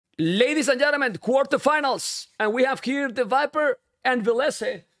Ladies and gentlemen, quarterfinals. And we have here TheViper and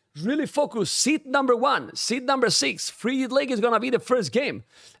Villese. Really focus. Seed number 1, seed number 6. Frigid Lake is going to be the first game.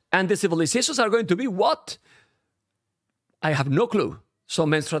 And the civilizations are going to be what? I have no clue. So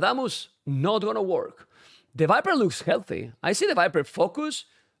Menstradamus, not going to work. TheViper looks healthy. I see TheViper focus.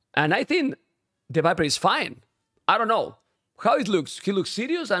 And I think TheViper is fine. I don't know how it looks. He looks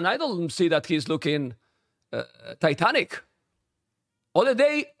serious. And I don't see that he's looking Titanic. Other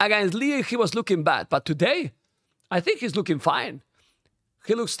day against Lee, he was looking bad. But today, I think he's looking fine.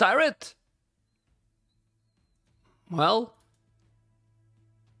 He looks tired. Well,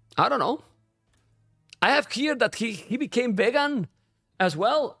 I don't know. I have heard that he became vegan as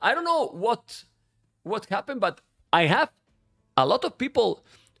well. I don't know what happened, but I have a lot of people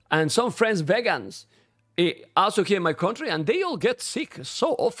and some friends vegans also here in my country, and they all get sick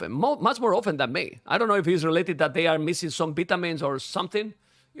so often, much more often than me. I don't know if it's related that they are missing some vitamins or something,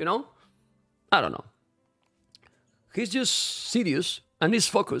 you know? I don't know. He's just serious and he's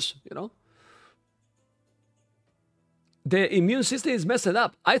focused, you know? The immune system is messed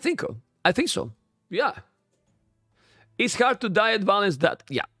up. I think so. Yeah. It's hard to diet balance that.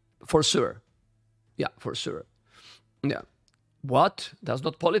 Yeah, for sure. Yeah, for sure. Yeah. What? That's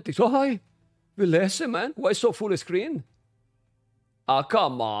not politics. Oh, hi. Villese, man. Why so full screen? Oh,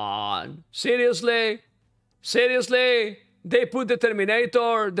 come on. Seriously? Seriously? They put the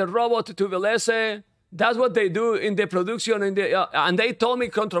Terminator, the robot to Villese. That's what they do in the production. And they told me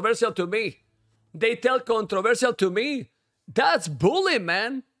controversial to me. They tell controversial to me. That's bullying,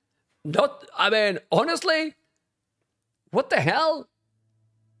 man. Not, I mean, honestly, what the hell?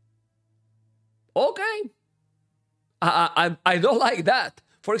 Okay. I don't like that.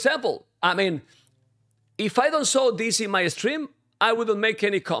 For example, I mean, if I don't show this in my stream, I wouldn't make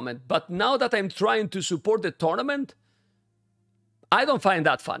any comment. But now that I'm trying to support the tournament, I don't find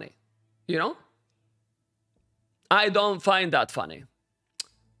that funny. You know? I don't find that funny.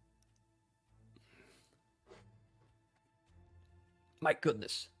 My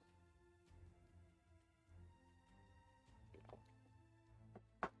goodness.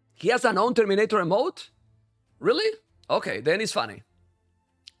 He has an own Terminator emote? Really? Okay, then it's funny.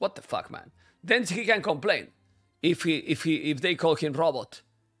 What the fuck, man? Then he can complain if they call him robot.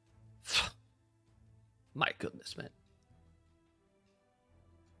 My goodness, man.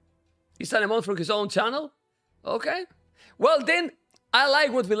 He's an emote from his own channel? Okay. Well, then I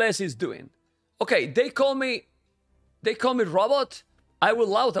like what Villese is doing. Okay, they call me robot. I will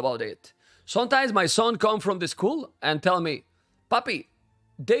laugh about it. Sometimes my son come from the school and tell me, Papi,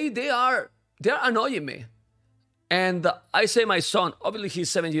 they're annoying me. And I say my son, obviously he's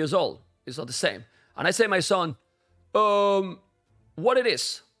 7 years old. It's not the same. And I say my son, what it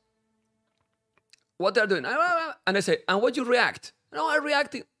is? What they're doing? And I say, and what you react? No, I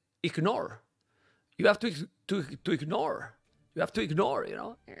react, ignore. You have to ignore. You have to ignore, you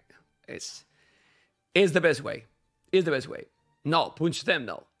know? It's the best way. It's the best way. No, punch them,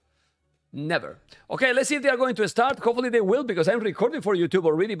 no. Never. Okay, let's see if they are going to start. Hopefully they will, because I'm recording for YouTube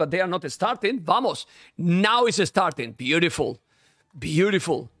already, but they are not starting. Vamos. Now it's starting. Beautiful.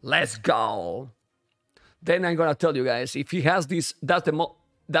 Beautiful. Let's go. Then I'm going to tell you guys, if he has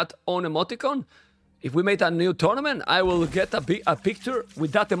that own emoticon, if we make a new tournament, I will get a picture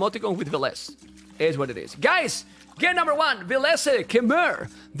with that emoticon with Villese. Is what it is. Guys, game number 1, Villese,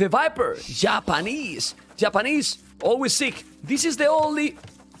 Khmer, TheViper, Japanese. Japanese, always sick. This is the only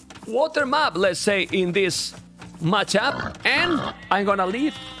water map, let's say, in this matchup. And I'm gonna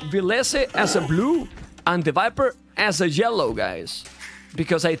leave Villese as a blue and TheViper as a yellow, guys.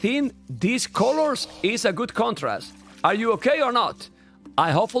 Because I think these colors is a good contrast. Are you okay or not? I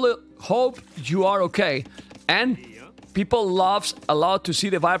hope you are okay. And people loves a lot to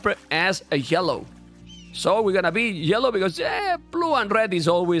see TheViper as a yellow. So we're gonna be yellow because blue and red is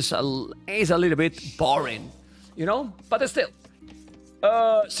always a little bit boring. You know? But still.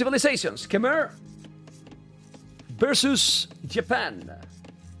 Civilizations. Khmer versus Japan.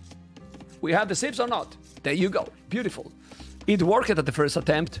 We have the saves or not? There you go. Beautiful. It worked at the first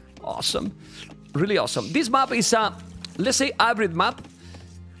attempt. Awesome. Really awesome. This map is a, let's say, hybrid map.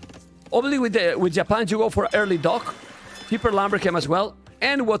 Obviously, with Japan, you go for early dock. Hyper Lumbercam as well.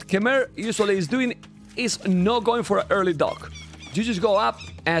 And what Khmer usually is doing is not going for an early dock. You just go up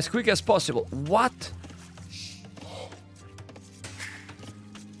as quick as possible. What?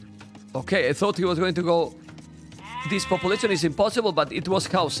 Okay, I thought he was going to go... This population is impossible, but it was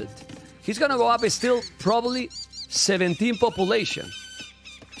housed. He's gonna go up still probably 17 population.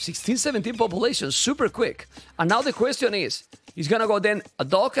 16, 17 population, super quick. And now the question is, he's gonna go then a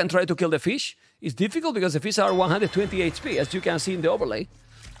dock and try to kill the fish. It's difficult because the fish are 120 HP, as you can see in the overlay.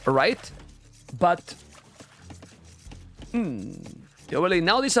 right? But the overlay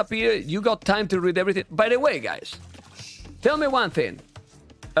now disappear. You got time to read everything. By the way, guys, tell me one thing.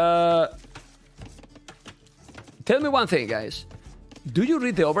 Tell me one thing, guys. Do you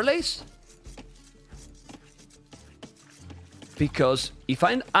read the overlays? Because if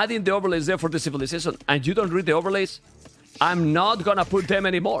I'm adding the overlays there for the civilization and you don't read the overlays, I'm not gonna put them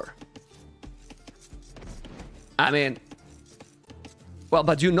anymore. I mean, well,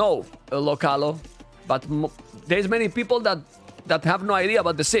 but you know, Localo, but there's many people that have no idea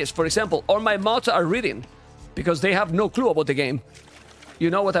about the sys. For example, all my mods are reading because they have no clue about the game. You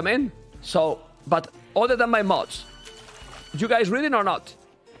know what I mean? So, but other than my mods, you guys reading or not?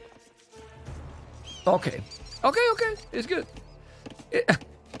 Okay. Okay, it's good.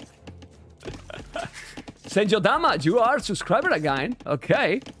 Senjo Dama, you are a subscriber again.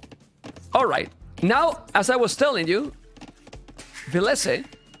 Okay. All right. Now, as I was telling you, Villese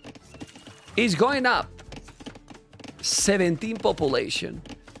is going up 17 population.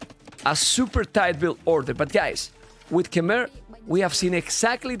 A super tight build order. But guys, with Khmer, we have seen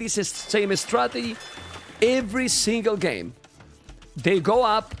exactly this same strategy every single game. They go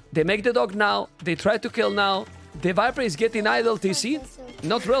up, they make the dog now, they try to kill now. The Viper is getting idle TC.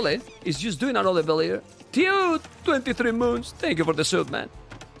 Not really. It's just doing another build here. Tio, 23 moons. Thank you for the suit, man.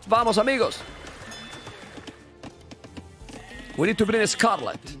 Vamos, amigos. We need to bring a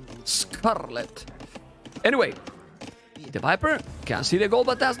Scarlet. Scarlet. Anyway, the Viper can see the goal,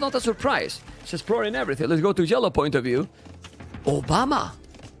 but that's not a surprise. It's exploring everything. Let's go to yellow point of view. Obama.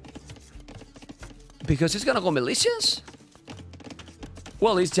 Because it's gonna go militias?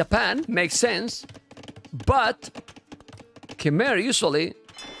 Well, it's Japan. Makes sense. But Khmer usually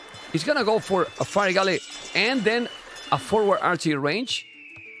is gonna go for a fire galley and then a forward archery range.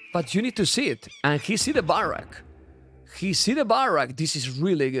 But you need to see it. And he see the barrack. He see the barrack. This is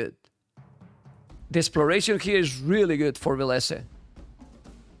really good. The exploration here is really good for Villese.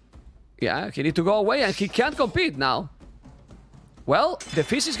 Yeah, he need to go away and he can't compete now. Well, the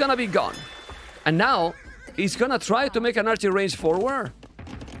fish is gonna be gone. And now he's gonna try to make an archery range forward.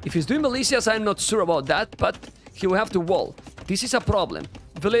 If he's doing militias, I'm not sure about that, but he will have to wall. This is a problem.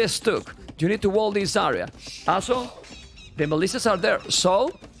 Villese stuck. You need to wall this area. Also, the militias are there, so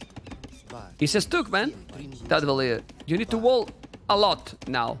it's stuck, man. That Villese. You need to wall a lot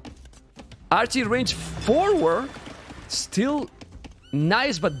now. Archery range forward, still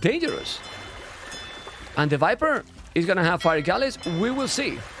nice but dangerous. And the Viper is gonna have fire galleys. We will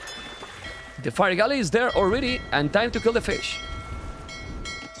see. The fire galley is there already, and time to kill the fish.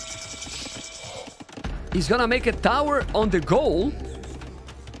 He's gonna make a tower on the goal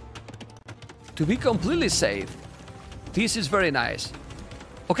to be completely safe. This is very nice.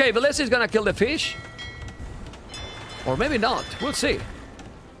 Okay, Villese is gonna kill the fish. Or maybe not. We'll see.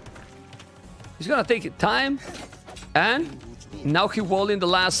 He's gonna take time. And now he walled in the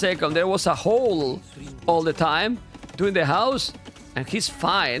last second. There was a hole all the time doing the house. And he's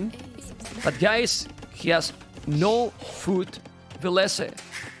fine. But guys, he has no food. Villese.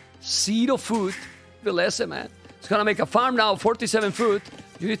 0 food. Villese, man. He's gonna make a farm now. 47 food.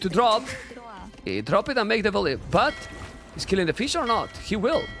 You need to drop. Drop it and make the village. But he's killing the fish or not? He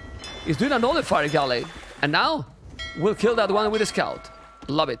will. He's doing another fire galley. And now we'll kill that one with a scout.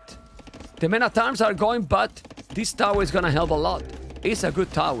 Love it. The men at arms are going, but this tower is gonna help a lot. It's a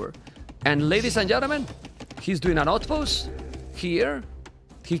good tower. And ladies and gentlemen, he's doing an outpost here.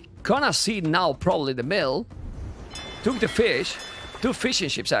 He gonna see now probably the mill. Took the fish. 2 fishing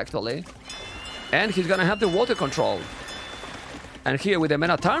ships actually. And he's gonna have the water control. And here with the men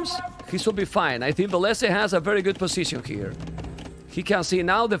at arms, he should be fine. I think Villese has a very good position here. He can see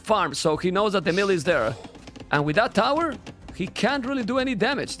now the farm, so he knows that the mill is there. And with that tower, he can't really do any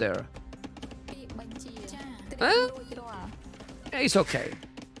damage there. It's okay.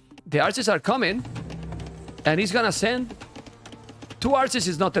 The archers are coming. And he's gonna send 2 archers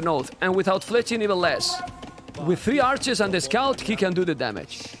is not enough. And without fletching even less. With 3 archers and the scout, he can do the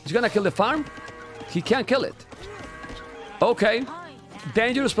damage. He's gonna kill the farm. He can't kill it. Okay.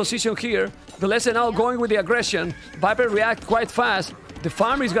 Dangerous position here. Villese now going with the aggression. Viper react quite fast. The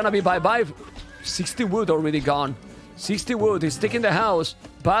farm is gonna be bye-bye. 60 wood already gone. 60 wood. He's taking the house.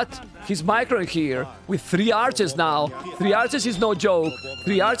 But he's microing here with 3 archers now. 3 archers is no joke.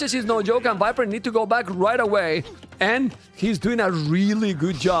 3 archers is no joke, and Viper need to go back right away. And he's doing a really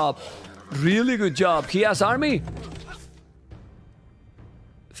good job. Really good job. He has army.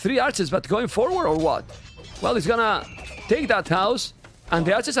 3 archers, but going forward or what? Well, he's gonna take that house, and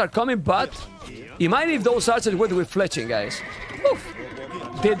the archers are coming, but he might need those archers with fletching, guys. Oof.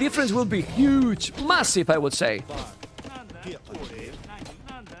 The difference will be huge. Massive, I would say.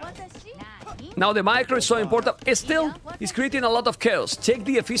 Now the micro is so important. Still, he's creating a lot of chaos. Check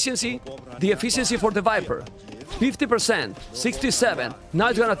the efficiency for the Viper. 50%, 67. Now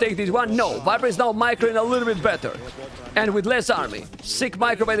it's gonna take this one. No, Viper is now microing a little bit better. And with less army. Sick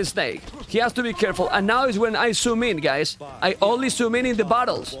micro by the snake. He has to be careful. And now is when I zoom in, guys. I only zoom in the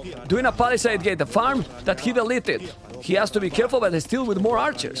battles. Doing a palisade gate, the farm that he deleted. He has to be careful, but still with more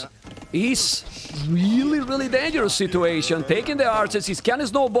archers. He's really dangerous situation. Taking the archers, he can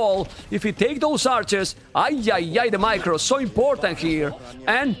snowball. If he take those archers, the micro, so important here.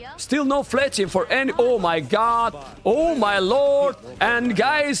 And still no fletching for any... Oh my god. Oh my lord. And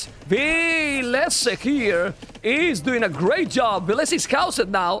guys, Villese here is doing a great job. Villese is housed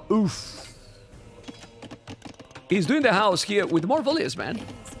now. Oof. He's doing the house here with more volleys, man.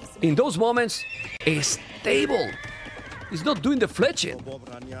 In those moments, is stable. He's not doing the fletching.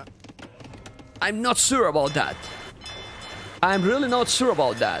 I'm not sure about that. I'm really not sure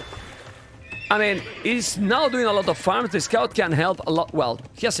about that. I mean, he's now doing a lot of farms. The scout can help a lot. Well,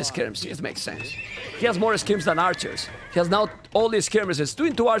 he has skirms. It makes sense. He has more skirms than archers. He has now all these skirmishes.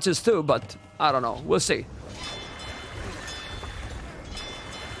 Doing 2 archers too, but I don't know. We'll see.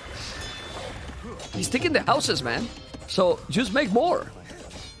 He's taking the houses, man. So just make more.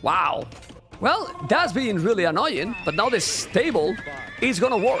 Wow. Well, that's been really annoying, but now the stable is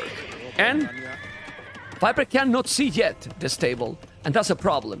gonna work. And Viper cannot see yet the stable, and that's a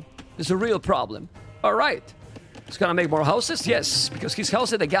problem. It's a real problem. All right. He's gonna make more houses? Yes, because he's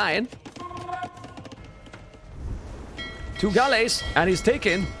housed again. 2 galleys, and he's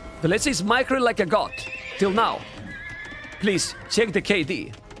taken. Villese is microing like a god. Till now. Please, check the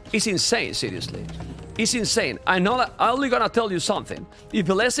KD. It's insane, seriously. It's insane. I'm only gonna tell you something. If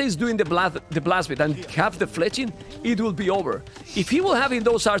Villese is doing the blast bit and have the fletching, it will be over. If he will have in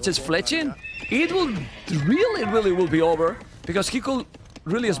those archers fletching, it will really will be over, because he could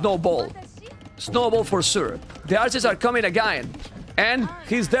really snowball. Snowball for sure. The archers are coming again. And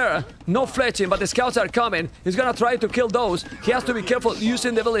he's there. No fletching, but the scouts are coming. He's gonna try to kill those. He has to be careful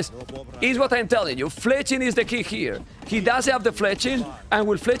using the village. Is what I'm telling you. Fletching is the key here. He does have the fletching, and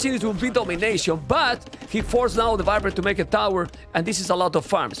with fletching it will be domination. But he forced now the Viper to make a tower, and this is a lot of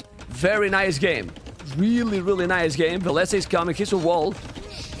farms. Very nice game. Really nice game. Villese is coming. He's a wall.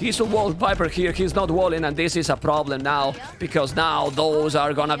 He's a wall Viper here. He's not walling, and this is a problem now, because now those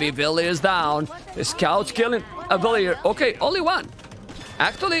are gonna be villagers down. The scouts killing a villager. Okay, only one.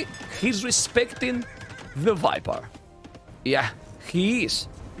 Actually, he's respecting the Viper. Yeah, he is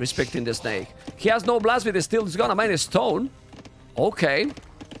respecting the snake. He has no blast, but still is gonna mine a stone. Okay.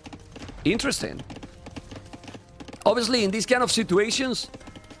 Interesting. Obviously, in these kind of situations,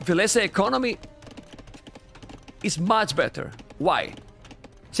 Villese economy is much better. Why?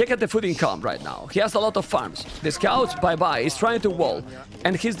 Check out the food income right now. He has a lot of farms. The scouts, bye-bye. He's trying to wall.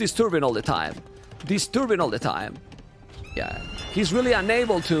 And he's disturbing all the time. Yeah. He's really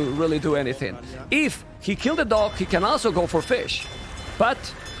unable to really do anything. If he killed the dog, he can also go for fish. But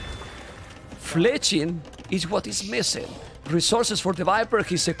fletching is what is missing. Resources for the Viper.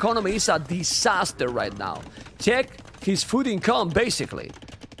 His economy is a disaster right now. Check his food income, basically.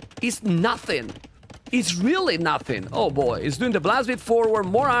 It's nothing. It's really nothing. Oh boy, he's doing the blast bit forward,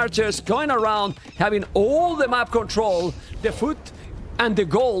 more archers going around, having all the map control, the foot and the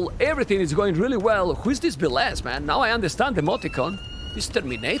goal, everything is going really well. Who is this Villese, man? Now I understand the emoticon. This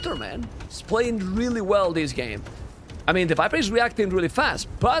Terminator, man. He's playing really well this game. I mean, the Viper is reacting really fast,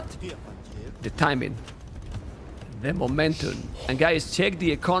 but the timing, the momentum. And guys, check the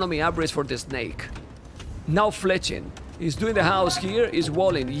economy average for the snake. Now fletching. He's doing the house here, he's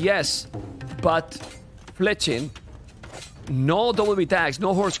walling, yes, but fletching, no double B tags,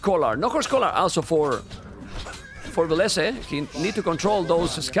 no horse collar. No horse collar also for Villese. He need to control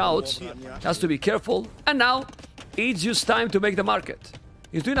those scouts. Has to be careful. And now, it's just time to make the market.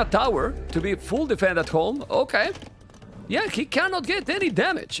 He's doing a tower to be full defend at home. Okay. Yeah, he cannot get any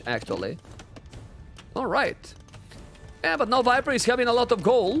damage, actually. Alright. Yeah, but now Viper is having a lot of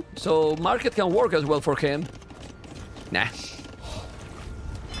gold, so market can work as well for him. Nah.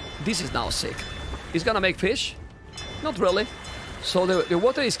 This is now sick. He's gonna make fish? Not really. So the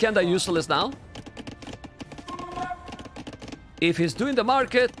water is kinda useless now. If he's doing the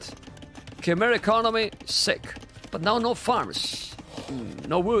market, Khmer economy, sick. But now no farms.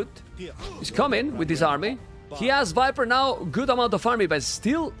 No wood. He's coming with his army. He has Viper now, good amount of army, but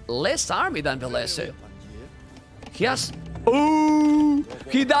still less army than Villese. He has... Oh!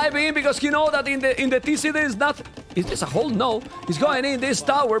 He dive in because he know that in the TC there is nothing. Is this a hole? No. He's going in this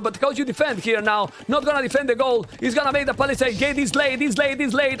tower, but how you defend here now? Not gonna defend the goal. He's gonna make the palisade gate. He's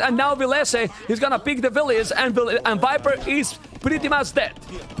late, and now Villese is gonna pick the village, and Viper is pretty much dead.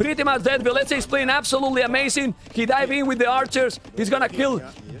 Pretty much dead. Villese is playing absolutely amazing. He dive in with the archers. He's gonna kill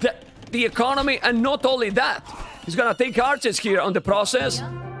the economy, and not only that, he's gonna take archers here on the process.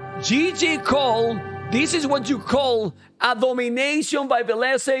 GG call. This is what you call a domination by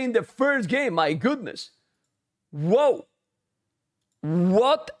Villese in the first game. My goodness. Whoa.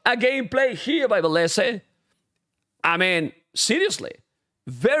 What a gameplay here by Villese. I mean, seriously.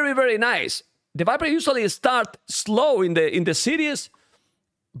 Very, very nice. The Viper usually start slow in the series,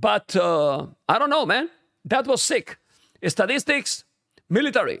 but I don't know, man. That was sick. Statistics,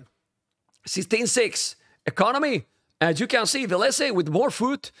 military, 16-6. Economy, as you can see, Villese with more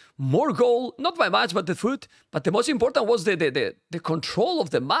food, more gold, not by much, but the food. But the most important was the control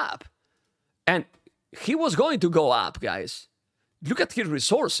of the map. And he was going to go up, guys. Look at his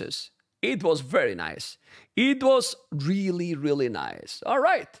resources. It was very nice. It was really, really nice. All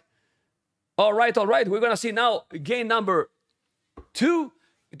right. All right, all right. We're going to see now game number 2.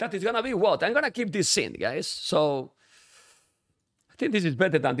 That is going to be what? I'm going to keep this scene, guys. So I think this is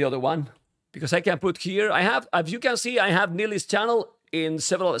better than the other one, because I can put here. I have, as you can see, I have Neely's channel in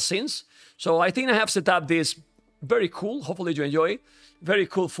several scenes. So I think I have set up this very cool. Hopefully you enjoy. Very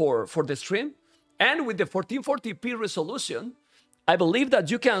cool for the stream. And with the 1440p resolution, I believe that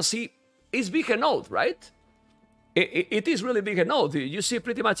you can see it's big enough, right? It is really big enough. You see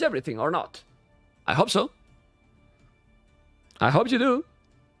pretty much everything, or not? I hope so. I hope you do.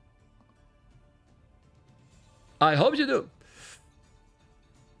 I hope you do.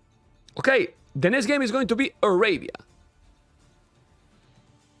 Okay, the next game is going to be Arabia.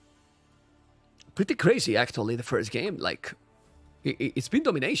 Pretty crazy, actually, the first game. Like, it's been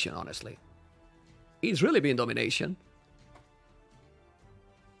domination, honestly. It's really been domination.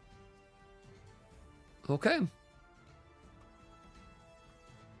 Okay.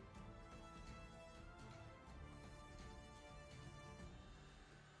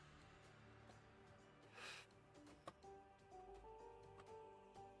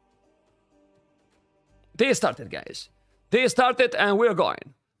 They started, guys. They started, and we're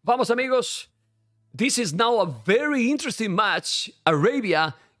going. Vamos, amigos. This is now a very interesting match.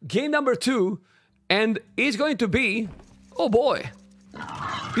 Arabia, game number 2. And it's going to be, oh boy,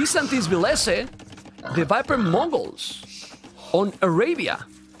 Byzantines Villese, the Viper Mongols on Arabia.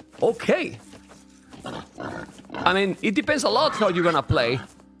 Okay. I mean, it depends a lot how you're gonna play.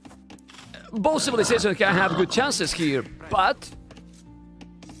 Both civilizations can have good chances here, but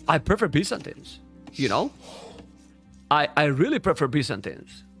I prefer Byzantines, you know? I really prefer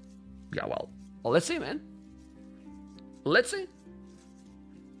Byzantines. Yeah, well, let's see, man. Let's see.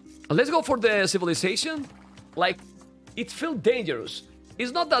 Let's go for the civilization. Like, it feels dangerous.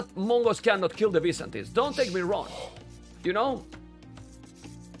 It's not that Mongols cannot kill the Byzantines. Don't take me wrong. You know?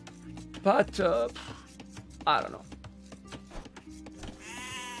 But, I don't know.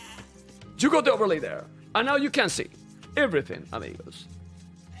 You got the overlay there. And now you can see everything, amigos.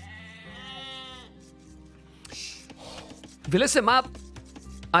 Villese map,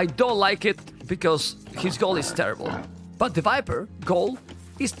 I don't like it because his goal is terrible. But the Viper goal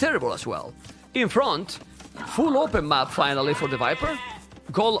is terrible as well. In front, full open map finally for the Viper.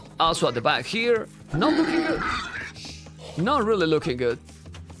 Goal also at the back here. Not looking good. Not really looking good.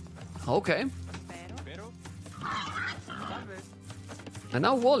 Okay. And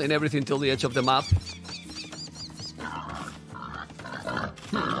now walling everything till the edge of the map.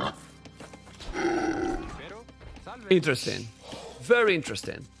 Interesting. Very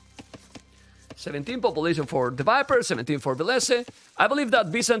interesting. 17 population for the Viper, 17 for Villese. I believe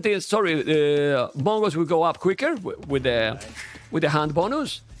that Byzantines, Mongols will go up quicker with the hand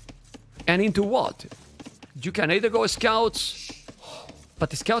bonus. And into what? You can either go scouts, but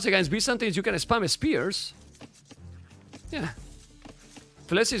the scouts against Byzantines, you can spam spears. Yeah.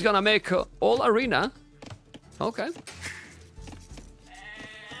 Villese is gonna make all arena. Okay.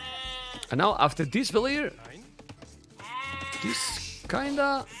 And now after this Villiers, this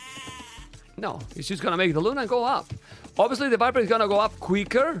kinda... No, he's just gonna make the Luna and go up. Obviously, the Viper is gonna go up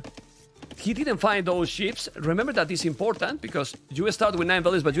quicker. He didn't find those ships. Remember that is important because you start with 9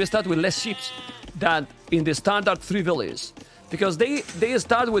 villages, but you start with less ships than in the standard 3 villages. Because they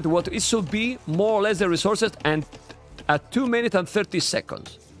start with what it should be, more or less the resources, and at 2 minutes and 30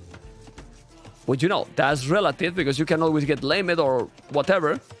 seconds. But you know, that's relative because you can always get lamed or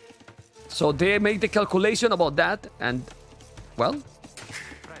whatever. So they make the calculation about that, and, well,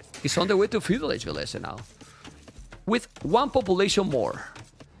 it's on the way to feudalage Villese now. With 1 population more.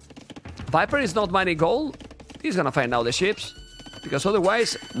 Viper is not mining gold. He's gonna find out the ships. Because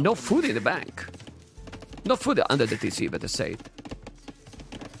otherwise, no food in the bank. No food under the TC, better say it.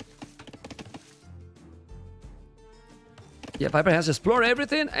 Yeah, Viper has explored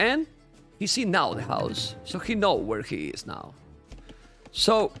everything, and he see now the house. So he know where he is now.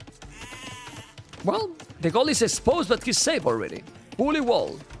 So, well, the goal is exposed, but he's safe already. Fully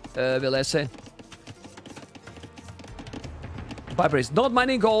walled, Villese. Viper is not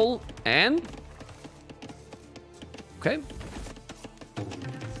mining gold, and... Okay.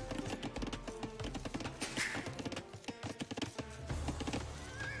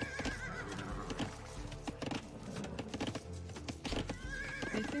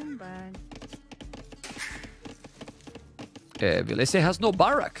 Villese has no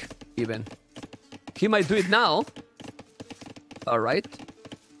barrack, even. He might do it now. Alright.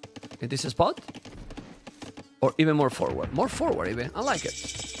 In this spot. Or even more forward. More forward, even. I like it.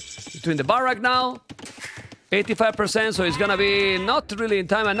 He's doing the barrack now. 85%, so it's gonna be not really in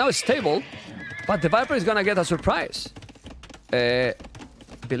time, and now it's stable. But the Viper is gonna get a surprise.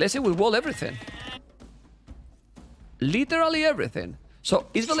 Villese will wall everything. Literally everything. So,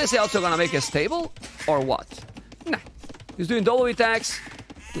 is Villese also gonna make it stable? Or what? Nah. He's doing double attacks.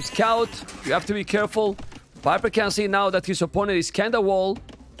 To scout, you have to be careful. Viper can see now that his opponent is kinda walled.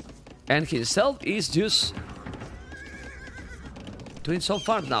 And himself is just... doing some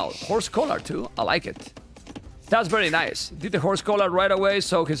farm now. Horse collar too. I like it. That's very nice. Did the horse collar right away,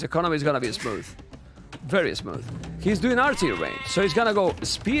 so his economy is gonna be smooth. Very smooth. He's doing archery range, so he's gonna go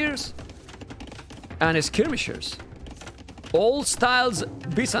spears and skirmishers. All styles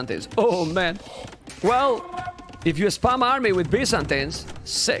Byzantines. Oh man. Well, if you spam army with Byzantines,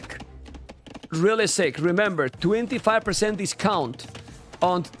 sick. Really sick. Remember, 25% discount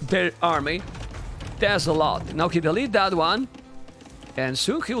on their army. That's a lot. Now he delete that one. And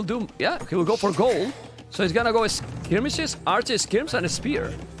soon he will do, yeah, he will go for gold. So he's gonna go skirmishes, archers, skirms, and a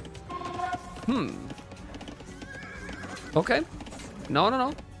spear. Okay.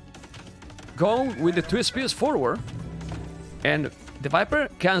 No. Go with the 2 spears forward. And the Viper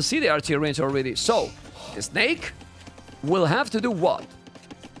can see the archery range already. So, the Snake will have to do what?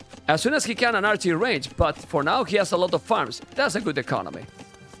 As soon as he can an archery range, but for now he has a lot of farms. That's a good economy.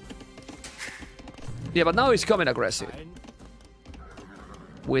 Yeah, but now he's coming aggressive.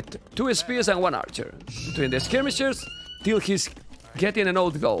 With 2 spears and 1 archer. Doing the skirmishers till he's getting an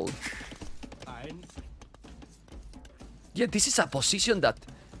old gold. Yeah, this is a position that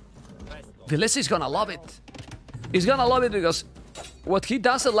Villese is gonna love it. He's gonna love it because what he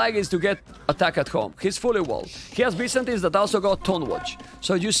doesn't like is to get attack at home. He's fully walled. He has Byzantines that also got Tone Watch.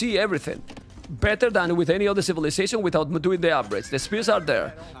 So you see everything. Better than with any other civilization without doing the upgrades. The spears are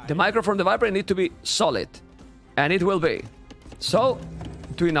there. The micro from the Viper need to be solid. And it will be. So,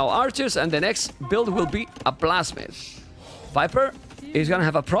 doing now archers, and the next build will be a blacksmith. Viper is gonna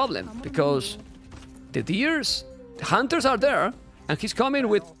have a problem because the deers, the hunters are there, and he's coming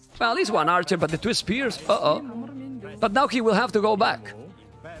with, well, at least 1 archer, but the 2 spears, But now he will have to go back.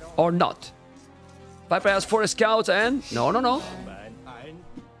 Or not. Viper has 4 scouts and... No.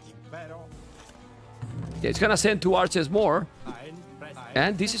 Yeah, it's gonna send 2 archers more.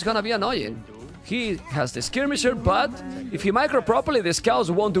 And this is gonna be annoying. He has the skirmisher, but if he micro properly, the scouts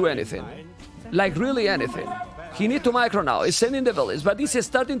won't do anything. Like really anything. He needs to micro now. He's sending the village, but this is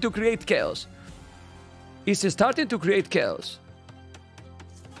starting to create chaos.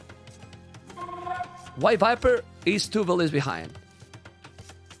 Why Viper is 2 villages behind?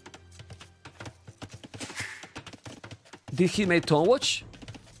 Did he make Tone Watch?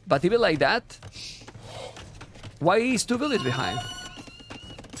 But even like that, why is 2 villages behind?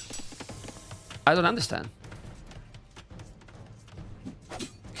 I don't understand.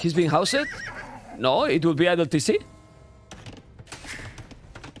 He's being housed? No, it will be IDLTC.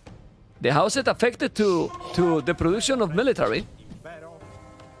 The house is affected to the production of military.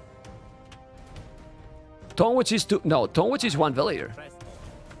 Tone Watch is 2. No, Tone Watch is 1 villager.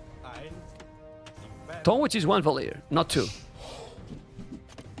 Tone Watch is 1 villager, not 2.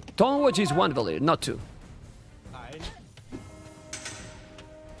 Tone Watch is 1 villager, not 2.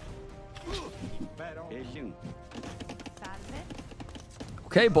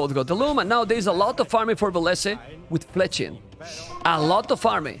 Okay, both got the loom, and now there's a lot of farming for Villese with Fletching. A lot of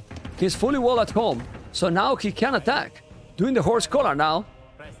farming. He's fully walled at home, so now he can attack. Doing the horse collar now.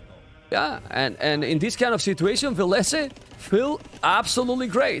 Yeah, and in this kind of situation, Villese feel absolutely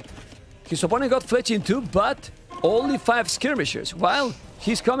great. His opponent got Fletching too, but only 5 skirmishers, while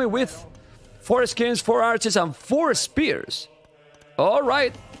he's coming with 4 skins, 4 archers, and 4 spears. All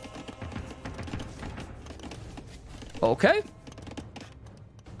right. Okay.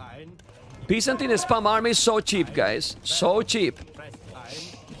 Byzantine spam army is so cheap, guys. So cheap.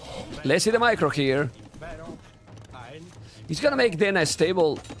 Let's see the micro here. He's gonna make then a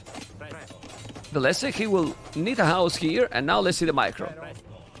stable Villese, he will need a house here, and now let's see the micro.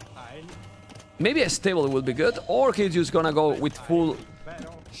 Maybe a stable will be good, or he's just gonna go with full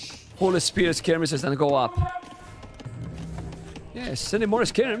spear skirmishes and go up. Yeah, sending more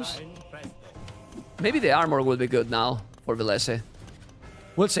skirms. Maybe the armor will be good now for Villese.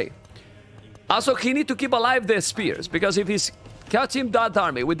 We'll see. Also, he need to keep alive the spears, because if he's catching that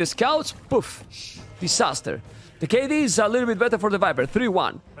army with the scouts, poof, disaster. The KD is a little bit better for the Viper,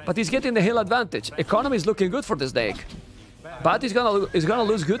 3-1, but he's getting the hill advantage. Economy is looking good for the Snake, but he's gonna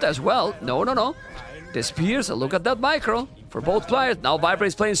lose good as well. No. The spears, look at that micro for both players. Now Viper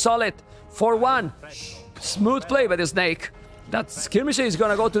is playing solid, 4-1. Smooth play by the Snake. That skirmish is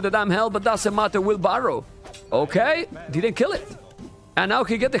gonna go to the damn hell, but doesn't matter. Wheelbarrow, okay, didn't kill it, and now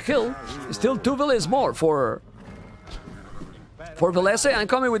he get the kill. Still 2 villages more for Villese, and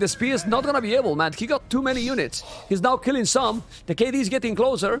coming with the spears, not gonna be able, man. He got too many units. He's now killing some. The KD is getting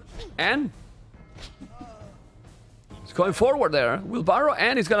closer, and he's going forward there. Wheelbarrow,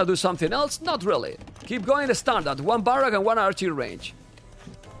 and he's gonna do something else? Not really. Keep going the standard. 1 barrack and 1 archery range.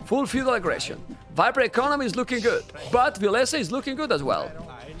 Full feudal aggression. Viper economy is looking good, but Villese is looking good as well.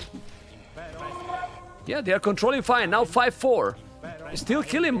 Yeah, they are controlling fine. Now 5-4. Still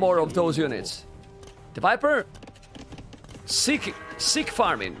killing more of those units. The Viper, sick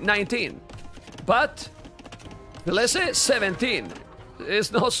farming, 19. But Villese, 17.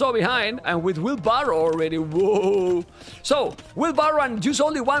 It's not so behind, and with Wheelbarrow already, whoa. So, Wheelbarrow and just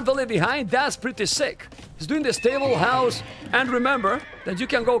only 1 village behind, that's pretty sick. He's doing the stable house, and remember that you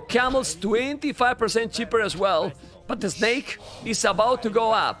can go camels 25% cheaper as well, but the Snake is about to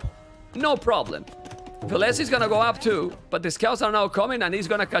go up. No problem. Villese is gonna go up too, but the scouts are now coming, and he's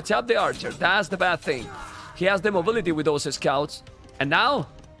gonna catch up the archer. That's the bad thing. He has the mobility with those scouts, and now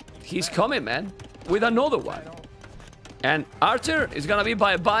he's coming, man, with another one. And Archer is gonna be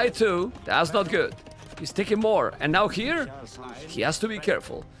bye-bye too. That's not good. He's taking more. And now here, he has to be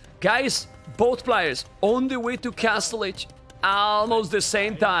careful. Guys, both players on the way to Castle Edge almost the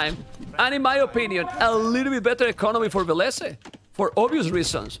same time. And in my opinion, a little bit better economy for Villese. For obvious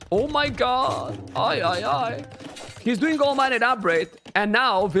reasons. Oh my god. Aye. He's doing gold-minded upgrade. And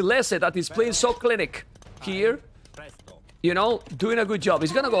now Villese, that is playing so clinic here, you know, doing a good job.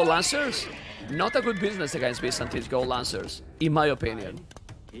 He's gonna go Lancers. Not a good business against Byzantines, go Lancers, in my opinion.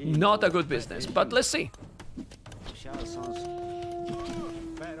 Not a good business, but let's see.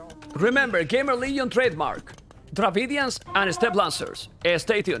 Remember, Gamer Legion trademark, Dravidians and Step Lancers,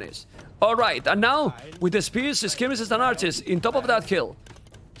 stay tuned. Alright, and now, with the spears, skirmishes and archers, in top of that kill.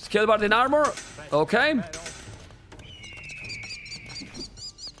 Skillbard in armor, okay.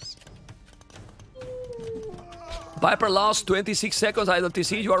 Viper lost 26 seconds idle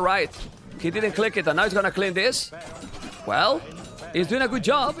TC, you are right. He didn't click it, and now he's gonna clean this. Well, he's doing a good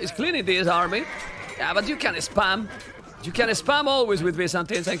job. He's cleaning this army. Yeah, but you can spam. You can spam always with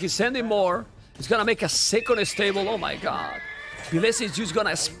Byzantines, and he's sending more. He's gonna make a second stable. Oh my god. Villese is just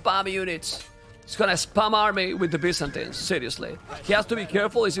gonna spam units. He's gonna spam army with the Byzantines. Seriously. He has to be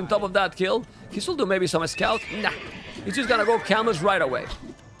careful. He's on top of that kill. He should do maybe some scout. Nah. He's just gonna go camels right away.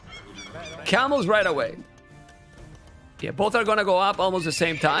 Camels right away. Yeah, both are gonna go up almost the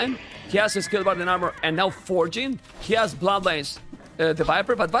same time. He has a skill bar in armor and now forging. He has bloodlines, the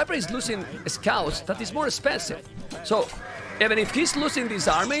Viper, but Viper is losing scouts. That is more expensive. So even if he's losing this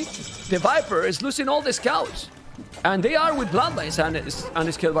army, the Viper is losing all the scouts, and they are with bloodlines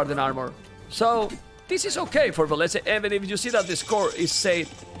and skill bar in armor. So this is okay for Villese, even if you see that the score is say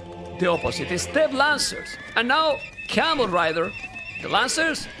the opposite. It's Step Lancers, and now Camel Rider, the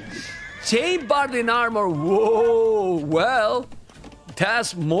Lancers. Chain Bard in armor, whoa, well,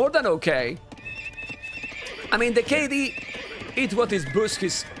 that's more than okay. I mean, the KD, it's what is boost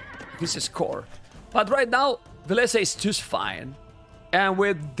his score. But right now, Villese is just fine. And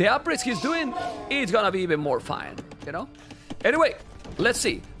with the upgrades he's doing, it's gonna be even more fine, you know? Anyway, let's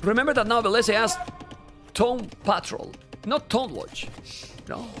see. Remember that now Villese has Tone Patrol, not Tone Watch.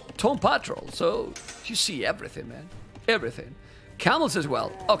 No, Tone Patrol, so you see everything, man, everything. Camels as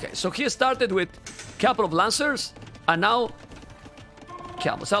well. Okay, so he started with a couple of Lancers, and now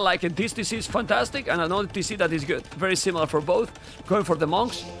Camels. I like it. This TC is fantastic, and another TC that is good. Very similar for both. Going for the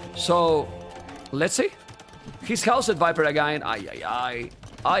monks. So, let's see. His houses Viper again. Ay,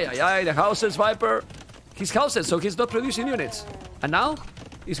 the houses Viper. His houses, so he's not producing units. And now,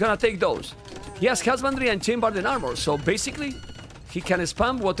 he's gonna take those. He has husbandry and chainbard in armor, so basically, he can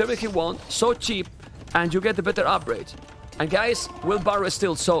spam whatever he wants, so cheap, and you get the better upgrades. And guys, Wheelbarrow is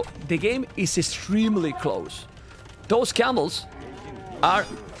still, so the game is extremely close. Those camels are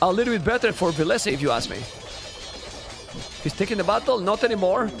a little bit better for Villese, if you ask me. He's taking the battle, not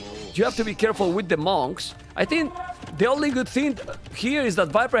anymore. you have to be careful with the monks. I think the only good thing here is that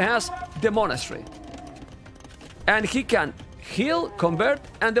Viper has the monastery. And he can heal, convert,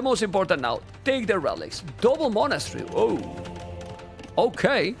 and the most important now, take the relics. Double monastery. Oh.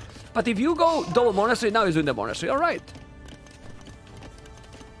 Okay. But if you go double monastery, now he's doing the monastery. All right.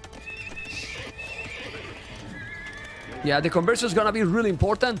 Yeah, the conversion is gonna be really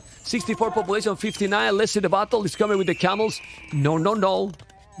important. 64 population, 59. Let's see the battle. He's coming with the camels. No, no, no.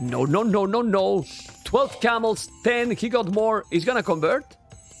 No, no, no, no, no. 12 camels, 10. He got more. He's gonna convert.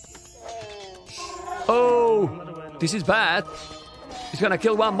 Oh, this is bad. He's gonna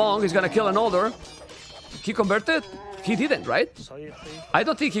kill one monk. He's gonna kill another. He converted? He didn't, right? I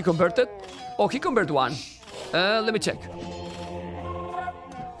don't think he converted. Oh, he converted one. Let me check.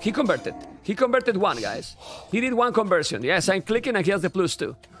 He converted. He converted one, guys. He did one conversion. Yes, I'm clicking and he has the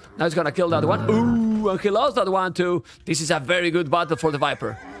 +2. Now he's gonna kill that one. Ooh, and he lost that one too. This is a very good battle for the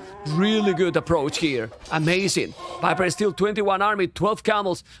Viper. Really good approach here. Amazing. Viper is still 21 army, 12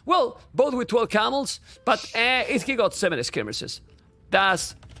 camels. Well, both with 12 camels, but he got 7 skirmishes.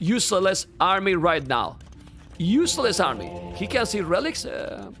 That's useless army right now. Useless army. He can see relics.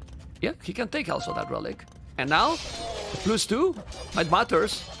 Yeah, he can take also that relic. And now, +2, it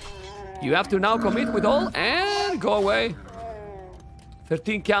matters. You have to now commit with all and go away.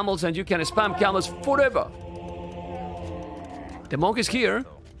 13 camels and you can spam camels forever. The monk is here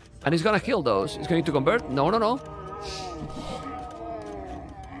and he's gonna kill those. He's going to convert. No, no, no.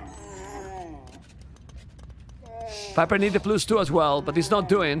 Viper need the +2 as well, but he's not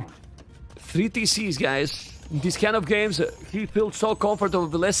doing. 3 TCs, guys. In these kind of games, he feels so comfortable.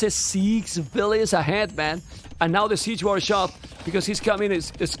 Villese 6 Villese ahead, man. And now the siege war shot because he's coming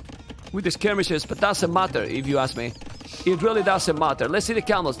is with the skirmishes, but doesn't matter if you ask me. It really doesn't matter. Let's see the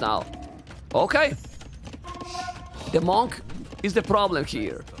camels now. Okay. The monk is the problem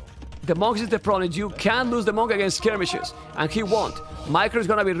here. The monk is the problem. You can't lose the monk against skirmishes, and he won't. Micro is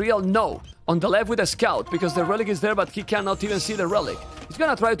gonna be real. No. On the left with a scout because the relic is there, but he cannot even see the relic. He's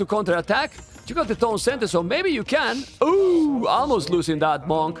gonna try to counter-attack. You got the town center, so maybe you can. Ooh, almost losing that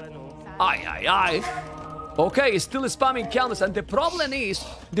monk. Aye, aye, aye. Okay, he's still spamming camels, and the problem is,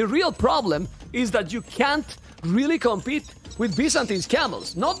 the real problem is that you can't really compete with Byzantine's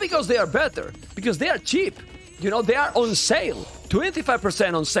camels. Not because they are better, because they are cheap. You know, they are on sale.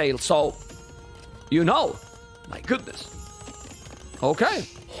 25% on sale, so, you know. My goodness. Okay.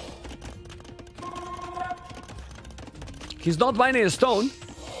 He's not mining a stone.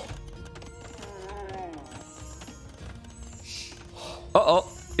 Uh-oh.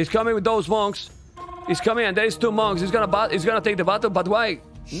 He's coming with those monks. He's coming and there's 2 monks. He's gonna take the battle, but why?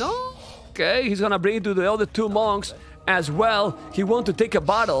 No? Okay, he's gonna bring it to the other 2 monks as well. He wants to take a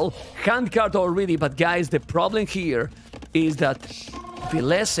battle. Handcard already, but guys, the problem here is that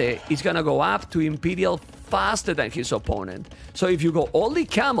Villese is gonna go up to Imperial faster than his opponent. So if you go only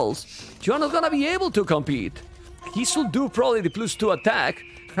camels, you're not gonna be able to compete. He should do probably the +2 attack.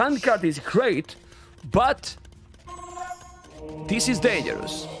 Handcard is great, but this is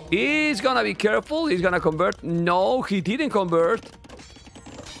dangerous. He's gonna be careful. He's gonna convert. No, he didn't convert.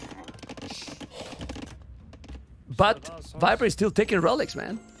 But Viper is still taking relics,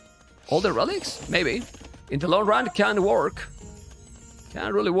 man. All the relics? Maybe. In the long run, can work.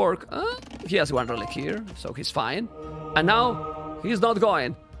 Can't really work. He has 1 relic here, so he's fine. And now, he's not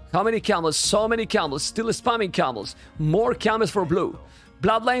going. How many camels? So many camels. Still spamming camels. More camels for blue.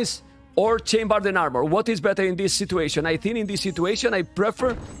 Bloodlines or Chainbarden armor. What is better in this situation? I think in this situation, I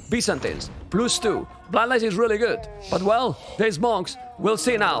prefer Byzantines. +2. Bloodlines is really good. But, well, there's monks. We'll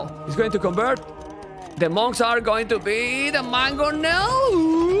see now. He's going to convert. The monks are going to be the mango now.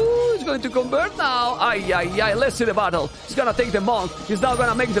 Ooh, he's going to convert now. Ay, ay, ay. Let's see the battle. He's going to take the monk. He's now going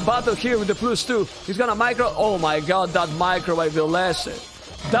to make the battle here with the +2. He's going to micro. Oh, my God. That micro by Villese.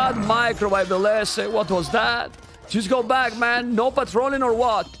 That micro by Villese. What was that? Just go back, man. No patrolling or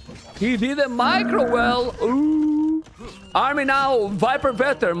what? He did a micro well. Ooh. Army now. Viper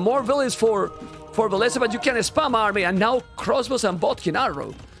better. More villages for Villese, but you can spam army. And now crossbows and bodkin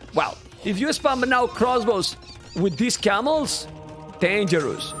arrow. Wow. If you spam now crossbows with these camels,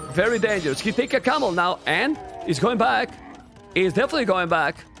 dangerous. Very dangerous. He take a camel now and he's going back. He's definitely going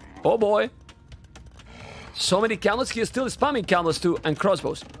back. Oh boy. So many camels. He is still spamming camels too and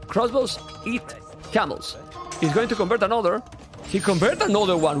crossbows. Crossbows eat camels. He's going to convert another. He converted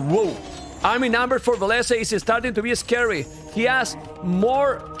another one. Whoa. Army numbers for Villese is starting to be scary. He has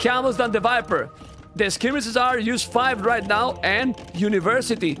more camels than the Viper. The skirmishes are use 5 right now, and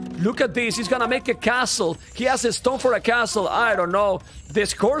University. Look at this. He's gonna make a castle. He has a stone for a castle. I don't know. The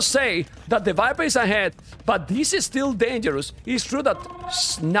scores say that the Viper is ahead, but this is still dangerous. It's true that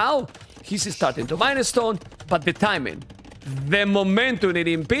now he's starting to mine a stone, but the timing, the momentum in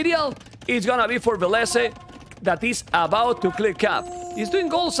Imperial is gonna be for Villese that is about to clear cap. He's doing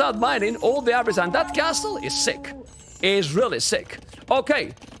gold south mining, all the average, and that castle is sick. It's really sick.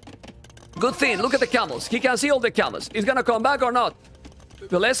 Okay. Good thing, look at the camels. He can see all the camels. He's gonna come back or not?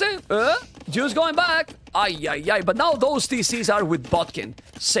 Villese? Just going back. Ay, ay, ay. But now those TCs are with Botkin.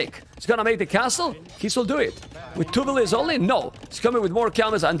 Sick. He's gonna make the castle. He shall do it. With 2 villages only? No. He's coming with more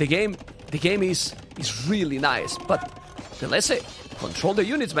camels, and the game is really nice. But Villese, control the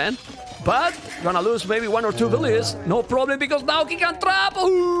units, man. But gonna lose maybe 1 or 2 villages. No problem, because now he can trap.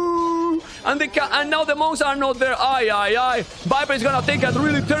 Ooh. And now the monks are not there. Ay, ay, ay. Viper is gonna take a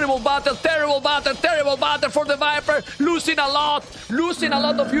really terrible battle for the Viper. Losing a lot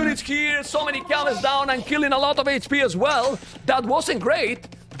of units here. So many camels down and killing a lot of HP as well. That wasn't great.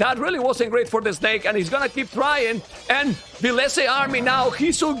 That really wasn't great for the Snake, and he's gonna keep trying. And Villese army now,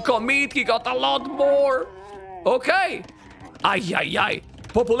 he should commit. He got a lot more. Okay. Ay, ay, ay.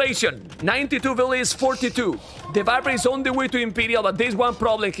 Population, 92 villages, 42. The Viper is on the way to Imperial, but there's one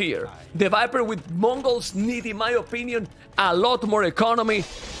problem here. The Viper with Mongols need, in my opinion, a lot more economy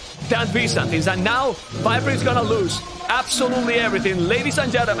than Byzantines. And now, Viper is gonna lose absolutely everything. Ladies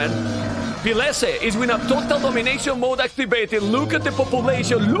and gentlemen, Villese is with a total domination mode activated. Look at the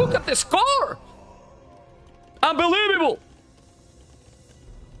population. Look at the score. Unbelievable.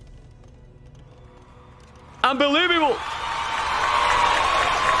 Unbelievable.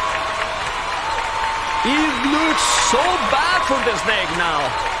 It looks so bad for the Snake now.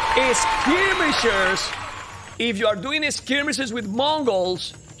 Skirmishers. If you are doing skirmishes with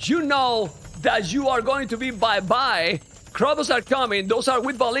Mongols, you know that you are going to be bye-bye. Crobos are coming. Those are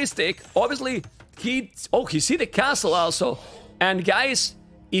with ballistic. Obviously, he see the castle also. And guys,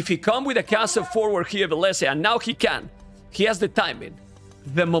 if he come with a castle forward here, Villese, and now he can. He has the timing,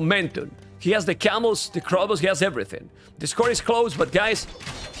 the momentum. He has the camels, the Crobos, he has everything. The score is close, but guys,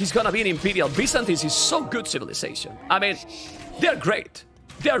 he's gonna be in Imperial. Byzantines is so good civilization. I mean, they're great.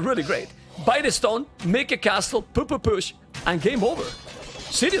 They're really great. Buy the stone, make a castle, push, and game over.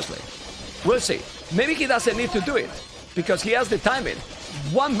 Seriously. We'll see. Maybe he doesn't need to do it, because he has the timing.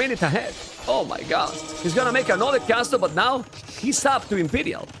 1 minute ahead. Oh my god. He's gonna make another castle, but now he's up to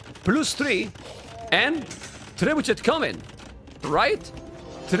Imperial. +3, and Trebuchet coming. Right?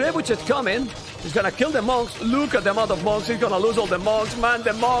 Trebuchet coming. He's gonna kill the monks. Look at the amount of monks. He's gonna lose all the monks, man.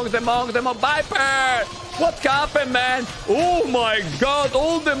 The monks. Viper! What happened, man? Oh my god,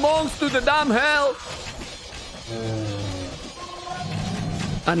 all the monks to the damn hell.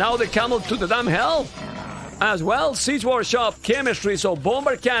 And now the camel to the damn hell as well. Siege workshop, chemistry, so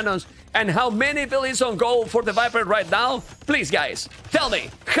bomber cannons. And how many villages on gold for the Viper right now? Please, guys, tell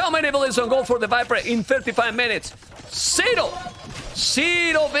me, how many villages on gold for the Viper in 35 minutes? 0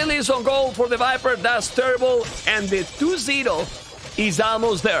 villages on gold for the Viper. That's terrible. And the 2-0 is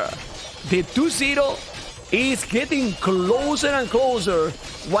almost there. The 2-0 is getting closer and closer.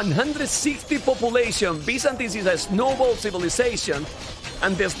 160 population. Byzantines is a snowball civilization.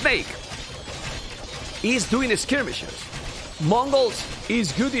 And the Snake is doing skirmishes. Mongols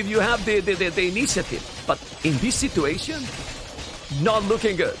is good if you have the initiative. But in this situation, not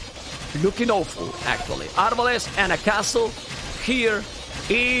looking good. Looking awful, actually. Arbalest and a castle here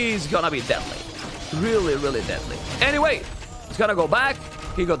is gonna be deadly. Really, really deadly. Anyway, he's gonna go back.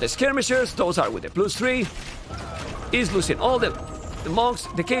 He got the skirmishers. Those are with the +3. He's losing all the monks.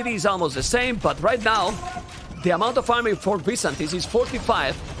 The KD is almost the same, but right now, the amount of army for Byzantines is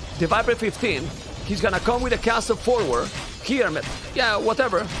 45. The Viper 15. He's gonna come with a castle forward. Here, yeah,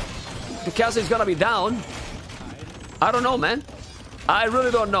 whatever. The castle is gonna be down. I don't know, man. I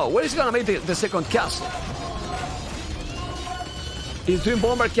really don't know. Where is he gonna make the second castle? He's doing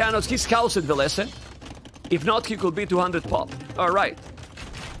bomber cannons. He's scouts at Villese. If not, he could be 200 pop. Alright.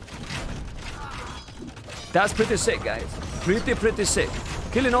 That's pretty sick, guys. Pretty sick.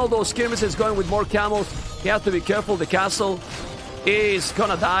 Killing all those skirmishes, going with more camels. You have to be careful. The castle is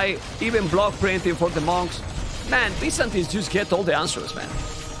gonna die. Even block printing for the monks. Man, Byzantines just get all the answers, man.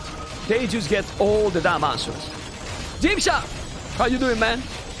 They just get all the damn answers. Jimsha! How you doing, man?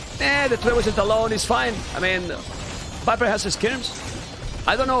 The Trebuchet alone is fine. I mean, Viper has the skirms.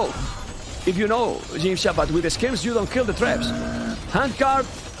 I don't know if you know, Jimsha, but with the skirms, you don't kill the Trebs. Handcart,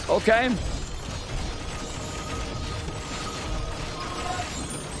 okay.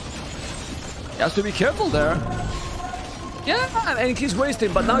 He has to be careful there. Yeah, and he's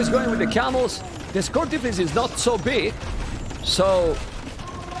wasting, but now he's going with the camels. The score difference is not so big. So...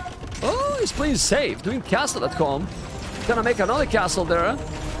 Oh, he's playing safe, doing castle at home. Gonna make another castle there.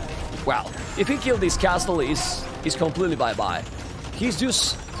 Well, if he kills this castle, he's completely bye-bye. He's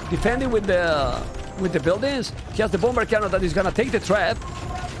just defending with the buildings. He has the bomber cannon that is gonna take the trap.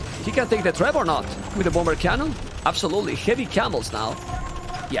 He can take the trap or not with the bomber cannon? Absolutely. Heavy camels now.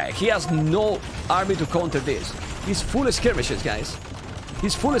 Yeah, he has no army to counter this. He's full of skirmishes, guys.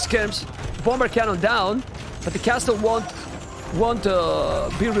 He's full of skirms. Bomber cannon down, but the castle won't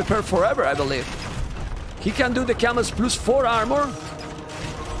be repaired forever, I believe. He can do the camels plus 4 armor.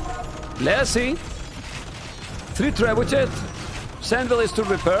 Let's see. 3 trebuchet. Send Villese to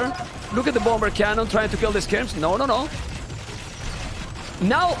repair. Look at the bomber cannon trying to kill the skirms. No, no, no.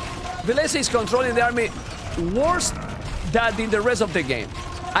 Now, Villese is controlling the army worse than in the rest of the game.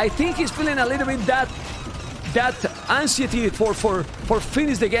 I think he's feeling a little bit that anxiety for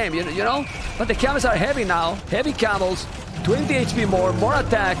finish the game, you know? But the camels are heavy now. Heavy camels. 20 HP more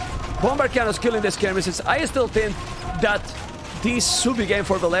attack. Bomber cannons killing the skirmishes. I still think that this should be game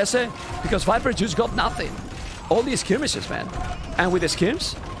for Villese because Viper just got nothing. All these skirmishes, man. And with the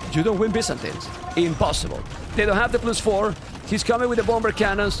skirms, you don't win Byzantines. Impossible. They don't have the plus 4. He's coming with the bomber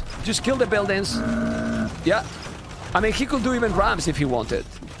cannons. Just kill the buildings. Yeah. I mean, he could do even rams if he wanted.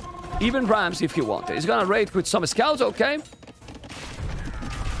 Even rams if he wanted. He's gonna raid with some scouts, okay.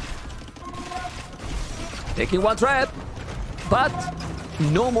 Taking 1 trap. But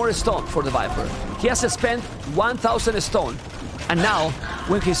no more stone for the Viper. He has to spend 1,000 stone. And now,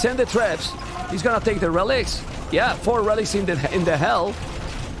 when he sends the traps, he's gonna take the relics. Yeah, 4 relics in the hell.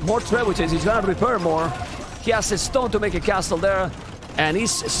 More trebuchets, he's gonna repair more. He has a stone to make a castle there. And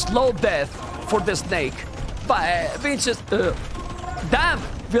he's slow death for the snake. But Vinchester, damn,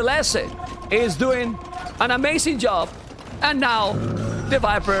 Villese is doing an amazing job. And now, the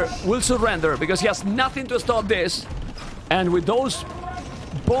Viper will surrender because he has nothing to stop this. And with those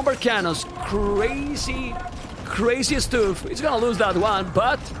bomber cannons, crazy stuff, he's gonna lose that one,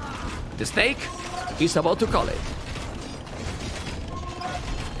 but the snake is about to call it.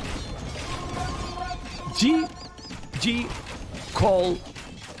 GG call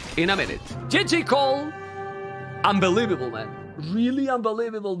in a minute. GG call. Unbelievable, man. Really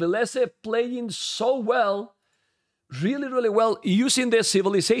unbelievable. Villese playing so well. Really, really well. Using the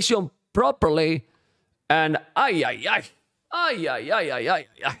civilization properly. And ay.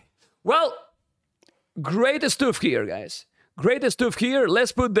 Well, great stuff here, guys. Great stuff here.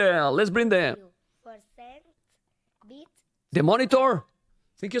 Let's bring the monitor.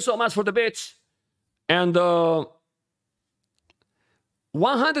 Thank you so much for the bits. And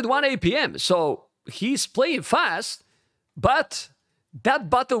 101 APM. So he's playing fast, but that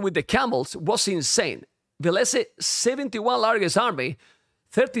battle with the camels was insane. Villese 71 largest army,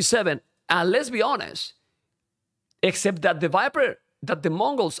 37. And let's be honest, except that the Viper, that the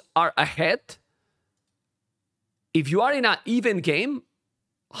Mongols are ahead. If you are in an even game,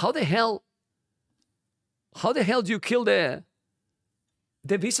 how the hell do you kill the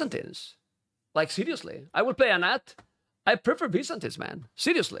Byzantines? Like, seriously, I would play a Nat. I prefer Byzantines, man.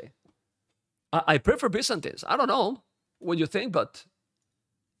 Seriously. I prefer Byzantines. I don't know what you think, but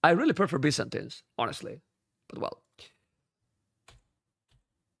I really prefer Byzantines, honestly. But well.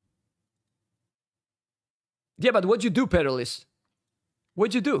 Yeah, but what you do, Perilous?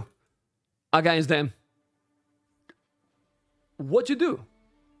 What you do against them? What you do?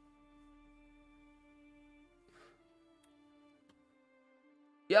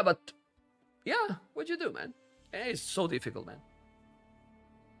 Yeah, but... Yeah, what you do, man? It's so difficult, man.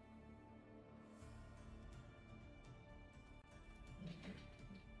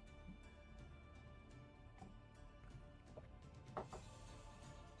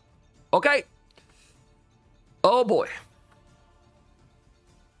 Okay. Oh boy.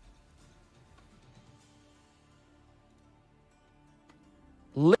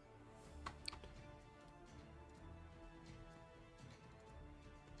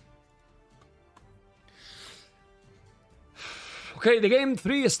 Okay, the game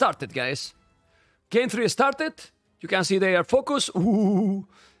 3 started, guys. Game 3 started. You can see they are focused. Ooh.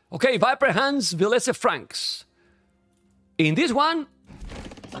 Okay, Viper Hans, Villese Franks. In this one,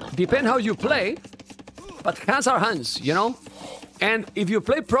 depend how you play, but hands are hands, you know? And if you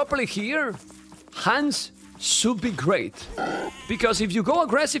play properly here, hands should be great. Because if you go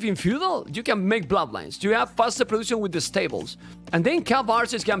aggressive in feudal, you can make bloodlines. You have faster production with the stables. And then camp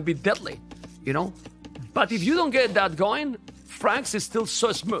archers can be deadly, you know? But if you don't get that going, Franks is still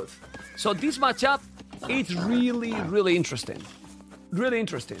so smooth. So this matchup, it's really, really interesting. Really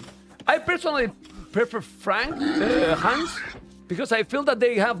interesting. I personally prefer Hans because I feel that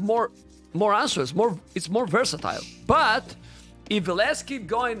they have more more answers, it's more versatile. But if Villese keep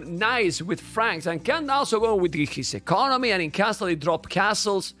going nice with Franks and can also go with his economy and constantly drop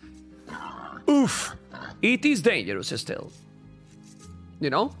castles, oof, it is dangerous still. You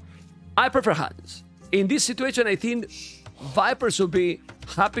know? I prefer Hans. In this situation, I think Vipers will be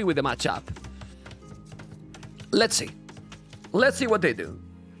happy with the matchup. Let's see. Let's see what they do.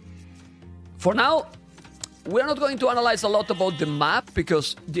 For now, we're not going to analyze a lot about the map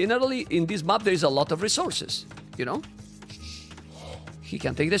because generally in this map there is a lot of resources, you know? He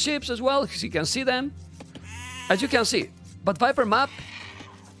can take the ships as well, he can see them, as you can see. But Viper map,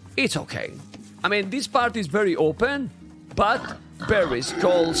 it's okay. I mean, this part is very open, but berries,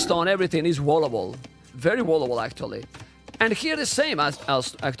 coal, stone, everything is wallable. Very wallable, actually. And here the same as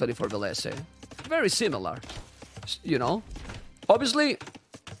actually for Villese. Very similar, you know? Obviously,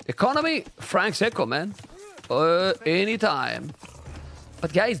 economy, Frank's Echo, man. Anytime.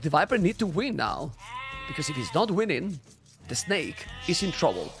 But guys, the Viper need to win now. Because if he's not winning, the Snake is in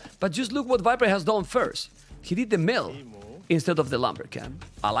trouble. But just look what Viper has done first. He did the mill instead of the lumber camp.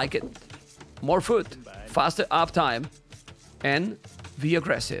 I like it. More food, faster uptime, and be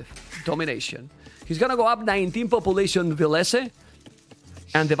aggressive. Domination. He's gonna go up 19 population Villese.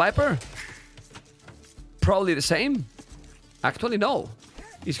 And the Viper? Probably the same. Actually, no.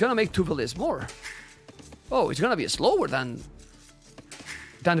 He's gonna make 2 Villese more. Oh, it's gonna be slower than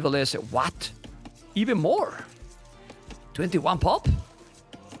Villese. What? Even more? 21 pop?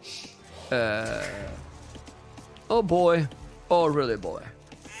 Oh boy. Oh really boy.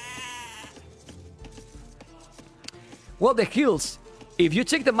 Well, the hills. If you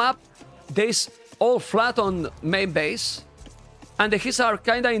check the map, there's all flat on main base. And the hills are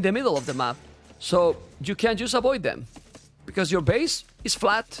kinda in the middle of the map. So you can just avoid them. Because your base is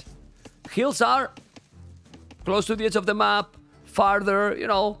flat. Hills are close to the edge of the map, farther, you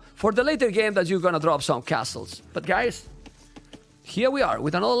know, for the later game that you're gonna drop some castles. But guys, here we are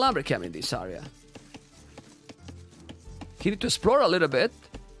with another lumber camp in this area. You need to explore a little bit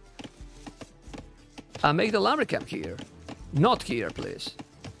and make the lumber camp here. Not here, please.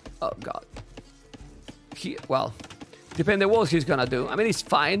 Oh god. Here, well, depending on what he's gonna do. I mean, it's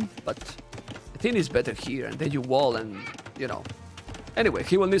fine, but I think it's better here, and then you wall and, you know. Anyway,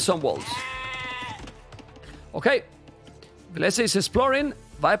 he will need some walls. Okay. Villese is exploring.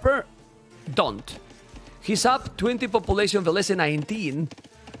 Viper, don't. He's up 20 population, Villese 19.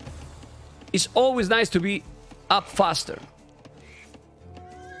 It's always nice to be up faster.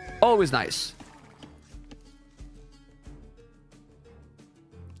 Always nice.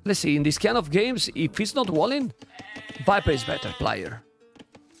 Let's see, in this kind of games, if he's not walling, Viper is better player.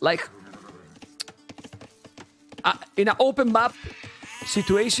 Like, in an open map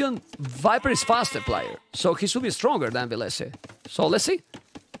situation, Viper is faster player. So he should be stronger than Villese. So let's see.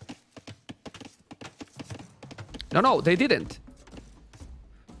 No, they didn't.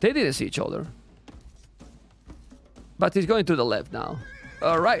 They didn't see each other. But he's going to the left now.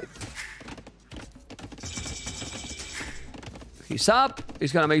 Alright. He's up.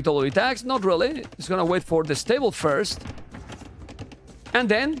 He's gonna make double attacks. Not really. He's gonna wait for the stable first. And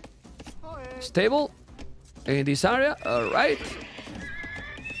then stable in this area. Alright.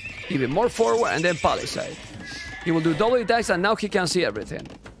 Even more forward and then palisade. He will do double attacks and now he can see everything.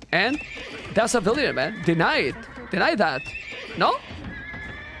 And that's a villain, man. Deny it. Deny that. No?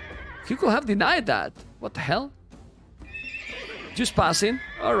 He could have denied that. What the hell? Just passing.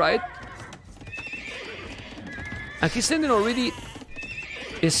 Alright. And he's sending already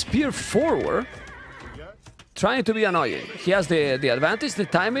a spear forward. Trying to be annoying. He has the advantage, the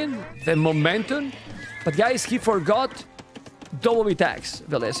timing, the momentum. But guys, he forgot double attacks,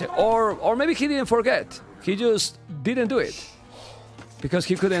 Villese. Or maybe he didn't forget. He just didn't do it. Because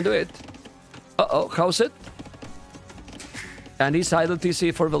he couldn't do it. Uh-oh, how's it? And he's idle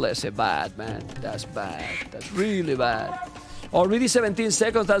TC for Villese. Bad, man. That's bad. That's really bad. Already 17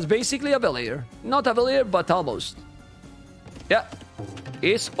 seconds. That's basically a Villier. Not a Villier, but almost. Yeah.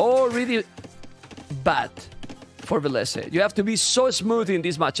 It's already bad for Villese. You have to be so smooth in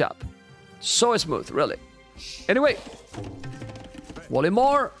this matchup. So smooth, really. Anyway. Walling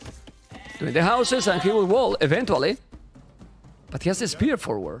more. Doing the houses, and he will wall eventually. But he has a spear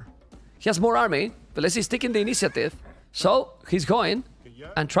forward. He has more army. Villese is taking the initiative. So, he's going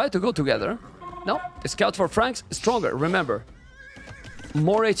and try to go together. No, the scout for Franks is stronger, remember.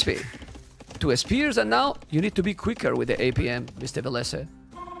 More HP. 2 spears, and now you need to be quicker with the APM, Mr. Villese.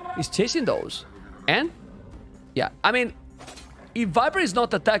 He's chasing those. And, yeah, I mean, if Viper is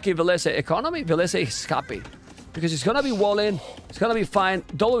not attacking Villese economy, Villese is happy. Because he's gonna be walling, it's gonna be fine.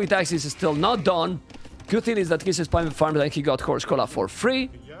 Double attacks is still not done. Good thing is that he's spamming farm and he got Horse Cola for free.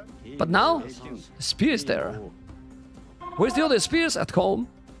 But now, Spear is there. Where's the other Spears? At home.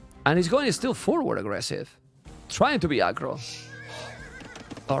 And he's going still forward aggressive. Trying to be aggro.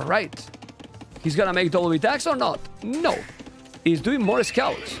 Alright. He's gonna make double attacks or not? No. He's doing more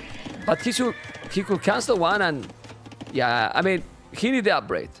scouts. But he could cancel one and... Yeah, I mean, he needs the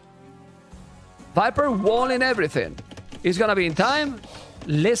upgrade. Viper walling everything. He's gonna be in time.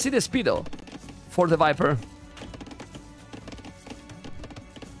 Let's see the speedo for the Viper.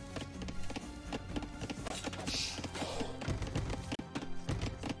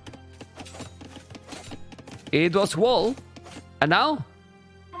 It was wall. And now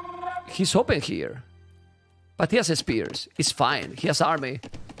he's open here. But he has spears. It's fine. He has army.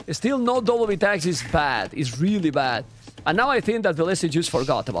 Still no double attacks is bad. It's really bad. And now I think that Villese just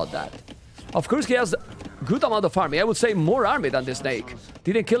forgot about that. Of course, he has a good amount of army. I would say more army than the snake.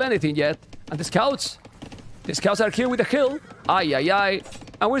 Didn't kill anything yet. And the scouts? The scouts are here with the kill. Ay, ay, ay.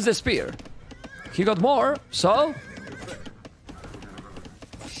 And where's the spear? He got more, so...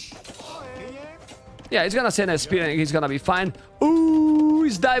 Yeah, he's gonna send a spear and he's gonna be fine. Ooh,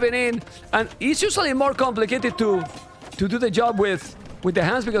 he's diving in. And it's usually more complicated to do the job with the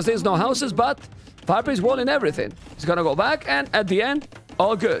hands because there's no houses, but Viper is walling everything. He's gonna go back and at the end,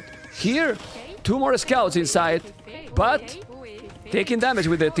 all good. Here, 2 more scouts inside, but taking damage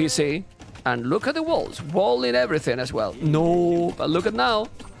with the TC. And look at the walls, walling everything as well. No, but look at now.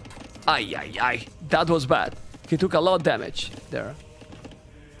 Ay, ay, ay, that was bad. He took a lot of damage there.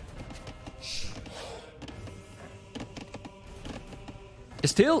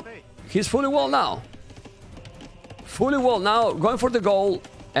 Still, he's fully walled now. Fully walled now, going for the goal.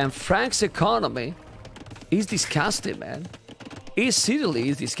 And Frank's economy is disgusting, man. He seriously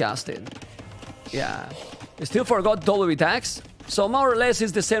is disgusting. Yeah. Still forgot double attacks. So more or less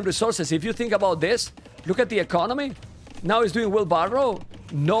it's the same resources. If you think about this, look at the economy. Now he's doing wheelbarrow.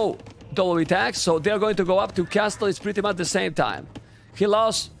 No double attacks. So they're going to go up to castle. It's pretty much the same time. He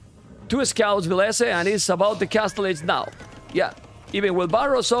lost 2 scouts, Villese, and he's about the castle age now. Yeah. Even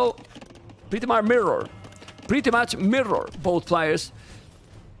wheelbarrow, so pretty much mirror. Pretty much mirror both players.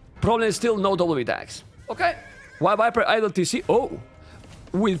 Problem is still no double attacks. Okay. Why Viper idle TC? Oh.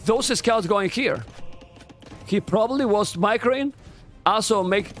 With those scouts going here. He probably was microing. Also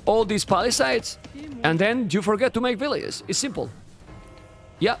make all these palisades. And then you forget to make villages. It's simple.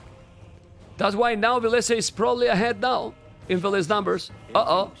 Yeah. That's why now Villese is probably ahead now. In village numbers.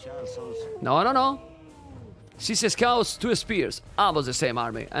 Uh-oh. No, no, no. 6 scouts, 2 spears. Almost the same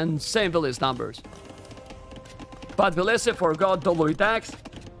army. And same village numbers. But Villese forgot double attacks.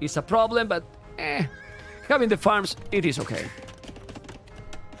 It's a problem, but having the farms, it is okay.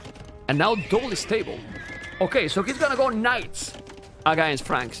 And now double stable. Okay, so he's gonna go knights against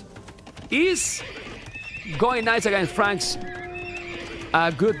Franks. Is going knights against Franks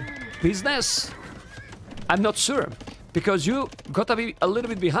a good business? I'm not sure. Because you gotta be a little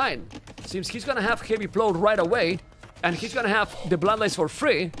bit behind. Since he's gonna have heavy blow right away, and he's gonna have the bloodlines for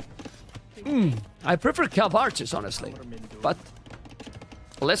free. I prefer Cav Archers, honestly. But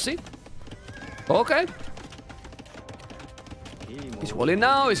let's see. Okay. He's walling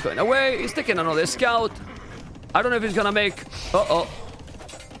now, he's going away, he's taking another scout. I don't know if he's gonna make... Uh-oh.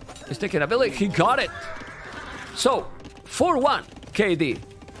 He's taking a village, he got it. So, 4-1 KD.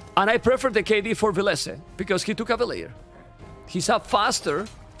 And I prefer the KD for Villese, because he took a villager. He's up faster.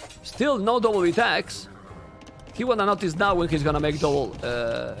 Still no double attacks. He wanna notice now when he's gonna make double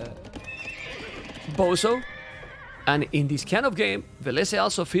Bozo. And in this kind of game, Villese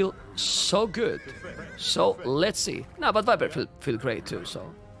also feel so good. So let's see. No, but Viper feel great too.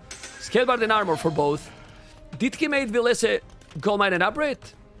 So Scalebard and armor for both. Did he make Villese gold mine and upgrade?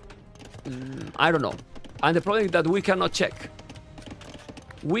 I don't know. And the problem is that we cannot check.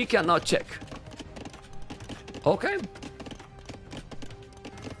 We cannot check. Okay.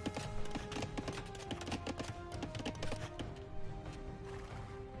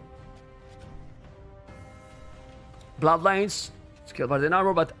 Bloodlines, Scalebard and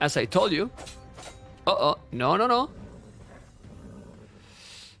armor, but as I told you... Uh-oh, no, no, no.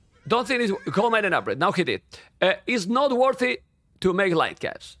 Don't think it's gold mine and upgrade. Now he did. It's not worthy to make light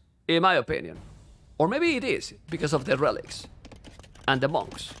caps, in my opinion. Or maybe it is, because of the relics. And the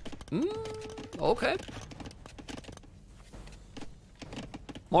monks. Okay.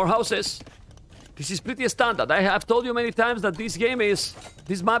 More houses. This is pretty standard. I have told you many times that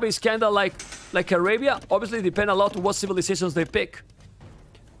this map is kinda like Arabia. Obviously, depend a lot on what civilizations they pick.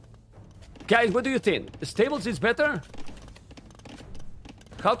 Guys, what do you think? Stables is better?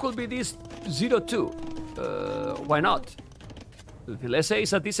 How could be this 0-2? Why not? Villese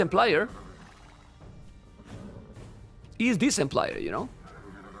is a decent player. He's decent player, you know?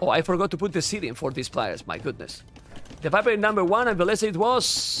 Oh, I forgot to put the seeding for these players. My goodness. The Viper number 1 and Villese it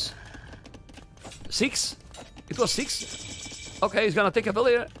was 6. It was 6. Okay, he's gonna take a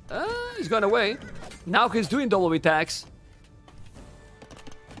Village. He's gone away. Now he's doing double attacks.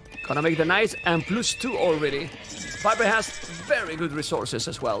 Gonna make the Knights and +2 already. Viper has very good resources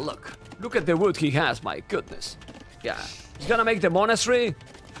as well. Look at the wood he has. My goodness. Yeah, he's gonna make the Monastery.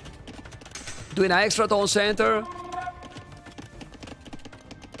 Doing an extra town center.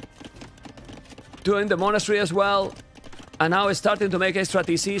 Doing the Monastery as well. And now it's starting to make extra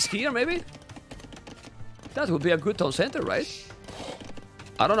TCs here, maybe? That would be a good town center, right?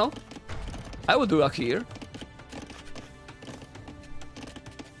 I don't know. I would do it here.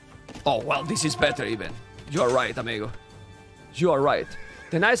 Oh, well, this is better even. You are right, amigo. You are right.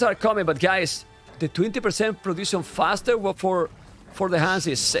 The Knights are coming, but guys, the 20% production faster for the hands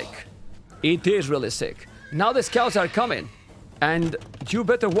is sick. It is really sick. Now the scouts are coming. And you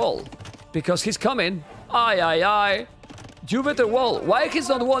better wall. Because he's coming. Aye. You better wall. Why he's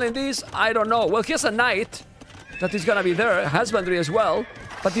not walling this? I don't know. Well, he has a knight that is gonna be there. Husbandry as well.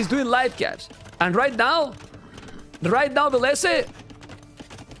 But he's doing light caps. And right now, Villese.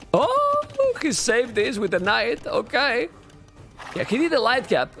 Oh, he saved this with the knight. Okay. Yeah, he did a light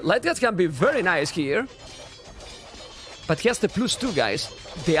cap. Light caps can be very nice here. But he has the +2, guys.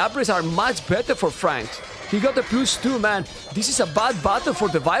 The upgrades are much better for Franks. He got the +2, man. This is a bad battle for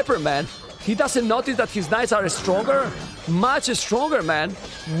the Viper, man. He doesn't notice that his knights are stronger. Much stronger, man.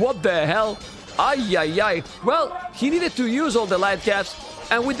 What the hell? Ay. Well, he needed to use all the light caps.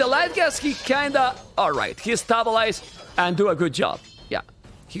 And with the light caps, he kinda... Alright, he stabilized and do a good job. Yeah.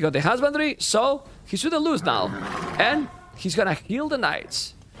 He got the husbandry, so he shouldn't lose now. And he's gonna heal the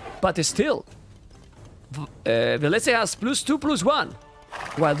knights. But still, Villese has +2, +1.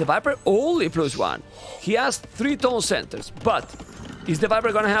 While the Viper only +1. He has 3 town centers. But is the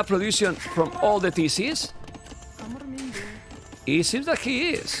Viper gonna have production from all the TCs? It seems like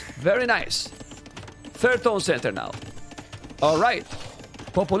he is. Very nice. 3rd town center now. Alright.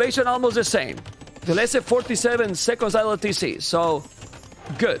 Population almost the same. Villese 47 seconds idle TC. So,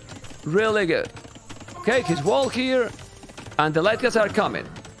 good. Really good. Okay, his wall here. And the light guys are coming.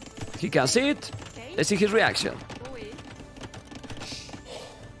 He can see it. Let's see his reaction.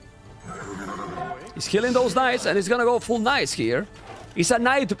 He's killing those knights and he's gonna go full knights here. It's a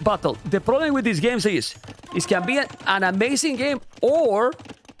knight battle. The problem with these games is it can be an amazing game or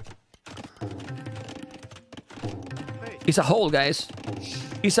it's a hole, guys.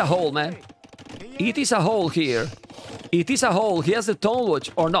 It's a hole, man. It is a hole here. It is a hole. He has the Tone Watch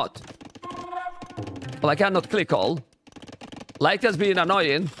or not. Well, I cannot click all. Light has been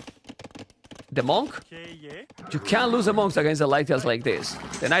annoying. The monk? You can't lose the monks against the light guys like this.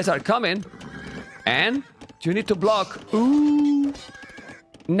 The knights are coming. And you need to block. Ooh.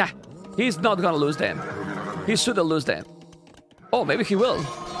 Nah. He's not gonna lose them. He shouldn't lose them. Oh, maybe he will.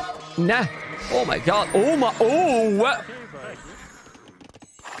 Nah. Oh my god. Oh my. Oh. What?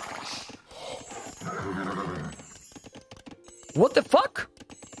 What the fuck?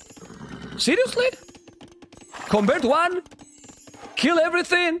 Seriously? Convert 1? Kill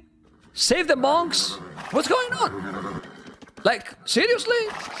everything? Save the monks? What's going on? Like, seriously?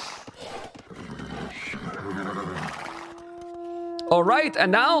 Alright,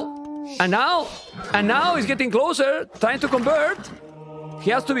 and now he's getting closer, trying to convert.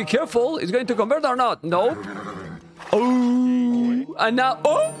 He has to be careful. Is going to convert or not? Nope. Oh, and now,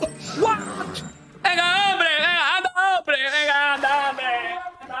 oh, what?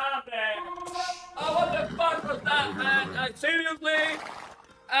 Oh, what the fuck was that, man? Like, seriously?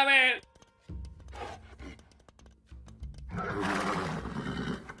 I mean...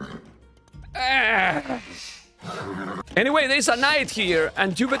 Anyway, there's a knight here,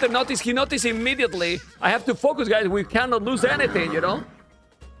 and you better notice, he noticed immediately. I have to focus, guys. We cannot lose anything, you know?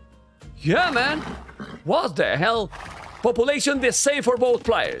 Yeah, man. What the hell? Population the same for both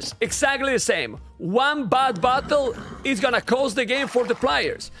players. Exactly the same. One bad battle is gonna cause the game for the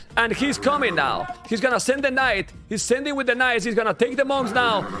players. And he's coming now. He's gonna send the knight. He's sending with the knights. He's gonna take the monks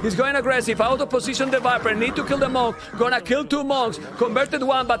now. He's going aggressive. Out of position the Viper. Need to kill the monk. Gonna kill 2 monks. Converted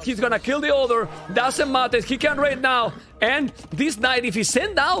 1, but he's gonna kill the other. Doesn't matter. He can raid now. And this knight, if he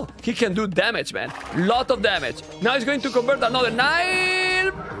send now, he can do damage, man. Lot of damage. Now he's going to convert another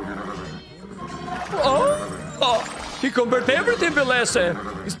knight. Oh. He converted everything,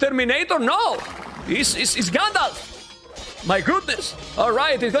 Villese. Is Terminator? No. It's Gandalf. My goodness. All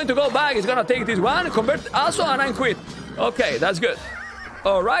right, he's going to go back. He's going to take this one, convert also, and then quit. Okay, that's good.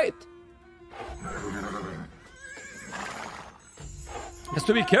 All right. Has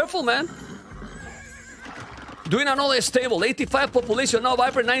to be careful, man. Doing another stable. 85 population, now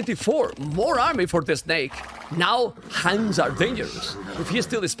Viper 94. More army for the snake. Now, hands are dangerous. If he's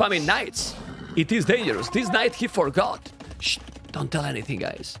still spamming knights, it is dangerous. This knight, he forgot. Shh, don't tell anything,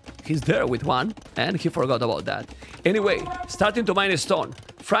 guys. He's there with one, and he forgot about that. Anyway, starting to mine a stone.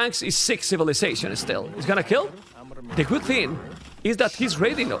 Frank's is 6 civilization still. He's gonna kill? The good thing is that he's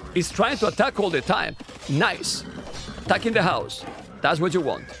raiding. He's trying to attack all the time. Nice. Attacking the house. That's what you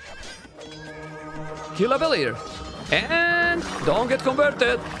want. Kill a villager. And don't get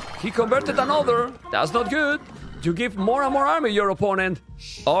converted. He converted another. That's not good. You give more and more army your opponent.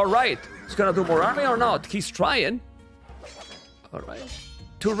 All right. He's gonna do more army or not? He's trying. All right.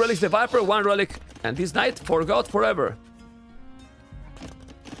 2 relics the Viper, 1 relic. And this knight forgot forever.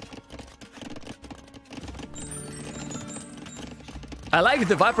 I like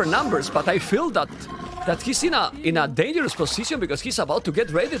the Viper numbers, but I feel that he's in a dangerous position because he's about to get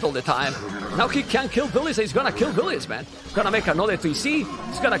raided all the time. Now he can't kill Villese. He's gonna kill Villese, man. He's gonna make another TC.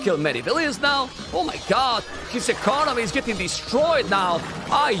 He's gonna kill many Villese now. Oh my god. His economy is getting destroyed now.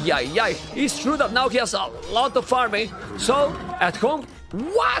 Ay, ay, ay. It's true that now he has a lot of army. So, at home...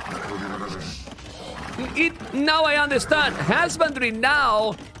 What? Now I understand. Husbandry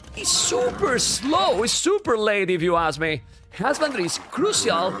now is super slow. It's super late, if you ask me. Husbandry is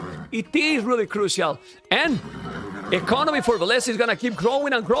crucial. It is really crucial. And economy for Villese is gonna keep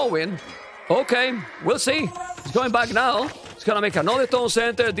growing and growing. Okay, we'll see. He's going back now. He's gonna make another town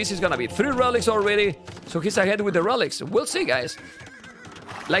center. This is gonna be 3 relics already. So he's ahead with the relics. We'll see, guys.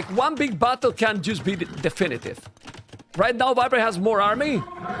 Like, one big battle can't just be definitive. Right now, Viper has more army.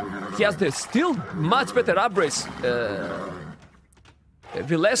 He has the still much better upgrades.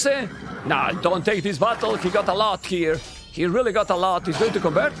 Villese? Nah, don't take this battle. He got a lot here. He really got a lot. He's going to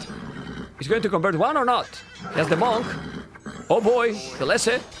convert. He's going to convert one or not? He has the monk. Oh boy,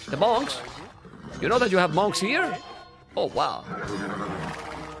 Villese, the monks. You know that you have monks here? Oh wow.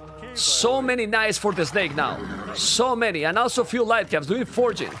 So many knights for the snake now. So many. And also few light caps doing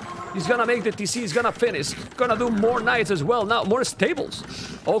forging. He's gonna make the TC, he's gonna finish. He's gonna do more knights as well now. More stables.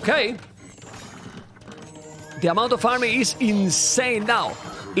 Okay. The amount of army is insane now.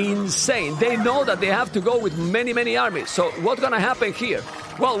 Insane. They know that they have to go with many, many armies. So what's gonna happen here?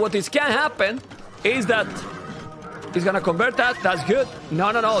 Well, what is can happen is that he's gonna convert that. That's good.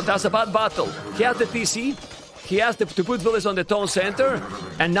 No, no, no. That's a bad battle. He has the TC. He has to put Villese on the town center.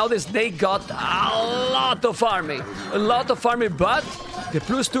 And now the snake got a lot of army. A lot of army, but the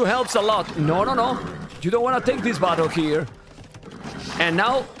 +2 helps a lot. No, no, no. You don't want to take this battle here. And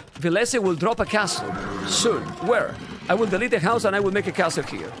now Villese will drop a castle soon. Where? I will delete the house and I will make a castle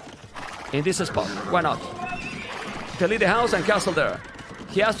here. In this spot. Why not? Delete the house and castle there.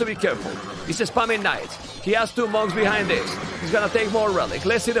 He has to be careful. He's spamming knights. He has 2 monks behind this. He's gonna take more relic.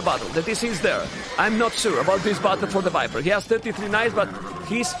 Let's see the battle. The TC is there. I'm not sure about this battle for the Viper. He has 33 knights, but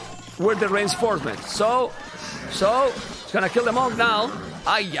he's with the reinforcement. So, he's gonna kill the monk now.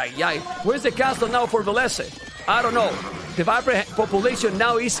 Ay, ay, ay. Where's the castle now for Villese? I don't know. The Viper population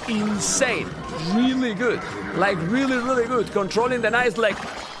now is insane. Really good. Like, really, really good. Controlling the knights like...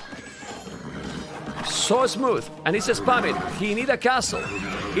 so smooth. And he's spamming. He needs a castle.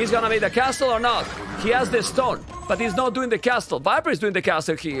 He's gonna make the castle or not? He has the stone, but he's not doing the castle. Viper is doing the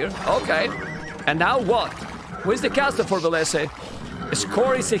castle here. Okay. And now what? Where's the castle for Villese?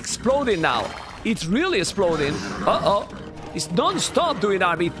 Score is exploding now. It's really exploding. Uh-oh. It's non-stop doing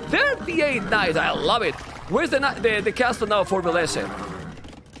army. 38 knights. I love it. Where's the castle now for Villese?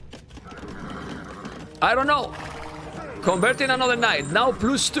 I don't know. Converting another knight. Now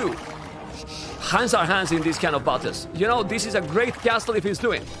 +2. Hands are hands in these kind of battles. You know, this is a great castle if he's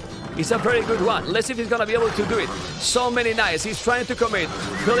doing. It's a very good one. Let's see if he's gonna be able to do it. So many knights. He's trying to commit.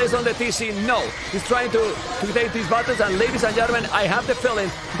 Villese on the TC. No. He's trying to take these battles. And ladies and gentlemen, I have the feeling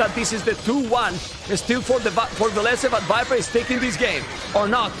that this is the 2-1 still for Villese, but Viper is taking this game. Or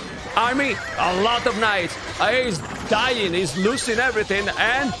not. Army, a lot of knights. He's dying. He's losing everything.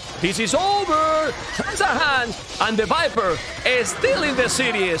 And this is over. Hands are hands. And the Viper is still in the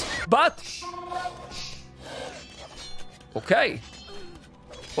series. But... okay.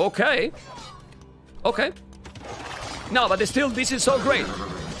 Okay. Okay. No, but still, this is so great.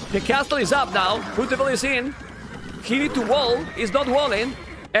 The castle is up now. Put the Villese in. He need to wall. He's not walling.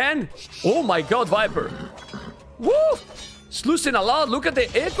 And... oh my god, Viper. Woo! It's losing a lot. Look at the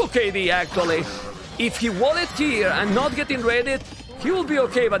Echo KD, actually. If he wall it here and not getting raided, he will be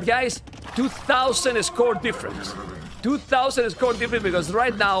okay. But guys, 2,000 score difference. 2,000 score difference because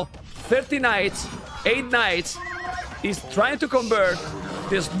right now, 30 knights, 8 knights, is trying to convert.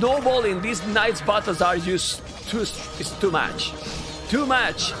 The snowball in these knights battles are just too much. Too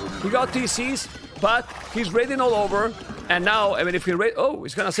much. He got TCs. but he's raiding all over. And now, I mean, if he raid... Oh,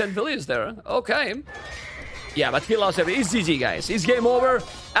 he's gonna send Villese there. Okay. Yeah, but he lost everything. It's GG, guys. It's game over.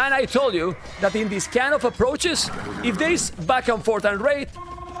 And I told you that in these kind of approaches, if there is back and forth and raid,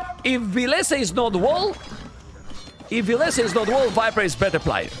 if Villese is not wall, Viper is better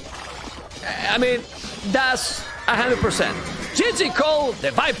player. I mean, that's 100%. GG Cole,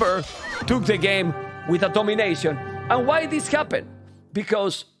 the Viper, took the game with a domination. And why this happened?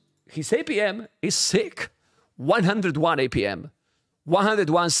 Because his APM is sick. 101 APM.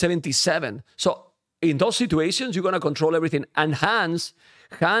 101.77. So in those situations, you're going to control everything. And Hans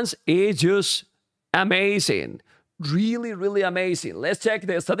is just amazing. Really, really amazing. Let's check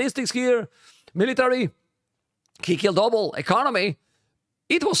the statistics here. Military, he killed double. Economy,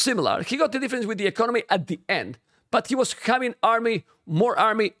 it was similar. He got the difference with the economy at the end. But he was having army, more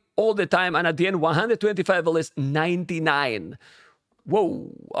army all the time. And at the end, 125 less 99. Whoa.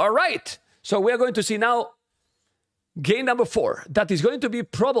 All right. So we are going to see now game number 4. That is going to be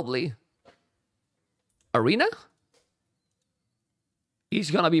probably Arena. It's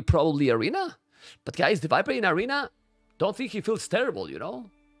going to be probably Arena. But guys, the Viper in Arena, don't think he feels terrible, you know?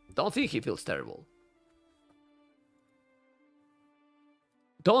 Don't think he feels terrible.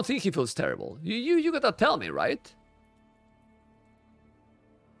 Don't think he feels terrible. You gotta tell me, right?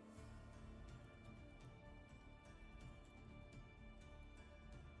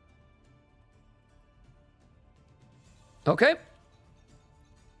 Okay.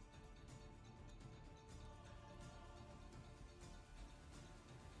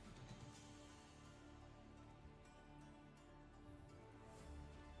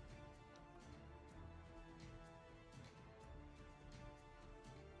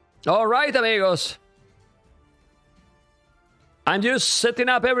 All right, amigos. I'm just setting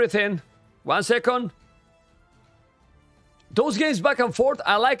up everything. 1 second. Those games back and forth,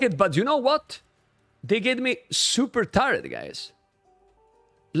 I like it, but you know what? They get me super tired, guys.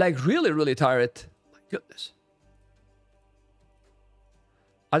 Like, really, really tired. My goodness.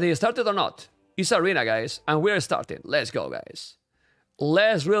 Are they started or not? It's Arena, guys, and we're starting. Let's go, guys.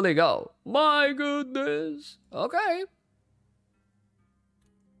 Let's really go. My goodness. Okay.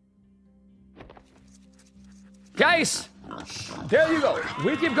 Guys, there you go.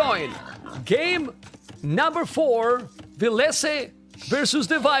 We keep going. Game number 4. Villese versus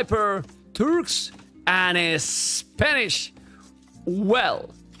the Viper. Turks and Spanish. Well.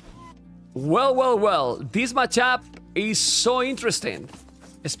 This matchup is so interesting.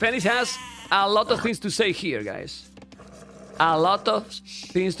 Spanish has a lot of things to say here, guys. A lot of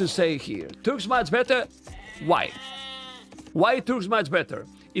things to say here. Turks much better. Why? Why Turks much better?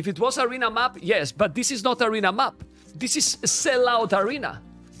 If it was Arena map, yes, but this is not Arena map. This is Sellout Arena,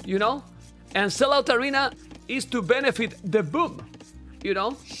 you know? And Sellout Arena is to benefit the boom, you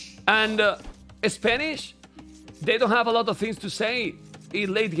know? And Spanish, they don't have a lot of things to say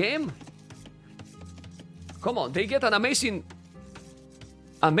in late game. Come on, they get an amazing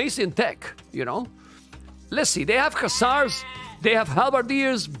tech, you know? Let's see, they have Hussars, they have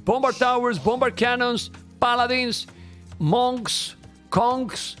Halberdiers, Bombard Towers, Bombard Cannons, Paladins, Monks,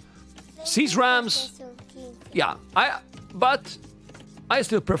 Conks, Siege Rams. Yeah, but I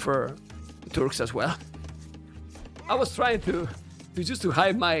still prefer Turks as well. I was trying to just to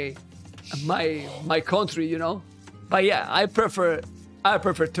hide my country, you know. But yeah, I prefer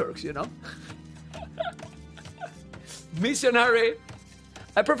Turks, you know. Missionary,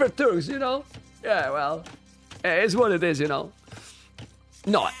 I prefer Turks, you know. Yeah, well, it's what it is, you know.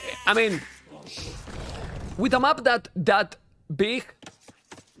 No, I mean, with a map that big,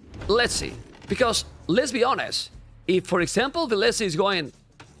 let's see. Because, let's be honest, if, for example, Villese is going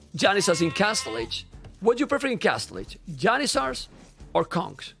Janissars in Castlage, what do you prefer in Castlage? Janissars or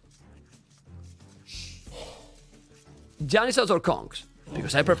Conks? Janissars or Conks?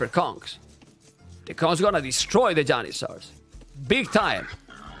 Because I prefer Conks. The Conks gonna destroy the Janissars. Big time.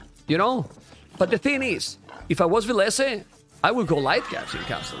 You know? But the thing is, if I was Villese, I would go light caps in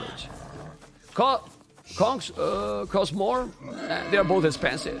Castlage. Conks cost more. They are both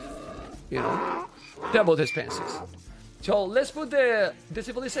expensive. You know, they're both expensive. So let's put the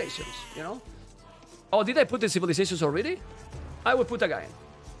civilizations, you know. Oh, did I put the civilizations already? I would put a guy in.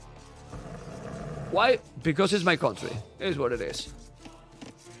 Why? Because it's my country. It is what it is.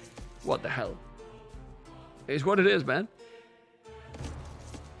 What the hell? It's what it is, man.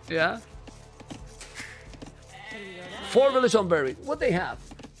 Yeah. 4 villages unburied. What they have?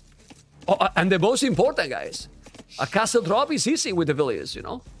 Oh, and the most important, guys, a castle drop is easy with the villages, you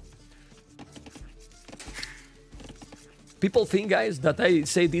know. People think, guys, that I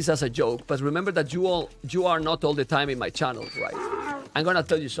say this as a joke, but remember that you are not all the time in my channel, right? I'm gonna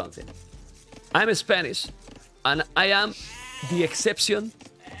tell you something. I'm Spanish, and I am the exception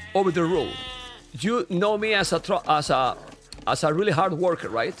over the rule. You know me as a really hard worker,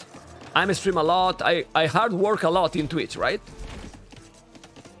 right? I stream a lot. I hard work a lot in Twitch, right?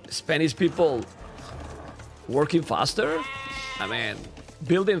 Spanish people working faster. I mean,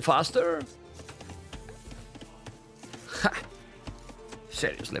 building faster.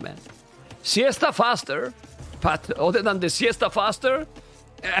 Seriously, man. Siesta faster, but other than the siesta faster,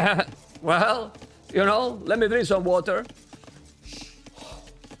 well, you know, let me drink some water.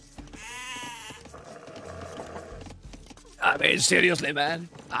 I mean, seriously, man.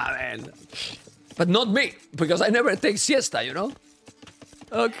 I mean, but not me, because I never take siesta, you know?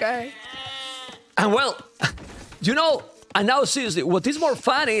 Okay. And well, you know, and now seriously, what is more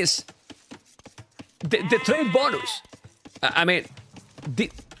fun is the trade bonus. I mean,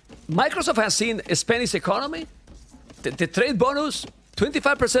 Microsoft has seen a Spanish economy. The trade bonus,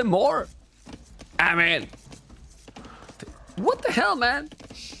 25% more. I mean, what the hell, man?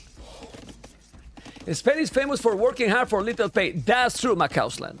 Spain is famous for working hard for little pay. That's true,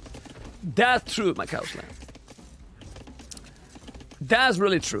 Macausland. That's true, Macausland. That's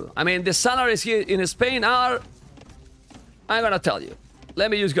really true. I mean, the salaries here in Spain are... I'm gonna tell you.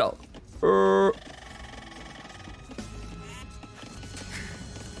 Let me just go.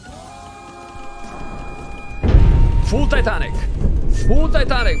 Full Titanic. Full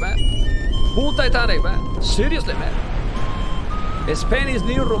Titanic, man. Full Titanic, man. Seriously, man. Spain is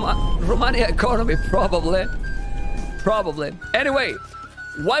new Romania economy, probably. Probably. Anyway,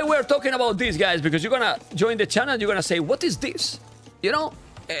 why we're talking about this, guys? Because you're gonna join the channel and you're gonna say, what is this? You know?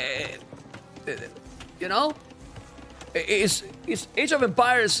 You know? Is Age of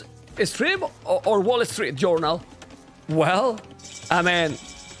Empires a stream or Wall Street Journal? Well, I mean,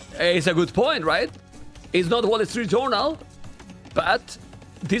 it's a good point, right? It's not Wall Street Journal, but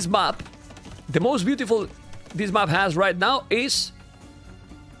this map, the most beautiful this map has right now is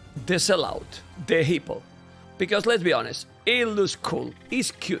the sellout, the hippo. Because let's be honest, it looks cool,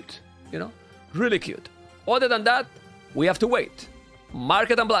 it's cute, you know, really cute. Other than that, we have to wait.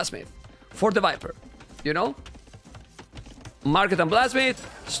 Market and Blacksmith for the Viper, you know? Market and Blacksmith,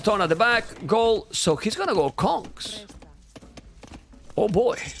 stone at the back, goal, so he's gonna go conks. Oh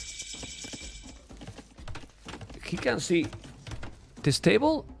boy. He can see this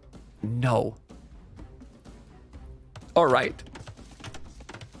table? No. All right.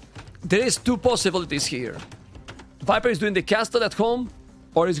 There is two possibilities here. Viper is doing the castle at home,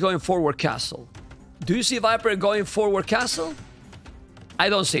 or is going forward castle. Do you see Viper going forward castle? I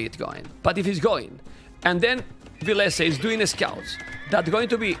don't see it going. But if he's going, and then Villese is doing the scouts, that's going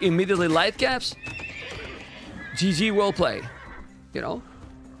to be immediately light caps. GG well play. You know?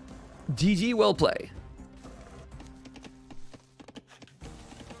 GG well play.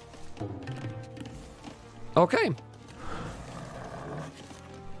 Okay.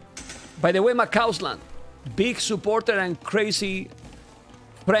 By the way, Macausland, big supporter and crazy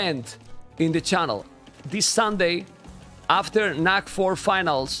friend in the channel. This Sunday, after NAC4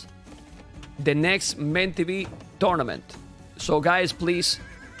 finals, the next membTV tournament. So guys, please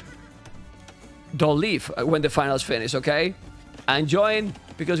don't leave when the finals finish, okay? And join,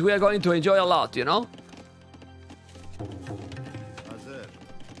 because we are going to enjoy a lot, you know?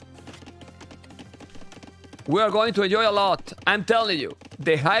 We are going to enjoy a lot. I'm telling you,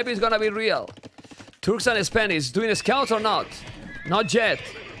 the hype is gonna be real. Turks and Spanish doing scouts or not? Not yet.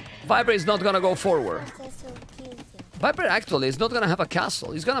 Viper is not gonna go forward. Viper actually is not gonna have a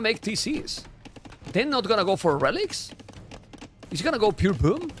castle. He's gonna make TCs. Then not gonna go for relics? He's gonna go pure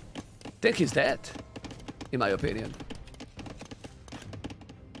boom? Then he's dead, in my opinion.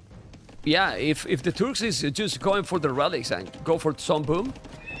 Yeah, if the Turks is just going for the relics and go for some boom,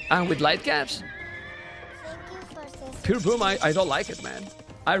 and with light caps, pure boom, I don't like it, man.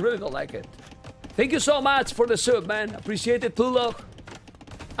 I really don't like it. Thank you so much for the sub, man. Appreciate it, Tulok.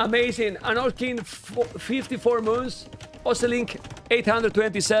 Amazing. Anorkin 54 moons. Oselink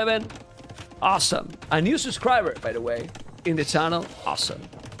 827. Awesome. A new subscriber, by the way, in the channel. Awesome.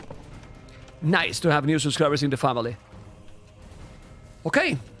 Nice to have new subscribers in the family.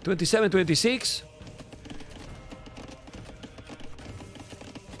 Okay, 27, 26.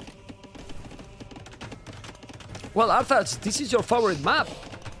 Well, Arthas, this is your favorite map.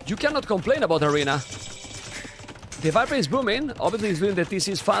 You cannot complain about Arena. The Viper is booming. Obviously, he's doing the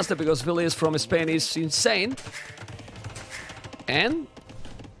TCs faster because Villese from Spain is insane. And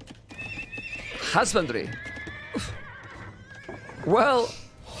husbandry. Well,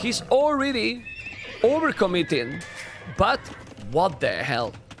 he's already overcommitting, but what the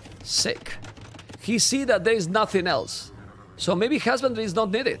hell? Sick. He see that there is nothing else. So maybe husbandry is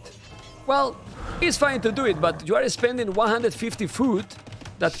not needed. Well, it's fine to do it, but you are spending 150 food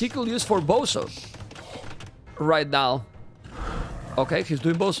that he could use for Bozo right now. Okay, he's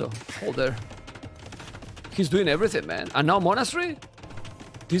doing Bozo. Hold there. He's doing everything, man. And now Monastery?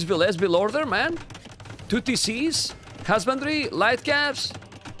 This Villese build order, man. 2 TCs, Husbandry, Light Caps,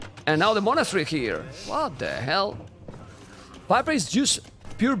 and now the Monastery here. What the hell? Viper is just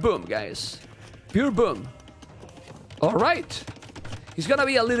pure boom, guys. Pure boom. Alright. He's gonna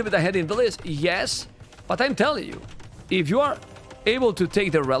be a little bit ahead in the list, yes. But I'm telling you, if you are able to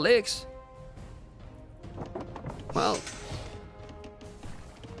take the relics, well,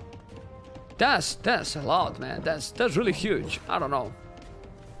 that's a lot, man. That's really huge. I don't know.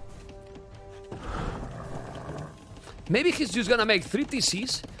 Maybe he's just gonna make 3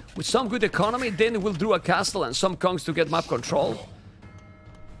 TCs with some good economy, then we'll do a castle and some conks to get map control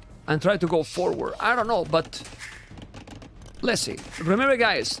and try to go forward. I don't know, but let's see. Remember,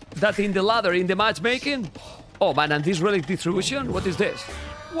 guys, that in the ladder, in the matchmaking... Oh, man, and this relic distribution? What is this?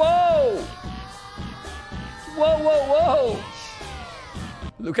 Whoa! Whoa, whoa, whoa!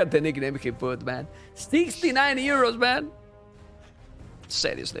 Look at the nickname he put, man. 69 euros, man.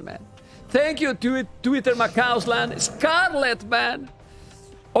 Seriously, man. Thank you, Twitter Macausland. Scarlet, man.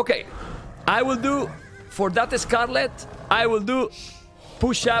 Okay, I will do, for that Scarlet, I will do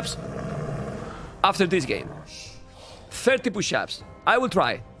push-ups after this game. 30 push-ups. I will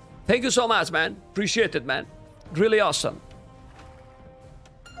try. Thank you so much, man. Appreciate it, man. Really awesome.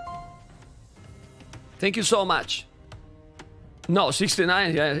 Thank you so much. No,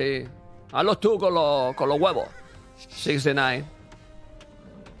 69, yeah, sí. Hazlo tú con los huevos. 69.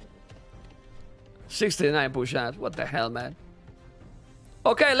 69 push-ups. What the hell, man?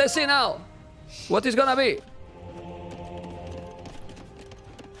 Okay, let's see now. What is gonna be?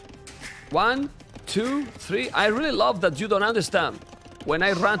 1, 2, 3. I really love that you don't understand when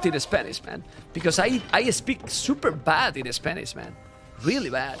I rant in Spanish, man. Because I speak super bad in Spanish, man.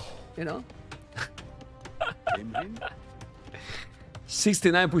 Really bad, you know?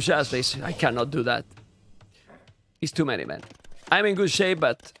 69 push-ups, please. I cannot do that. It's too many, man. I'm in good shape,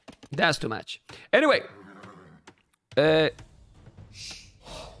 but that's too much. Anyway.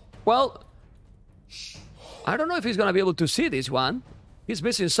 Well, I don't know if he's gonna be able to see this one. He's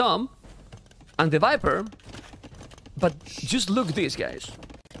missing some. And the Viper. But just look this, guys.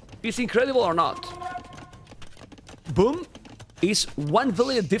 It's incredible or not. Boom is 1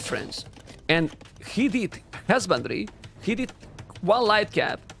 village difference. And he did Husbandry. He did 1 light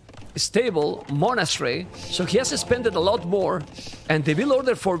cap. Stable, Monastery. So he has spent a lot more. And the build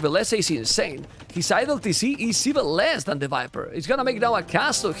order for Villese is insane. His idle TC is even less than the Viper. He's gonna make now a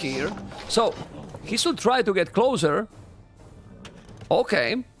castle here. So he should try to get closer.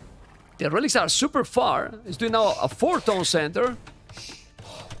 Okay. The relics are super far. He's doing now a 4-tone center.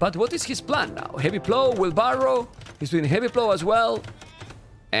 But what is his plan now? Heavy plow, wheelbarrow. He's doing heavy plow as well.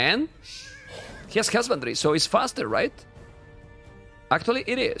 And he has husbandry, so it's faster, right? Actually,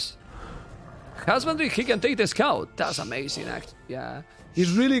 it is. Husbandry, he can take the scout. That's amazing, actually. Yeah.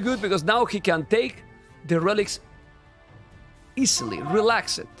 He's really good because now he can take the relics easily,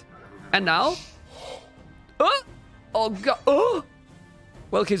 relax it. And now... Oh, God. Oh!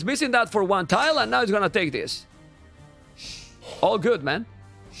 Well, he's missing that for 1 tile, and now he's gonna take this. All good, man.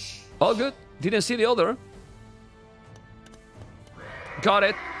 All good. Didn't see the other. Got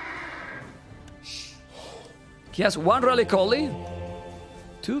it. He has 1 relic only.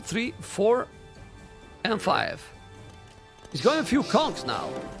 2, 3, 4, and 5. He's going a few conks now.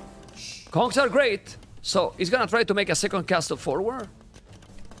 Conks are great. So he's gonna try to make a second castle forward.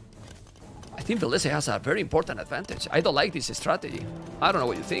 I think Villese has a very important advantage. I don't like this strategy. I don't know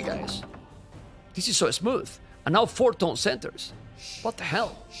what you think, guys. This is so smooth. And now 4-tone centers. What the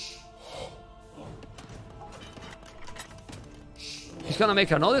hell? He's gonna make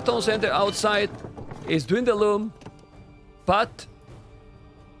another tone center outside. He's doing the loom. But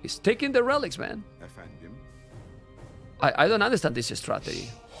he's taking the relics, man. I don't understand this strategy.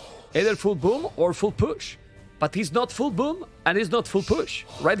 Either full boom or full push. But he's not full boom and he's not full push.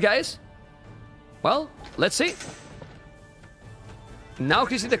 Right, guys? Well, let's see. Now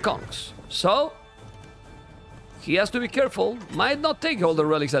he's in the conks. So, he has to be careful. Might not take all the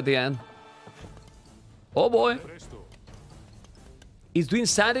relics at the end. Oh boy. He's doing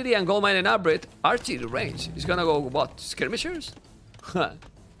sanity and gold mine and upgrade. Archery range. He's gonna go, what, skirmishers?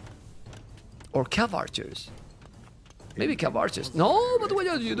 Or cav archers. Maybe cav archers. No, but what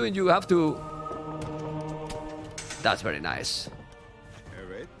are you doing? You have to... That's very nice.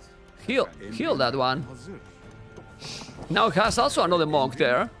 Heal that one. Now it has also another monk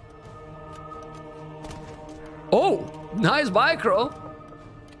there. Oh, nice micro.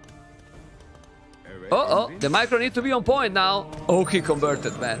 Uh-oh, the micro needs to be on point now. Oh, he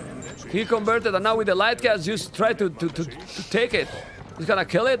converted, man. He converted, and now with the light gas, just try to take it. He's gonna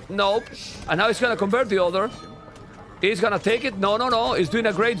kill it? Nope. And now he's gonna convert the other. He's gonna take it? No, no, no. He's doing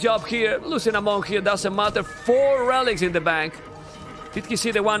a great job here. Losing a monk here doesn't matter. 4 relics in the bank. Did he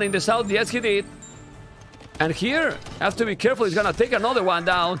see the one in the south? Yes, he did. And here, have to be careful. He's gonna take another one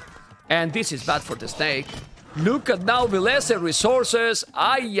down. And this is bad for the snake. Look at now Villese resources.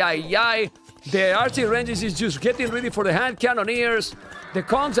 Ay, ay, ay. The arching ranges is just getting ready for the hand cannoneers. The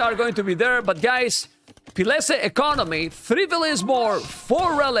conks are going to be there. But guys, Villese economy, 3 villains more,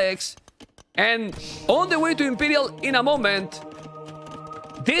 4 relics. And on the way to Imperial in a moment.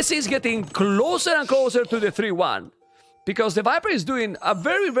 This is getting closer and closer to the 3-1. Because the Viper is doing a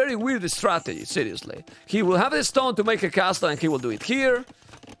very, very weird strategy, seriously. He will have the stone to make a castle and he will do it here.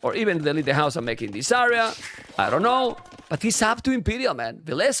 Or even delete the house and make it in this area. I don't know. But he's up to Imperial, man.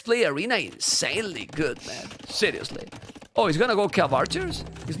 Villese play arena insanely good, man. Seriously. Oh, he's gonna go Cav Archers?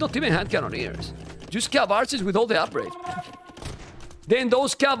 He's not even hand cannoneers. Just Cav Archers with all the upgrades. Then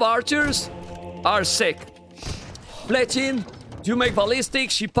those Cav Archers are sick. Fletching, you make ballistic,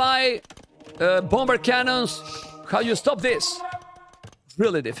 Shipai, bomber cannons. How you stop this?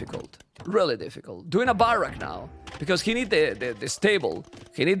 Really difficult. Really difficult. Doing a barrack now. Because he need the stable.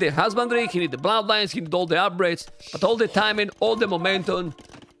 He need the husbandry, he need the bloodlines, he need all the upgrades. But all the timing, all the momentum,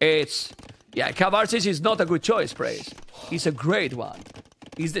 it's... Yeah, Cav Archers is not a good choice, Praise. He's a great one.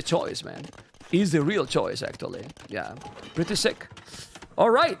 He's the choice, man. He's the real choice, actually. Yeah, pretty sick. All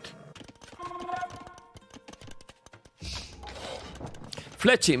right.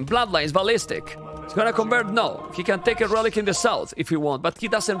 Fletching, bloodlines, ballistic. He's gonna convert? No. He can take a relic in the south if he wants, but he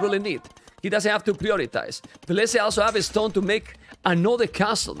doesn't really need. He doesn't have to prioritize. Villese also have a stone to make another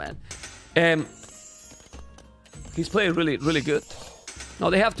castle, man. He's playing really, really good. No,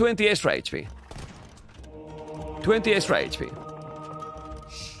 they have 20 extra HP. 20 extra HP.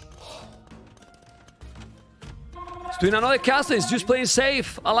 He's doing another castle. He's just playing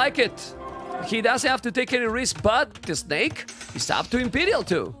safe. I like it. He doesn't have to take any risk, but the snake is up to Imperial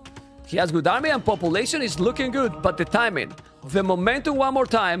too. He has good army and population is looking good, but the timing, the momentum one more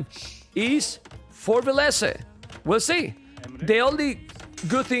time is for Villese. We'll see. The only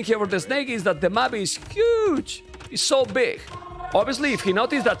good thing here for the snake is that the map is huge. It's so big. Obviously, if he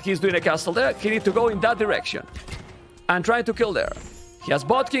noticed that he's doing a castle there, he needs to go in that direction and try to kill there. He has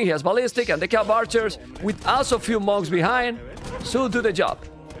Botkin, he has Ballistic, and the Cav Archers with also a few monks behind. So do the job.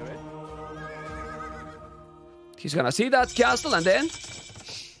 He's gonna see that castle and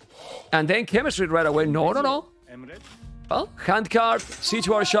then chemistry right away. No, no, no. Well, hand card, siege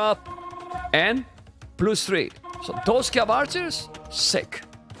workshop, and +3. So those Cav Archers, sick.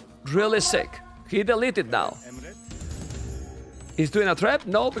 Really sick. He deleted now. He's doing a trap?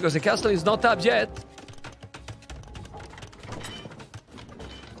 No, because the castle is not up yet.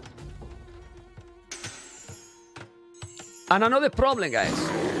 And another problem, guys.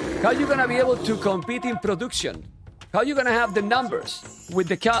 How are you gonna be able to compete in production? How are you gonna have the numbers with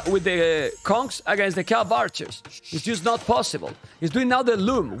the conks against the Cav Archers? It's just not possible. He's doing now the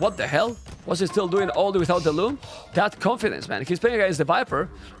loom. What the hell? Was he still doing all without the loom? That confidence, man. He's playing against the Viper,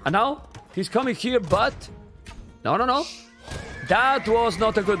 and now he's coming here, but no, no, no. That was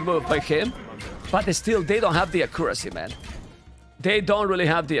not a good move by him. But still, they don't have the accuracy, man. They don't really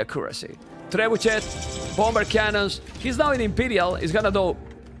have the accuracy. Trebuchet, bomber cannons. He's now in Imperial. He's gonna do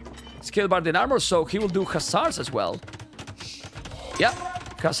skill bard in armor, so he will do hussars as well. Yeah,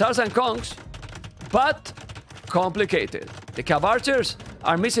 hussars and conks, but complicated. The Cav Archers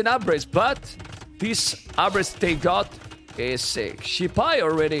are missing upgrades, but these upgrades they got is sick. Shipai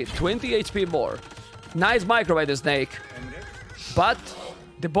already 20 HP more. Nice micro by the snake, but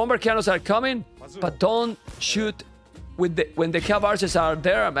the bomber cannons are coming. But don't shoot with when the Cav Archers are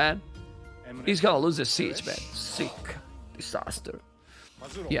there, man. He's gonna lose the siege, man. Sick disaster.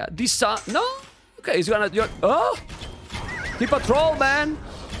 Yeah, this no. Okay, he's gonna. Oh, he patrol, man.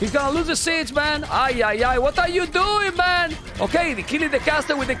 He's gonna lose the siege, man. Ay, ay, ay. What are you doing, man? Okay, killing the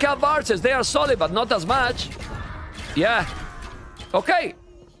caster with the Cav Archers. They are solid, but not as much. Yeah. Okay.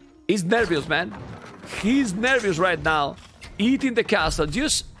 He's nervous, man. He's nervous right now. Eating the castle.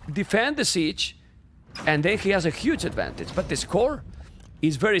 Just defend the siege, and then he has a huge advantage. But the score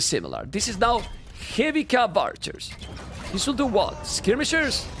is very similar. This is now heavy Cav Archers. He should do what?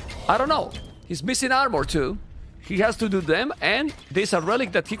 Skirmishers? I don't know. He's missing armor too. He has to do them, and there's a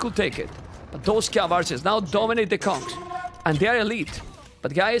relic that he could take it. But those Cav Archers now dominate the conks, and they are elite.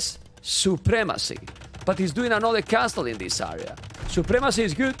 But guys, supremacy. But he's doing another castle in this area. Supremacy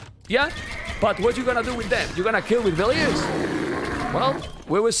is good, yeah? But what you gonna do with them? You gonna kill with Villese? Well,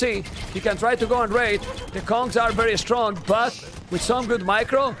 we will see. He can try to go and raid. The Kongs are very strong, but with some good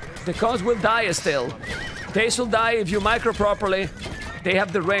micro, the Kongs will die still. They should die if you micro properly. They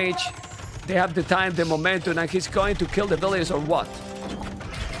have the range, they have the time, the momentum, and he's going to kill the Villese or what?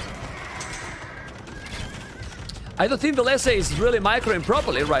 I don't think Villese is really microing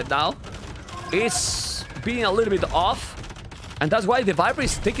properly right now. It's being a little bit off, and that's why TheViper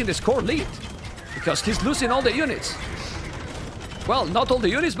is taking the score lead, because he's losing all the units. Well, not all the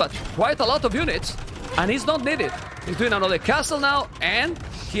units, but quite a lot of units, and he's not needed. He's doing another castle now, and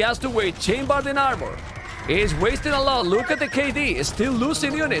he has to wait. Chambered in armor. He's wasting a lot. Look at the KD. Still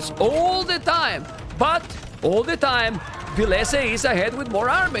losing units all the time. But all the time, Villese is ahead with more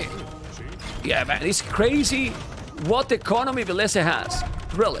army. Yeah, man, it's crazy what economy Villese has.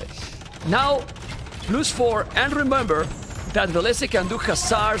 Really. Now, +4, and remember that Villese can do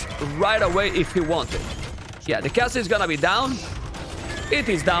hussars right away if he wanted. Yeah, the castle is gonna be down. It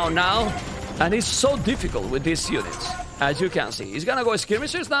is down now. And it's so difficult with these units, as you can see. He's gonna go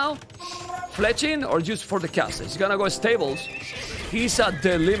skirmishers now. Fletching or just for the castle. He's gonna go stables. He's at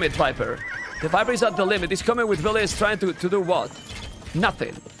the limit, Viper. The Viper is at the limit. He's coming with Villese trying to do what?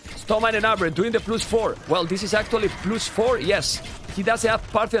 Nothing. Stoneman and Arbor doing the +4. Well, this is actually +4. Yes, he doesn't have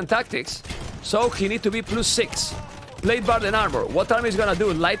Parthian tactics, so he needs to be +6. Blade Bard and Armor. What army is gonna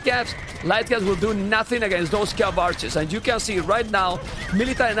do? Light Caps? Light Caps will do nothing against those Cav Archers. And you can see right now,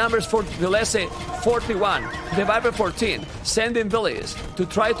 military numbers for Villese 41. The Viper 14. Sending Villese to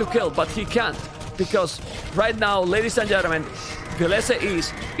try to kill, but he can't. Because right now, ladies and gentlemen, Villese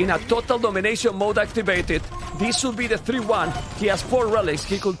is in a total domination mode activated. This should be the 3-1. He has 4 relics.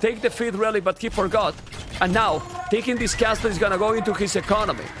 He could take the 5th relic, but he forgot. And now, taking this castle is gonna go into his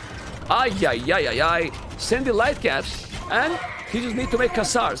economy. Ay, ay, ay, ay, ay. Send the light caps, and he just need to make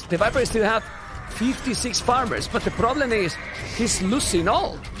hussars. The Viper still have 56 farmers, but the problem is he's losing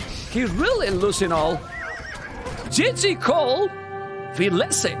all. He's really losing all. GG call,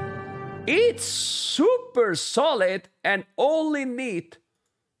 Villese. It's super solid and only need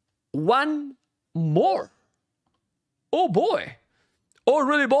 1 more. Oh boy. Oh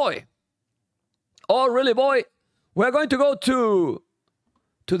really boy. Oh really boy. We're going to go to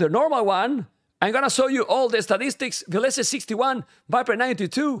the normal one. I'm gonna show you all the statistics. Villese 61, Viper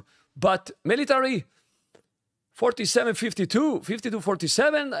 92, but military 47, 52, 52,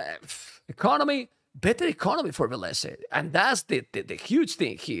 47. Economy, better economy for Villese. And that's the huge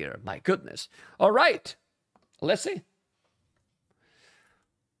thing here. My goodness. All right, let's see.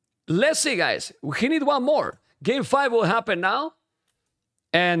 Let's see, guys. We need 1 more. Game 5 will happen now.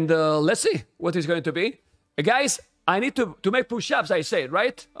 And let's see what is going to be. Guys, I need to make push-ups, I said,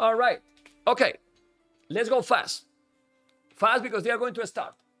 right? All right. Okay. Let's go fast. Fast because they are going to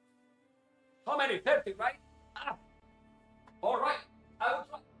start. How many? 30, right? Ah. All right. I will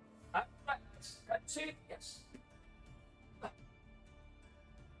try. I will try. Can you see it? Yes.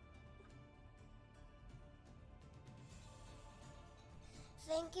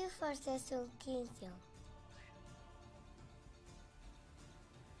 Thank you for the subscription.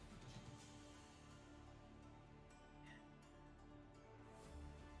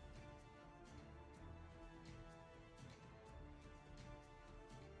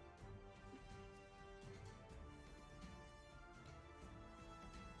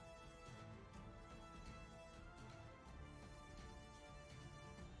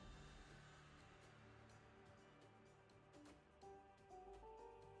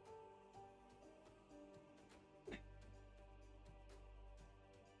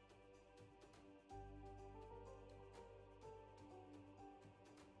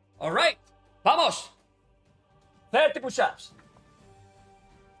 All right. Vamos. 30 push-ups.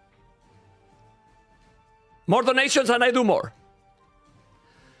 More donations and I do more.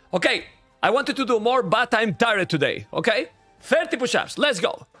 Okay. I wanted to do more, but I'm tired today. Okay? 30 push-ups. Let's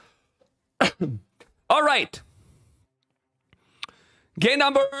go. All right. Game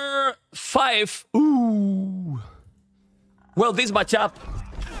number 5. Ooh. Well, this matchup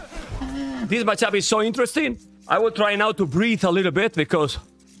is so interesting. I will try now to breathe a little bit because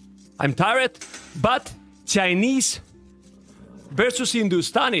I'm tired. But Chinese versus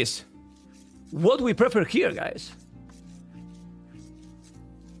Hindustanis. What do we prefer here, guys?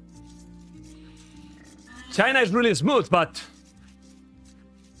 China is really smooth, but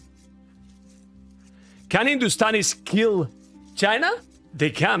can Hindustanis kill China? They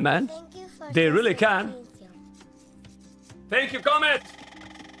can, man. They really can. Thank you, Comet.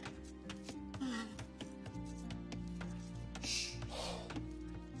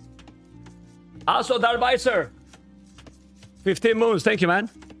 Also, Darviser. 15 moons. Thank you, man.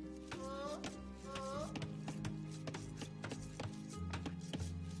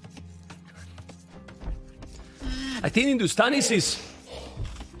 I think Hindustanis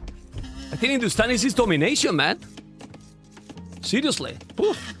is domination, man. Seriously.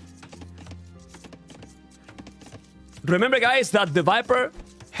 Poof. Remember, guys, that the Viper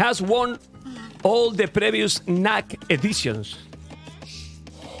has won all the previous NAC editions.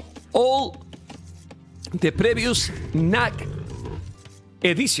 All the previous NAC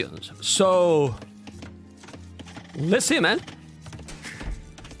editions. So, let's see, man.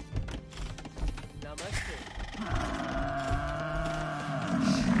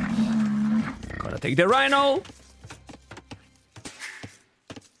 Gonna take the Rhino.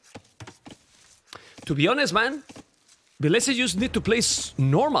 To be honest, man, Villese just need to play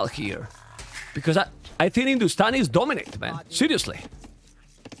normal here. Because I think Hindustani is dominant, man. Seriously.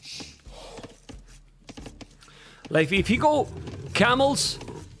 Like, if he go camels,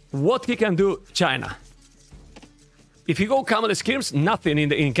 what he can do, China? If you go camel skirms, nothing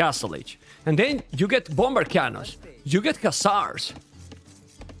in Castle Age. And then you get bomber cannons. You get hussars.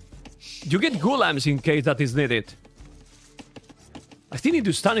 You get gulams in case that is needed. I think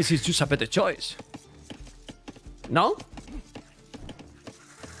Hindustanis is just a better choice. No?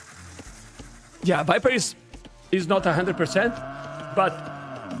 Yeah, Viper is not 100%, but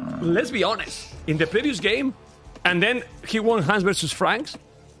let's be honest. In the previous game, and then he won Hans versus Franks.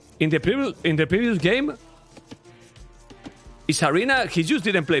 In the previous game, his arena, he just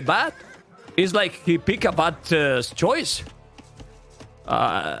didn't play bad. It's like he picked a bad choice.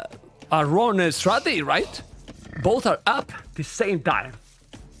 A wrong strategy, right? Both are up the same time.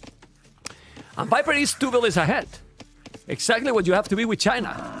 And Viper is 2 villages ahead. Exactly what you have to be with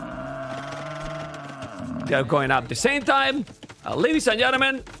China. They're going up the same time. Ladies and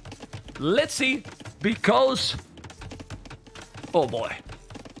gentlemen, let's see, because... Oh boy.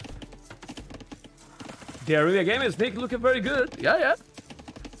 The arena game is looking very good. Yeah.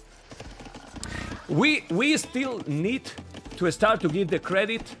 We still need to start to give the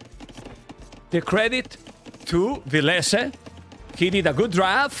credit to Villese. He did a good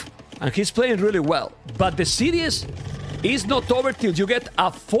draft and he's playing really well. But the series is not over till you get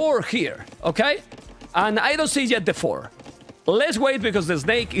a 4 here, okay? And I don't see yet the 4. Let's wait because the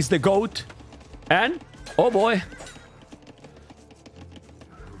snake is the GOAT. And, oh boy.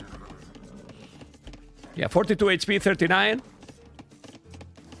 Yeah, 42 HP, 39.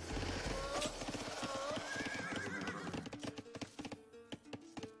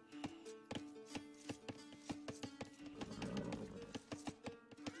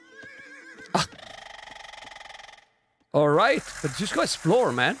 All right, but just go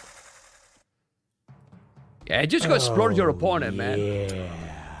explore, man. Yeah, just go explore your opponent, man.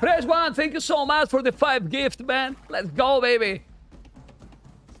 Yeah. Press 1, thank you so much for the 5 gift, man. Let's go, baby.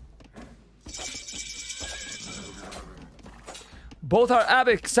 Both are up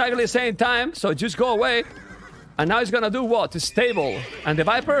exactly the same time, so just go away. And now he's gonna do what? Stable. And the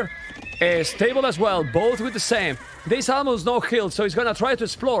Viper is stable as well, both with the same. There's almost no heal, so he's gonna try to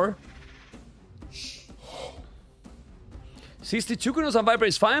explore. 60 Chukunus and Viper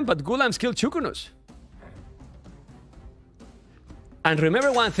is fine, but Gulams kill Chukunus. And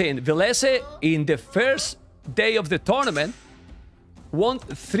remember one thing, Villese in the first day of the tournament won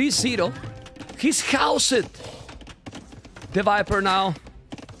 3-0. He's housed the Viper now.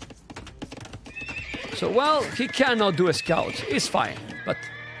 So, well, he cannot do a scout. It's fine. But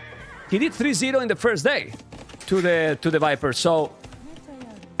he did 3-0 in the first day to the Viper. So,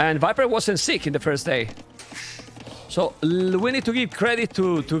 and Viper wasn't sick in the first day. So we need to give credit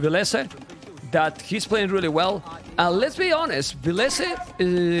to Villese that he's playing really well. And let's be honest, Villese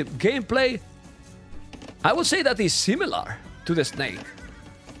gameplay, I would say that is similar to the Snake.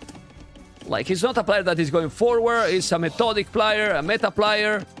 Like, he's not a player that is going forward, he's a methodic player, a meta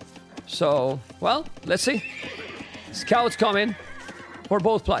player. So, well, let's see. Scouts coming for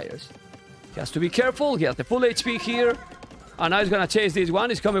both players. He has to be careful, he has the full HP here. And now he's gonna chase this one,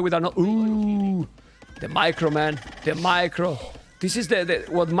 he's coming with another... Ooh! The micro, man. The micro. This is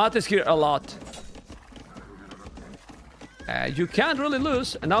what matters here a lot. You can't really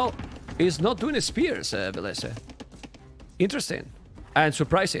lose. And now he's not doing spears, Villese. Interesting. And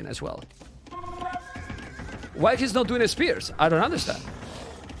surprising as well. Why he's not doing spears? I don't understand.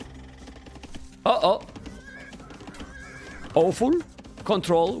 Uh-oh. Awful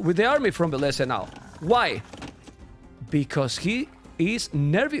control with the army from Villese now. Why? Because he is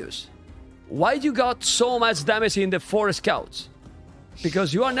nervous. Why you got so much damage in the 4 scouts?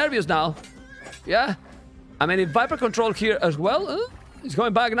 Because you are nervous now. Yeah? I mean, if Viper control here as well, he's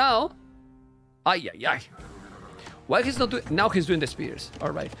going back now. Ay. Why he's not doing... Now he's doing the spears.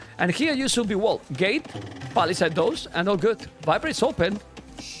 All right. And here you should be wall. Gate, palisade those, and all good. Viper is open.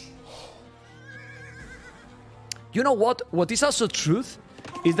 You know what? What is also truth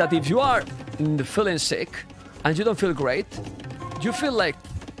is that if you are feeling sick and you don't feel great, you feel like,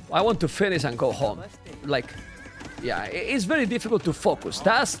 I want to finish and go home. Like, yeah, it's very difficult to focus.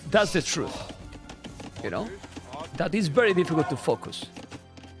 That's the truth. You know? That is very difficult to focus.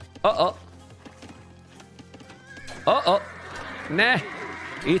 Uh-oh. Uh-oh. Nah.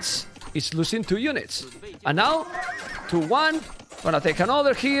 It's losing 2 units. And now, 2-1. Gonna take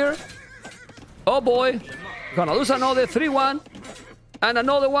another here. Oh boy. Gonna lose another 3-1. And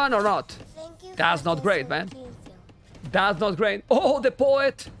another one or not. That's not great, man. That's not great. Oh, the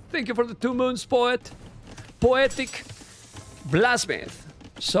poet. Thank you for the 2 moons, poet. Poetic blacksmith.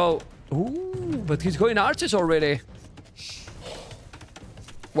 So, ooh, but he's going archers already.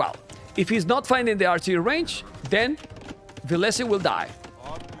 Well, if he's not finding the archery range, then Villese will die.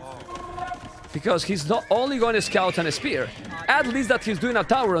 Because he's not only going to scout and a spear. At least that he's doing a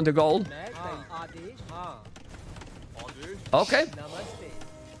tower on the goal. Okay.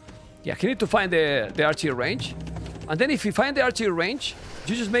 Yeah, he need to find the archery range. And then if you find the archery range,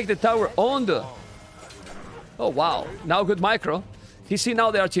 you just make the tower on the... Oh, wow. Now good micro. He see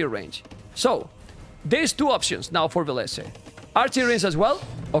now the archery range. So, there's 2 options now for Villese. Archery range as well?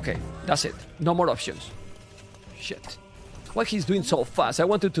 Okay, that's it. No more options. Shit. Why he's doing so fast? I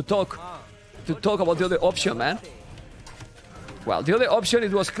wanted to talk about the other option, man. Well, the other option,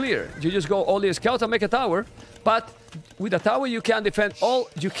 it was clear. You just go all the scouts and make a tower. But with a tower, you can defend all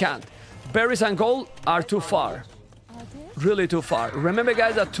you can. Berries and gold are too far. Really too far. Remember,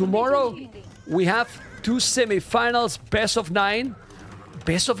 guys, that tomorrow we have 2 semi-finals, best of 9.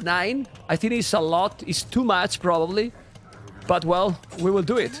 Best of 9? I think it's a lot. It's too much, probably. But, well, we will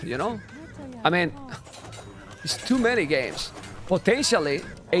do it, you know? I mean, it's too many games. Potentially,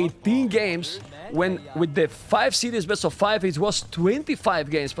 18 games, when with the 5 series best of 5, it was 25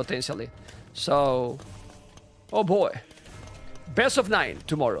 games, potentially. So, oh boy. Best of 9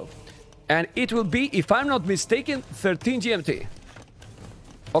 tomorrow. And it will be, if I'm not mistaken, 13 GMT.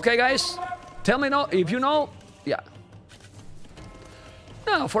 Okay, guys? Tell me no, if you know, yeah.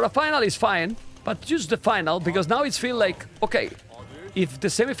 No, for a final it's fine, but just the final, because now it's feel like, okay, if the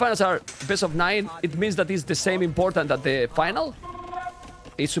semifinals are best of 9, it means that it's the same important that the final.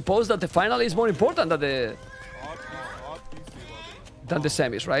 It's supposed that the final is more important than the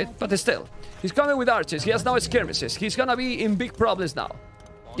semis, right? But still, he's coming with archers. He has now skirmishes. He's gonna be in big problems now.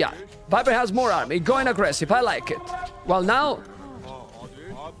 Yeah, Viper has more army, going aggressive. I like it. Well, now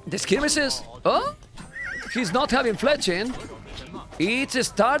the skirmishes. Oh, he's not having fletching. It's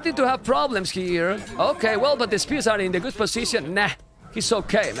starting to have problems here. Okay, well, but the spears are in the good position. Nah, he's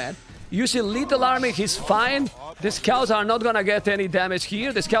okay, man. Using little army, he's fine. The scouts are not gonna get any damage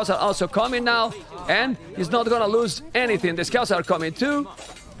here. The scouts are also coming now, and he's not gonna lose anything. The scouts are coming too,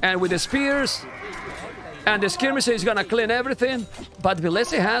 and with the spears, and the skirmisher is gonna clean everything. But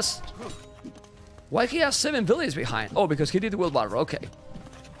Villese has... Why he has 7 villages behind? Oh, because he did wheelbarrow, okay.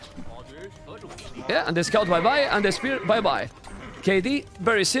 Yeah, and the scout bye-bye, and the spear bye-bye. KD,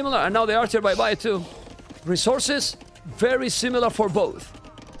 very similar, and now the archer bye-bye too. Resources, very similar for both.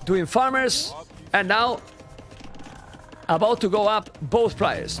 Doing farmers, and now about to go up both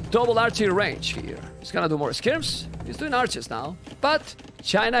players. Double archery range here. He's gonna do more skirms. He's doing archers now. But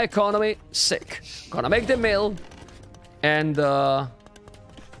China economy, sick. Gonna make the mill, and nah.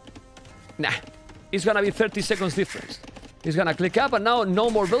 It's gonna be 30 seconds difference. He's gonna click up, and now no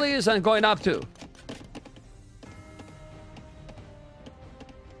more villages and going up too.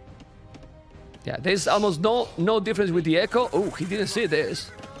 Yeah, there's almost no difference with the echo. Oh, he didn't see this.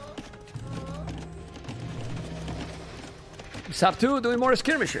 Sub 2 doing more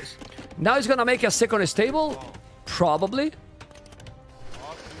skirmishes. Now he's gonna make a second stable, probably.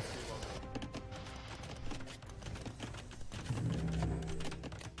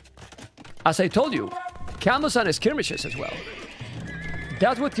 As I told you, camos and skirmishes as well.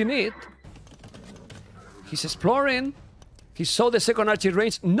 That's what you need. He's exploring. He saw the second archery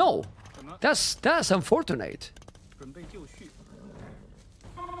range. No, that's unfortunate.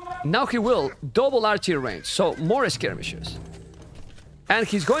 Now he will double archery range, so more skirmishes. And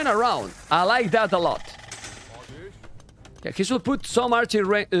he's going around. I like that a lot. Yeah, he should put some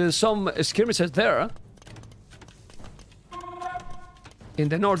archery some skirmishes there. In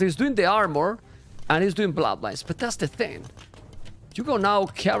the north, he's doing the armor, and he's doing bloodlines. But that's the thing. You go now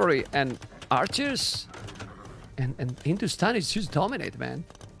cavalry and archers, and Hindustan is just dominate, man.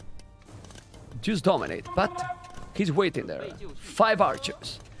 Just dominate. But he's waiting there. 5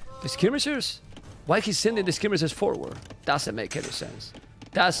 archers. The skirmishers? Why he's sending the skirmishers forward? Doesn't make any sense.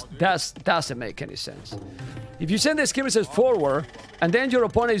 Doesn't make any sense. If you send the skirmishers forward, and then your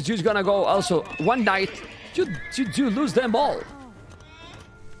opponent is just gonna go also one knight You lose them all.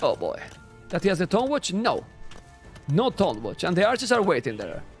 Oh boy. That he has the Tone Watch? No. No Tone Watch. And the archers are waiting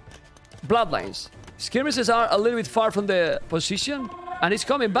there. Bloodlines. Skirmishes are a little bit far from the position. And he's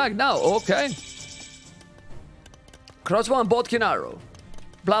coming back now. Okay. Crossbow and Bodkin arrow.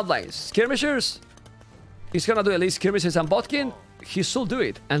 Bloodlines. Skirmishers. He's gonna do at least skirmishes and Bodkin. He should do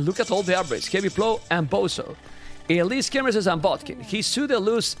it. And look at all the upgrades. Heavy Plow and Bozo. Elite skirmishes and Bodkin. He shouldn't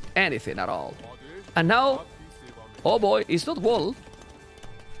lose anything at all. And now, oh boy, it's not wall.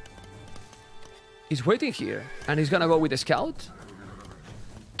 He's waiting here. And he's gonna go with the scout.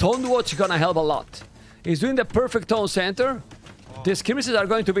 Tone Watch gonna help a lot. He's doing the perfect tone center. The skirmishes are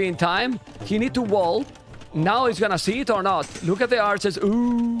going to be in time. He need to wall. Now he's gonna see it or not. Look at the archers.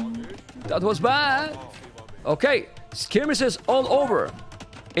 Ooh, that was bad. Okay, skirmishes all over.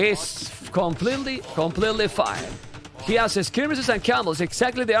 It's completely fine. He has skirmishes and camels,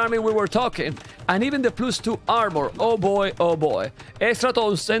 exactly the army we were talking. And even the +2 armor. Oh boy, oh boy. Extra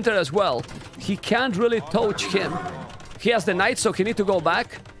tone center as well. He can't really touch him. He has the knights, so he need to go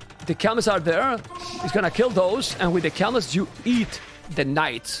back. The camels are there. He's gonna kill those. And with the camels, you eat the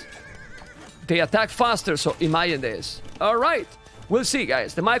knights. They attack faster, so imagine this. Alright, we'll see,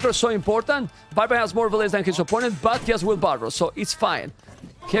 guys. The micro is so important. Viper has more Villese than his opponent, but he has wheelbarrow, so it's fine.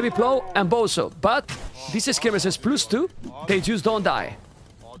 Heavy Plow and Bozo. But this skirmishes +2, they just don't die.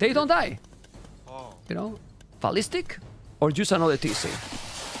 They don't die. You know, ballistic or just another TC.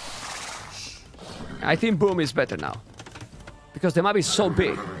 I think Boom is better now. Because the map is so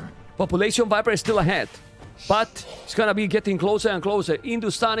big. Population Viper is still ahead. But it's gonna be getting closer and closer.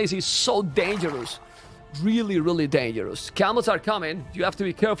 Hindustanis is so dangerous. Really, really dangerous. Camels are coming. You have to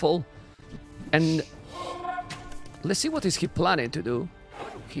be careful. And let's see what is he planning to do.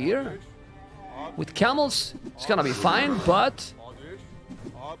 Here. With camels, it's gonna be fine, but...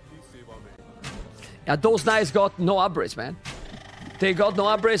 yeah, those knights got no upgrades, man. They got no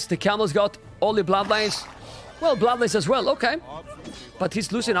upgrades. The camels got only bloodlines. Well, bloodlines as well, okay. But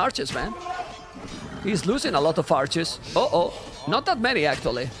he's losing archers, man. He's losing a lot of archers. Uh-oh. Not that many,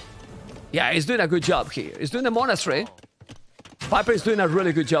 actually. Yeah, he's doing a good job here. He's doing the monastery. Viper is doing a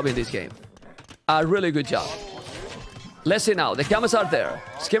really good job in this game. A really good job. Let's see now. The camels are there.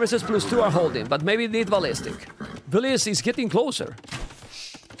 Skirmishes +2 are holding, but maybe need ballistic. Villese is getting closer.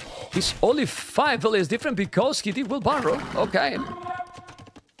 He's only 5 Villese different because he did wheelbarrow. Okay.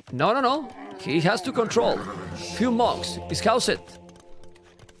 No. He has to control. Few monks. He's housed.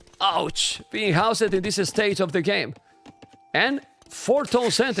 Ouch! Being housed in this stage of the game. And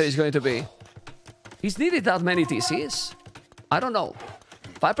 4-tone center is going to be. He's needed that many TCs? I don't know.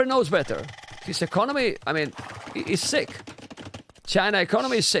 Viper knows better. His economy, I mean, is sick. China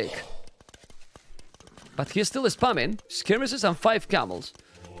economy is sick. But he's still spamming skirmishes and 5 camels.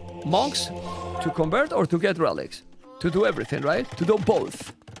 Monks to convert or to get relics? To do everything, right? To do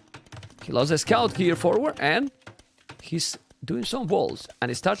both. He lost a scout here forward and he's doing some walls and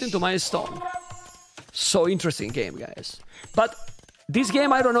he's starting to mine stone. So interesting game, guys. But this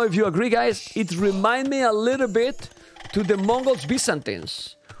game, I don't know if you agree, guys, it reminds me a little bit to the Mongols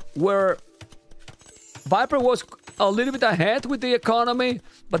Byzantines, where Viper was a little bit ahead with the economy,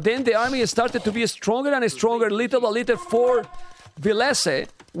 but then the army started to be stronger and stronger, little by little, for Villese,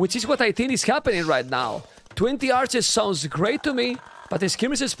 which is what I think is happening right now. 20 archers sounds great to me, but the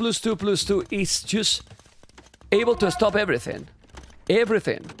skirmishes +2 is just able to stop everything.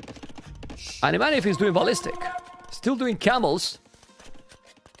 Everything. And imagine if he's doing ballistic. Still doing camels.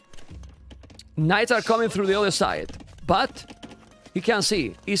 Knights are coming through the other side. But he can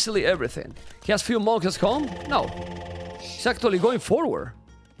see easily everything. He has few monks at home? No. He's actually going forward.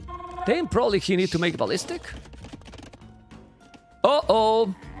 Then probably he need to make ballistic.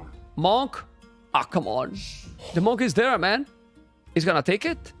 Uh-oh. Monk. Ah, come on. The monk is there, man. He's gonna take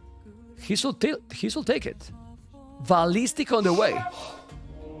it. He should take it. Ballistic on the way.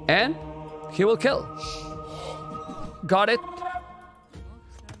 And he will kill. Got it.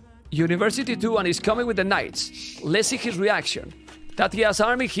 University 2 and he's coming with the knights. Let's see his reaction. That he has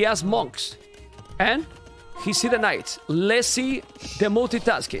army, he has monks. And he see the knights. Let's see the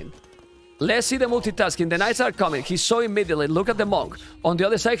multitasking. Let's see the multitasking. The knights are coming. He saw immediately. Look at the monk. On the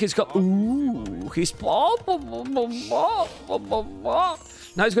other side, he's got... Ooh, he's...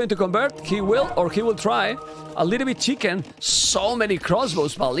 Now he's going to convert. He will, or he will try. A little bit chicken. So many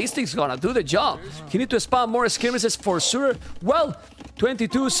crossbows. Ballistic's gonna do the job. He need to spam more skirmishes for sure. Well,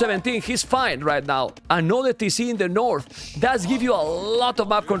 22-17. He's fine right now. Another TC in the north. Does give you a lot of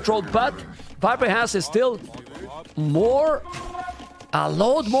map control, but Viper has still more... a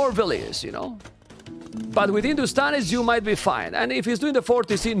lot more villages, you know. But with Hindustanis, you might be fine. And if he's doing the 4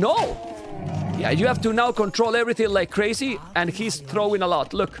 TC, no! Yeah, you have to now control everything like crazy, and he's throwing a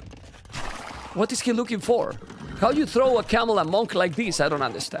lot. Look. What is he looking for? How you throw a camel and monk like this? I don't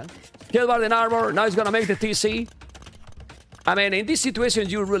understand. Killed in armor. Now he's gonna make the TC. I mean, in this situation,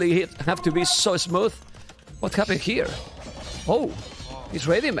 you really have to be so smooth. What happened here? Oh, he's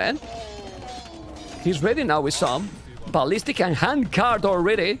ready, man. He's ready now with some ballistic and hand card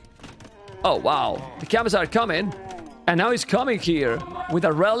already. Oh, wow. The camels are coming. And now he's coming here with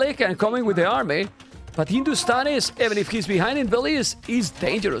a relic and coming with the army. But Hindustanis, even if he's behind in Villese, is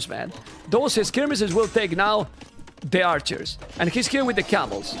dangerous, man. Those skirmishes will take now the archers. And he's here with the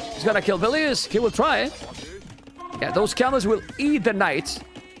camels. He's gonna kill Villese. He will try. Yeah, those camels will eat the knights.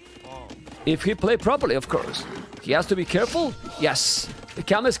 If he play properly, of course. He has to be careful. Yes. The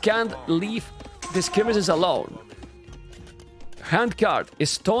camels can't leave the skirmishes alone. Handcard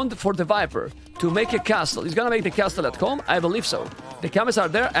is stoned for the Viper to make a castle. He's gonna make the castle at home? I believe so. The camels are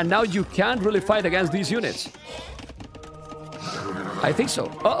there, and now you can't really fight against these units. I think so.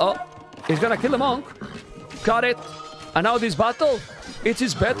 Uh-oh. He's gonna kill the monk. Got it. And now this battle, it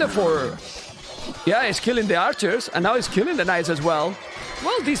is better for... Yeah, he's killing the archers, and now he's killing the knights as well.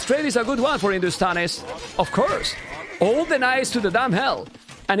 Well, this trade is a good one for Hindustanis. Of course. All the knights to the damn hell.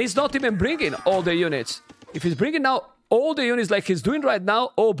 And he's not even bringing all the units. If he's bringing now all the units like he's doing right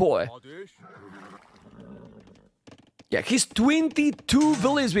now, oh boy. Yeah, he's 22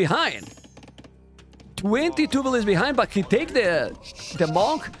 villages behind. 22 villages behind, but he take the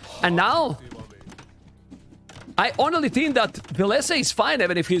monk, and now... I honestly think that Villese is fine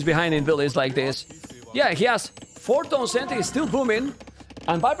even if he's behind in villages like this. Yeah, he has 4-tone center, he's still booming.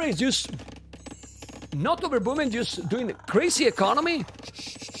 And Viper is just... Not over booming, just doing crazy economy.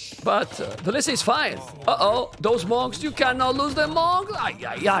 But Villese is fine. Uh-oh, those monks, you cannot lose the monk. Ay,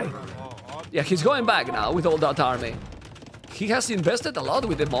 ay, ay. Yeah, he's going back now with all that army. He has invested a lot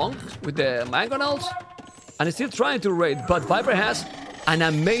with the monks, with the mangonels, and he's still trying to raid, but Viper has an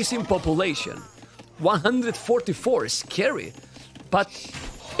amazing population. 144, scary. But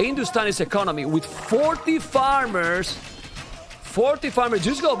Hindustani's economy with 40 farmers. 40 farmers,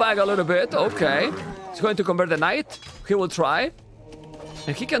 just go back a little bit, okay. He's going to convert the knight, he will try.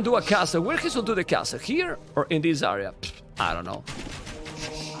 And he can do a castle. Where he should do the castle? Here or in this area? I don't know.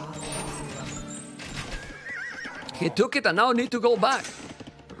 He took it and now need to go back.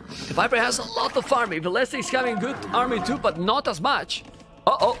 The Viper has a lot of army. Villese is having good army too, but not as much.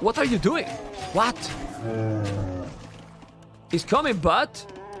 Uh-oh, what are you doing? What? He's coming, but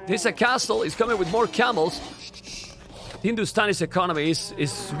this is a castle. He's coming with more camels. Hindustani's economy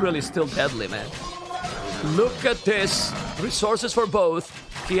is really still deadly, man. Look at this. Resources for both.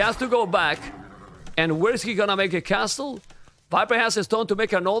 He has to go back. And where is he gonna make a castle? Viper has a stone to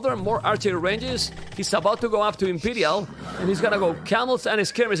make another, more archery ranges. He's about to go up to Imperial, and he's gonna go camels and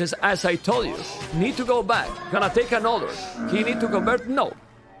skirmishes, as I told you. Need to go back. Gonna take another. He need to convert? No.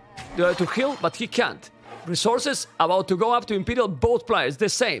 To heal, but he can't. Resources about to go up to Imperial, both players, the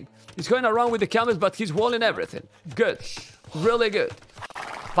same. He's going around with the camels, but he's walling everything. Good. Really good.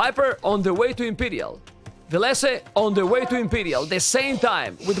 Viper on the way to Imperial. Villese on the way to Imperial, the same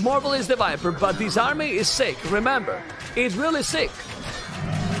time, with Marvel is the Viper, but this army is sick, remember, it's really sick.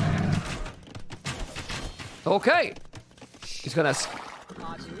 Okay, he's gonna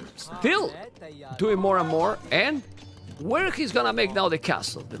still doing more and more, and where he's gonna make now the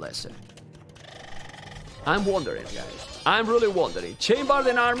castle, Villese? I'm wondering, guys, I'm really wondering. Chambered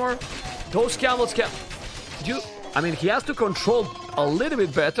in armor, those camels can... I mean, he has to control a little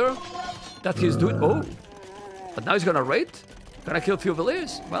bit better that he's doing... Oh! But now he's gonna raid? Gonna kill a few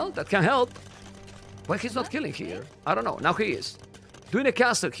villages? Well, that can help. Why he's not killing here? I don't know. Now he is. Doing a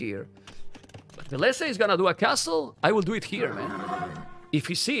castle here. But Villese is gonna do a castle. I will do it here, man. If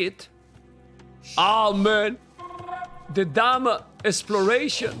he see it... Oh, man. The damn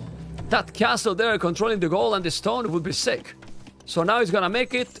exploration. That castle there controlling the gold and the stone would be sick. So now he's gonna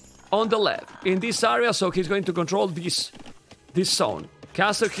make it on the left. In this area, so he's going to control this zone.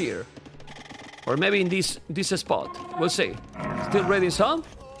 Castle here. Or maybe in this spot. We'll see. Still raiding some.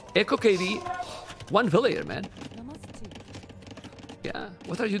 Echo KD. One villager, man. Yeah.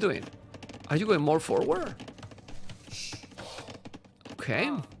 What are you doing? Are you going more forward?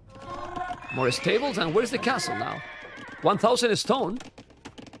 Okay. More stables. And where's the castle now? 1,000 stone.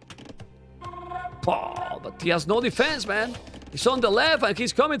 Oh, but he has no defense, man. He's on the left and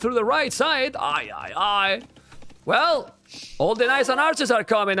he's coming through the right side. Aye, aye, aye. Well... All the knights and archers are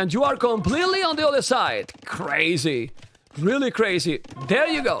coming, and you are completely on the other side. Crazy. Really crazy. There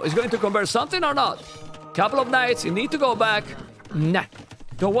you go. Is going to convert something or not? Couple of knights. You need to go back. Nah.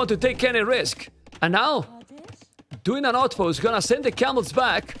 Don't want to take any risk. And now, doing an outpost, gonna send the camels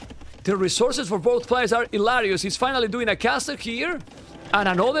back. The resources for both players are hilarious. He's finally doing a caster here and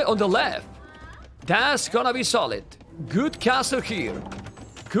another on the left. That's gonna be solid. Good caster here.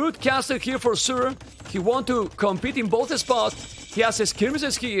 Good caster here for sure. He wants to compete in both spots. He has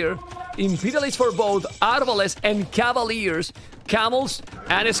skirmishes here. Imperialists for both Arbalest and Cavaliers. Camels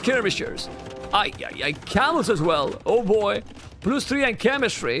and skirmishers. Camels as well. Oh boy. +3 and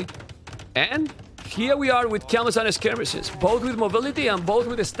chemistry. And here we are with camels and skirmishes, both with mobility and both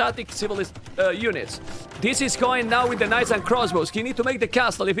with static civilist units. This is going now with the knights and crossbows. He needs to make the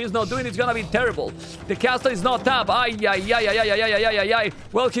castle. If he's not doing it, it's gonna be terrible. The castle is not tapped.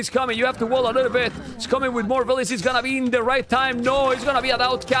 Well, he's coming. You have to wall a little bit. He's coming with more villages. He's gonna be in the right time. No, it's gonna be a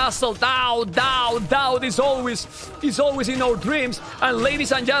doubt castle. Doubt is always in our dreams. And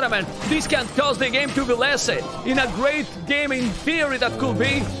ladies and gentlemen, this can cost the game to Villese. In a great game in theory that could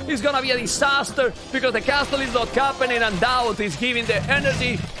be, it's gonna be a disaster because the castle is not happening and doubt is giving the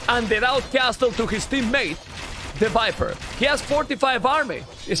energy and the doubt castle to his teammate, the Viper. He has 45 army.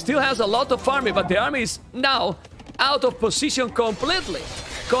 He still has a lot of army, but the army is now out of position completely.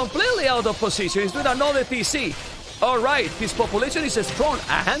 Completely out of position. He's doing another TC. All right, his population is strong,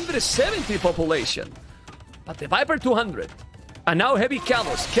 170 population. But the Viper 200. And now heavy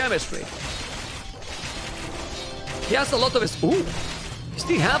camels, chemistry. He has a lot of... Ooh, he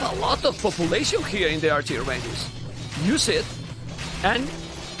still have a lot of population here in the artillery ranges. Use it, and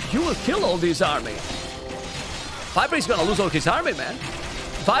you will kill all this army. Viper is gonna lose all his army, man.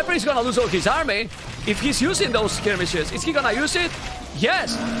 Viper is gonna lose all his army. If he's using those skirmishes, is he gonna use it?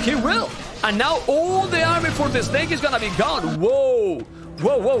 Yes, he will. And now all the army for the snake is gonna be gone. Whoa.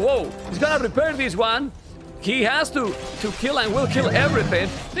 He's gonna repair this one. He has to kill and will kill everything.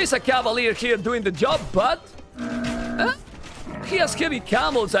 There's a cavalier here doing the job, but he has heavy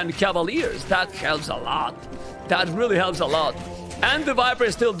camels and cavaliers. That helps a lot. That really helps a lot. And the Viper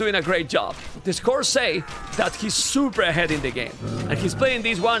is still doing a great job. The scores say that he's super ahead in the game. And he's playing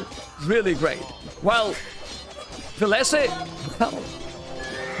this one really great. While Villese, well,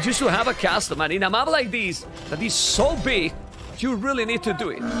 you should have a castle, man. In a map like this, that is so big, you really need to do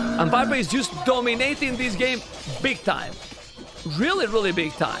it. And Viper is just dominating this game big time. Really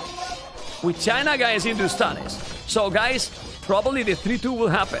big time. With China guys in Dustanes. So guys, probably the 3-2 will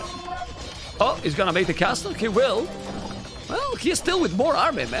happen. Oh, he's gonna make the castle? He will. Well, he's still with more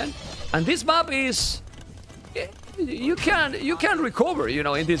army, man. And this map is... You can recover, you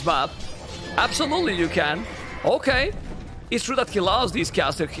know, in this map. Absolutely you can. Okay. It's true that he lost this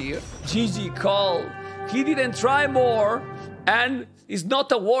caster here. GG call. He didn't try more. And he's not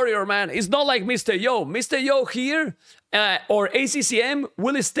a warrior, man. It's not like Mr. Yo. Mr. Yo here, or ACCM,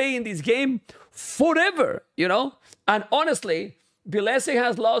 will stay in this game forever, you know? And honestly, Villese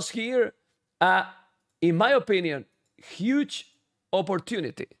has lost here, in my opinion, huge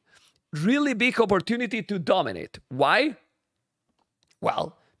opportunity. Really big opportunity to dominate. Why?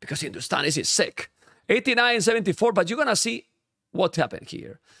 Well, because Hindustanis is sick. 89, 74, but you're gonna see what happened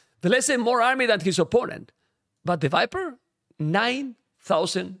here. Villese more army than his opponent. But the Viper,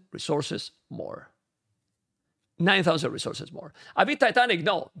 9,000 resources more. 9,000 resources more. A bit Titanic,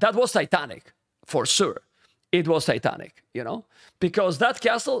 no. That was Titanic, for sure. It was Titanic, you know? Because that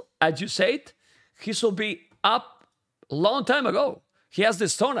castle, as you said, he should be up a long time ago. He has the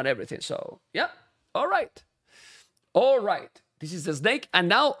stone and everything, so yeah. All right. All right. This is the snake. And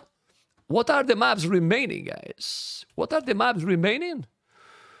now, what are the maps remaining, guys? What are the maps remaining?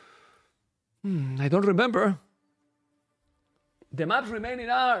 I don't remember. The maps remaining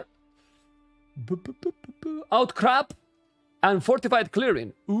are Outcrop and Fortified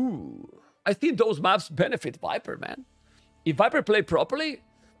Clearing. Ooh, I think those maps benefit Viper, man. If Viper play properly,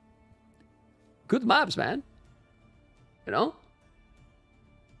 good maps, man. You know?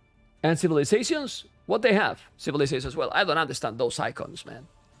 And civilizations, what they have? Civilizations, well, I don't understand those icons, man.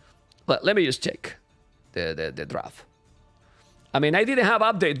 But let me just check the draft. I mean, I didn't have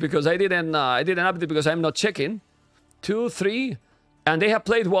update because I didn't update because I'm not checking. 2, 3, and they have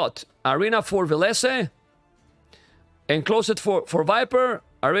played what? Arena for Villese, Enclosed for Viper,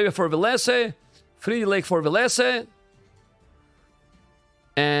 Arabia for Villese, Free Lake for Villese,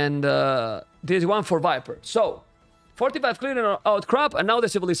 and this one for Viper. So, 45 clearing Outcrop, and now the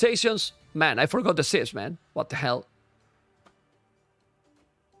civilizations. Man, I forgot the civs, man. What the hell?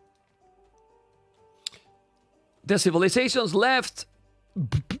 The civilizations left.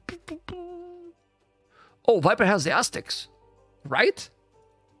 Oh, Viper has the Aztecs, right?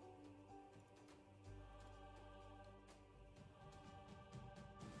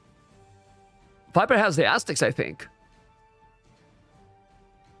 Viper has the Aztecs, I think.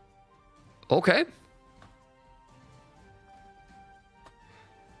 Okay.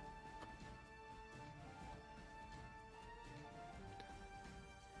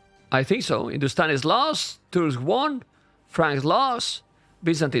 I think so. Hindustan is lost. Turks won. Franks lost.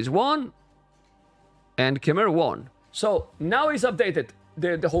 Byzantines won. And Khmer won. So now it's updated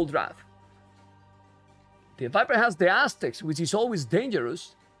the whole draft. The Viper has the Aztecs, which is always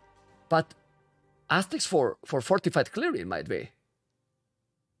dangerous. But Aztecs for fortified clearing might be.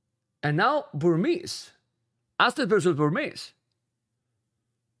 And now Burmese. Aztecs versus Burmese.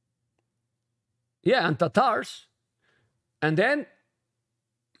 Yeah, and Tatars. And then,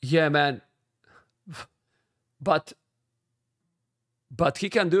 yeah, man. But he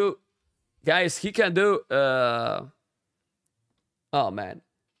can do, guys, he can do, oh, man.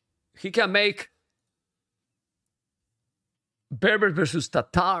 He can make Berbers versus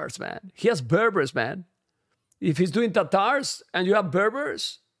Tatars, man. He has Berbers, man. If he's doing Tatars and you have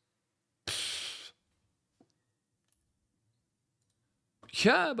Berbers,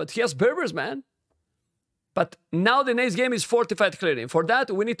 yeah, but he has Berbers, man. But now the next game is fortified clearing. For that,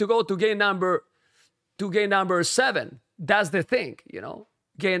 we need to go to game number 7. That's the thing, you know,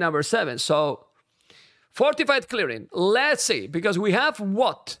 game number 7. So fortified clearing. Let's see, because we have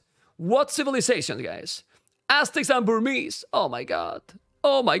what? What civilization, guys? Aztecs and Burmese. Oh my God.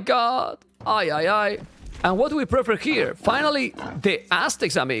 Oh my God. Ay, ay, ay. And what do we prefer here? Finally, the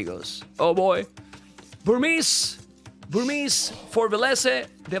Aztecs, amigos. Oh boy. Burmese for Villese,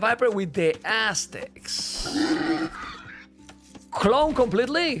 the Viper with the Aztecs. Clone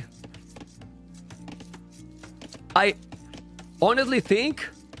completely? I honestly think...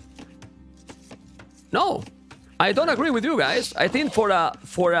 No, I don't agree with you guys. I think for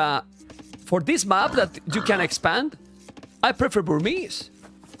this map that you can expand, I prefer Burmese.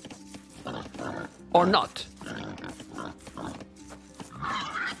 Or not.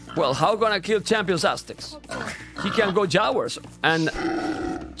 Well, how gonna kill champions Aztecs? He can go Jaguars, and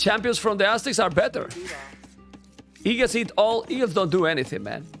champions from the Aztecs are better. Eagles eat all. Eagles don't do anything,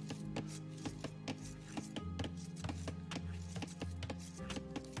 man.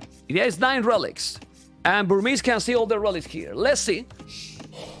 There is 9 relics, and Burmese can see all the relics here. Let's see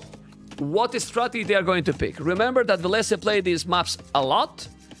what strategy they are going to pick. Remember that Villese played these maps a lot,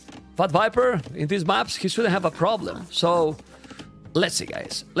 but Viper, in these maps, he shouldn't have a problem. So, let's see,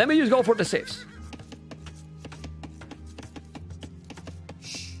 guys. Let me just go for the saves.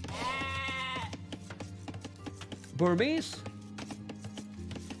 Burmese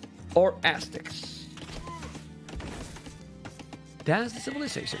or Aztecs? That's the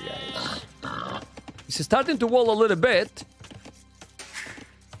civilization, guys. He's starting to wall a little bit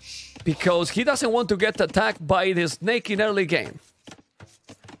because he doesn't want to get attacked by the snake in early game.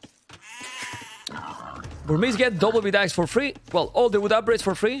 Burmese get double with axe for free. Well, all the wood upgrades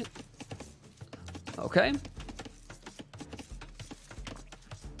for free. Okay.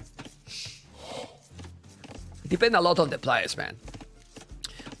 Depend a lot on the players, man.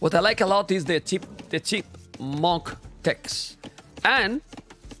 What I like a lot is the cheap monk techs. And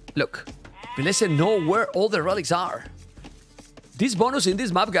look, Villese know where all the relics are. This bonus in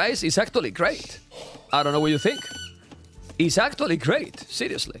this map, guys, is actually great. I don't know what you think. It's actually great,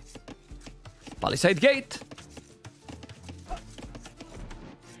 seriously. Palisade gate.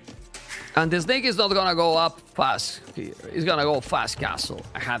 And the snake is not gonna go up fast here. It's gonna go fast castle,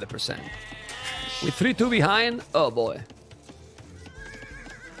 100%. With 3-2 behind, oh boy.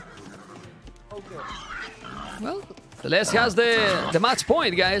 Well, Villese has the match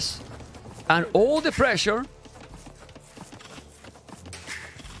point, guys. And all the pressure.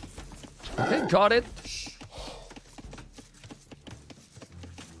 Okay, got it.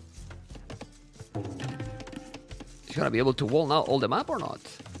 He's gonna be able to wall now all the map or not?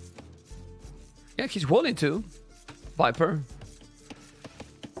 Yeah, he's walling too. Viper.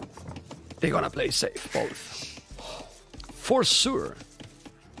 They're gonna play safe, both. For sure.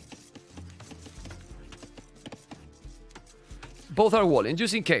 Both are walling,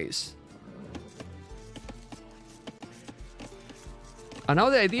 just in case. And now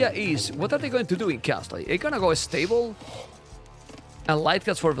the idea is, what are they going to do in castle? Are they gonna go stable? And light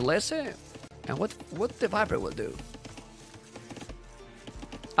cast for Villese? And what the Viper will do?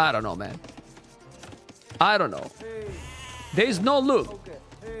 I don't know, man. I don't know. There is no loot.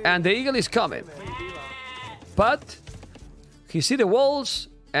 And the eagle is coming. But he see the walls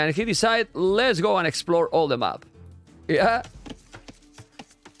and he decide, let's go and explore all the map. Yeah.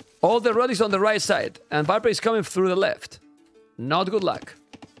 All the relics on the right side. And Viper is coming through the left. Not good luck.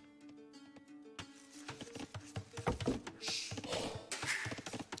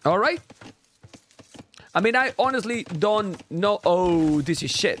 Alright. I mean, I honestly don't know. Oh, this is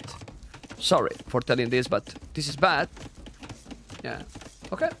shit. Sorry for telling this, but this is bad. Yeah.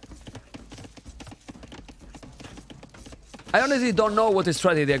 Okay. I honestly don't know what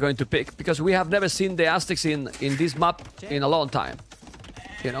strategy they're going to pick because we have never seen the Aztecs in this map in a long time.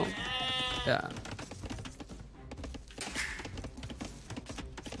 You know? Yeah.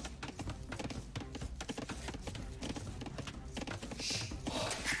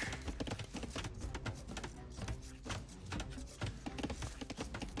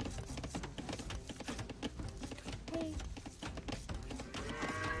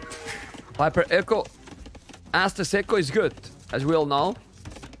 Viper Echo, Aztec Echo is good, as we all know.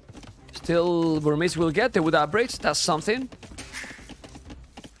 Still, Burmese will get it with upgrades, that's something.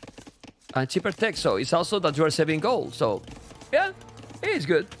 And cheaper tech, so it's also that you are saving gold, so yeah, it is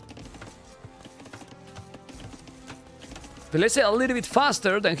good. Villese a little bit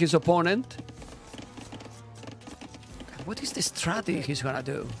faster than his opponent. What is the strategy he's gonna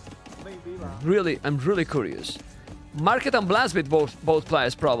do? Really, I'm really curious. Market and blast with both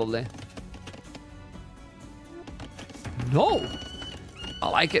players, probably. No! I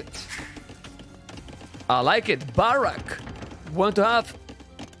like it. I like it. Barak. Want to have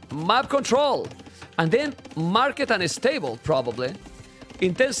map control. And then market and stable, probably.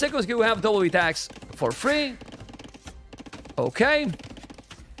 In 10 seconds, you will have double attacks for free. Okay.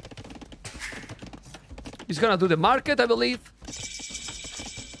 He's gonna do the market, I believe.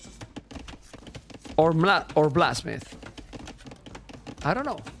 Or Blastsmith. I don't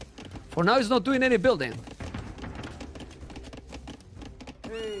know. For now, he's not doing any building.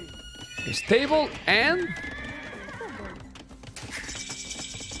 Stable and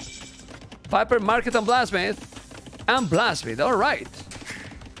Viper, Market and Blastsmith. And Blastsmith, alright.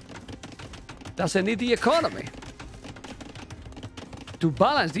 Doesn't need the economy. To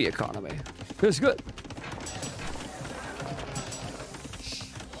balance the economy. Feels good.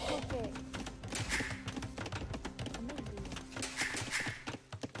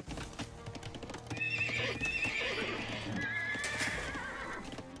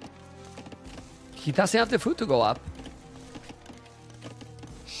 He doesn't have the food to go up.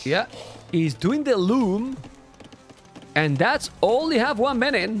 Yeah, he's doing the loom. And that's only have 1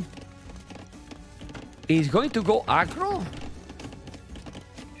 minute. He's going to go aggro?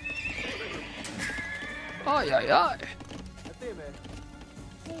 Ay, ay, ay.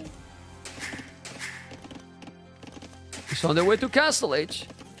 He's on the way to Castle Age.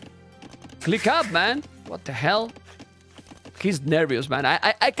 Click up, man. What the hell? He's nervous, man.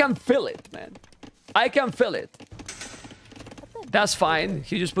 I can feel it, man. I can feel it. That's fine.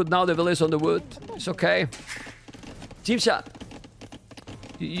 He just put now the Villese on the wood. It's okay. Jimshot.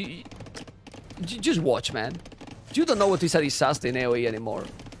 Just watch, man. You don't know what is a disaster in AoE anymore.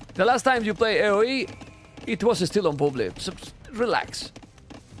 The last time you play AoE, it was still on public. So relax.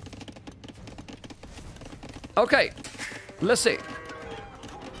 Okay. Let's see.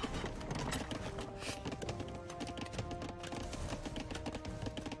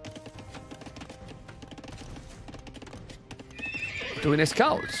 Doing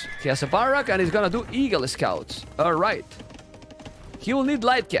scouts. He has a barrack and he's gonna do eagle scouts. Alright. He will need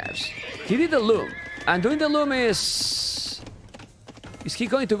light caps. He did the loom. And doing the loom is... Is he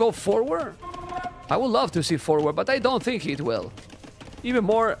going to go forward? I would love to see forward, but I don't think it will. Even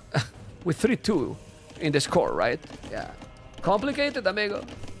more with 3-2 in the score, right? Yeah. Complicated, amigo.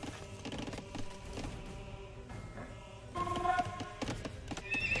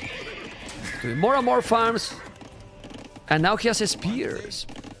 Doing more and more farms. And now he has spears.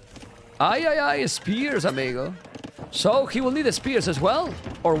 Ay, ay, ay, spears, amigo. So he will need spears as well?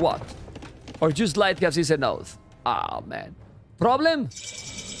 Or what? Or just light caps is enough? Ah, man. Problem?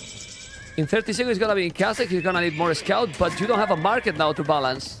 In 30 seconds he's gonna be in Kazakh, he's gonna need more scout, but you don't have a market now to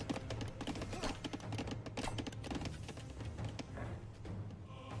balance.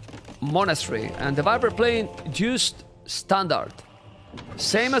 Monastery. And the Viper playing just standard.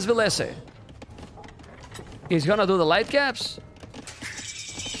 Same as Villese. He's gonna do the light caps.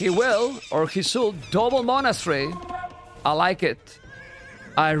 He will, or he should, double monastery. I like it.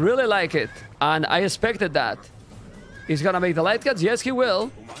 I really like it. And I expected that. He's gonna make the light caps? Yes, he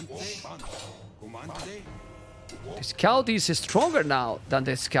will. The scout is stronger now than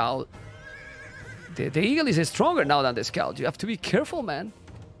the scout. The eagle is stronger now than the scout. You have to be careful, man.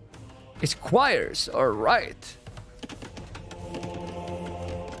 It's squires, alright.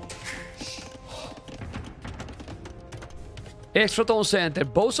 Extra Tone Center,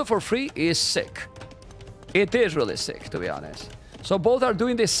 Bozo for free is sick. It is really sick, to be honest. So both are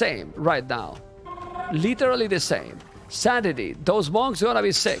doing the same right now. Literally the same. Sanity, those monks gonna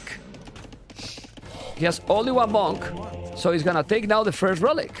be sick. He has only 1 monk, so he's gonna take now the first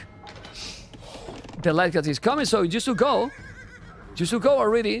relic. The light cat is coming, so just to go. Just to go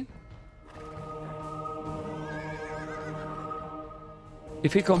already.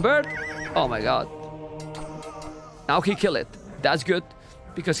 If he convert, oh my god. Now he kill it. That's good.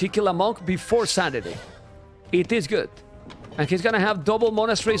 Because he killed a monk before sanity. It is good. And he's gonna have double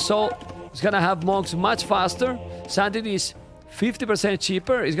monastery, so he's gonna have monks much faster. Sanity is 50%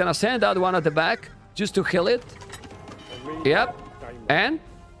 cheaper. He's gonna send that one at the back just to heal it. Yep. And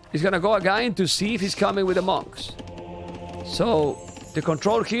he's gonna go again to see if he's coming with the monks. So the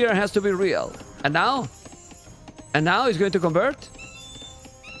control here has to be real. And now he's going to convert.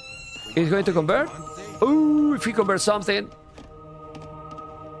 He's going to convert. Ooh, if he converts something.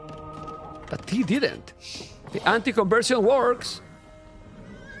 But he didn't. The anti-conversion works.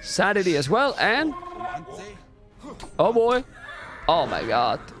 Sanity as well, and... oh boy. Oh my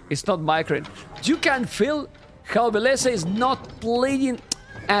god. It's not microing. You can feel how Villese is not playing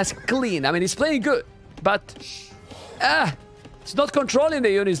as clean. I mean, he's playing good, but... it's not controlling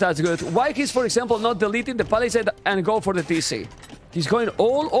the units that's good. Why he's, for example, not deleting the palisade and go for the TC? He's going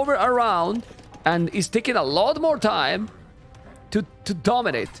all over around, and he's taking a lot more time to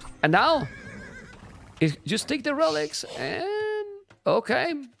dominate. And now... just take the relics and...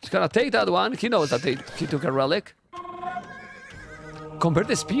 okay, he's gonna take that one. He knows that he took a relic. Convert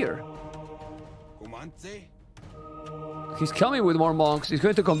the spear. He's coming with more monks. He's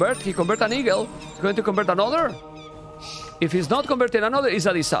going to convert. He convert an eagle. He's going to convert another. If he's not converting another, it's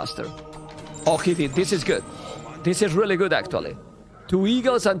a disaster. Oh, he did. This is good. This is really good, actually. 2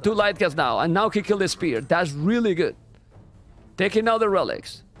 eagles and 2 light cats now. And now he killed the spear. That's really good. Taking out the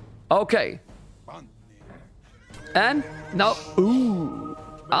relics. Okay. And now, ooh,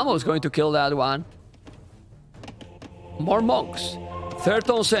 almost going to kill that one. More monks. 3rd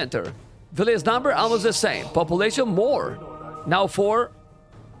town center. Village number almost the same. Population more. Now 4.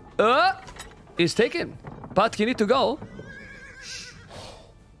 Is taken. But he need to go.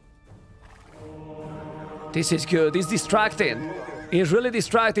 This is good. It's distracting. He's really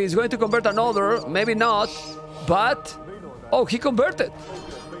distracting. He's going to convert another. Maybe not. But... oh, he converted.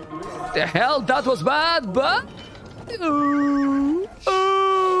 The hell, that was bad, but... ooh.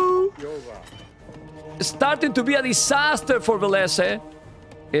 Starting to be a disaster for Villese.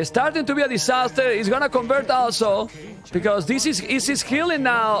 It's starting to be a disaster. He's gonna convert also, because this is his healing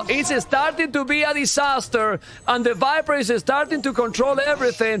now. It's starting to be a disaster, and the Viper is starting to control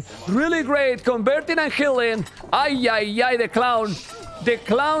everything. Really great, converting and healing. Ay, ay, ay, the clown. The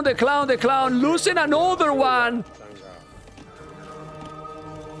clown, the clown, the clown. Losing another one.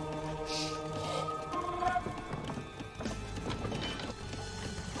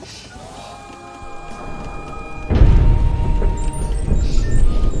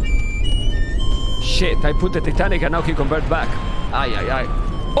 Shit, I put the Titanic and now he convert back. Ay, ay, ay.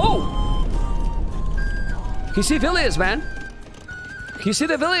 Oh! He see Villese, man. He see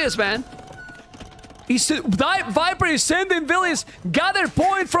the Villese, man. Viper is sending Villese. Gather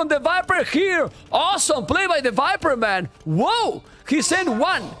point from the Viper here. Awesome play by the Viper, man. Whoa! He sent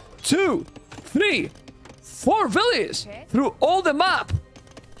 1, 2, 3, 4 Villese through all the map.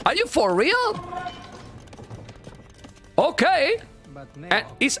 Are you for real? Okay. And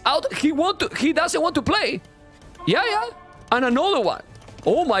he's out. He doesn't want to play. Yeah, yeah. And another one.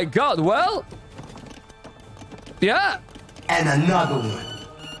 Oh my god. Well. Yeah. And another one.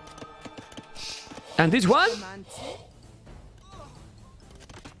 And this one?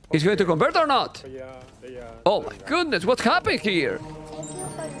 Is going to convert or not? Oh my goodness. What's happening here?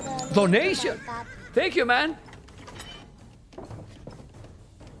 Donation. Thank you, man.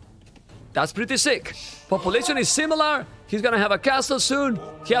 That's pretty sick. Population is similar. He's gonna have a castle soon.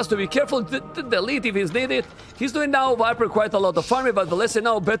 He has to be careful to delete if he's needed. He's doing now Viper quite a lot of farming, but Villese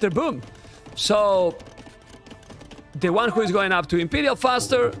now better boom. So the one who is going up to Imperial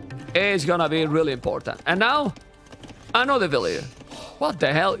faster is gonna be really important. And now another villager. What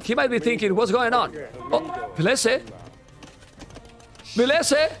the hell? He might be thinking, what's going on? Oh, Villese?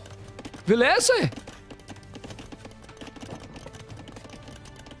 Villese? Villese?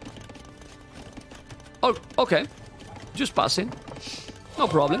 Oh, okay. Just passing. No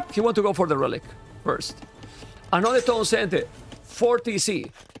problem. He want to go for the relic first. Another town center. 4 TC.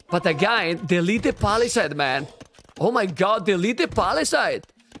 But again, delete the palisade, man. Oh my god, delete the palisade.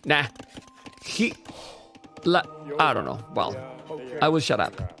 Nah. I don't know. Well, I will shut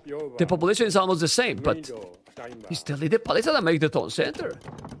up. The population is almost the same, but he's delete the palisade and make the town center.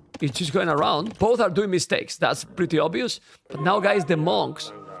 It's just going around. Both are doing mistakes. That's pretty obvious. But now, guys, the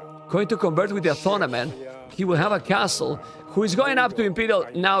monks going to convert with the tournament. He will have a castle. Who is going up to Imperial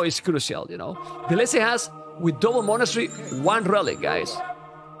now is crucial, you know. Villese has, with double monastery, 1 relic, guys.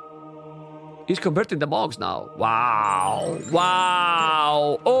 He's converting the monks now. Wow.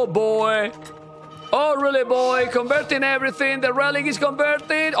 Wow. Oh, boy. Oh, really, boy? Converting everything. The relic is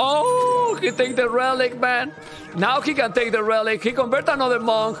converted. Oh, he take the relic, man. Now he can take the relic. He convert another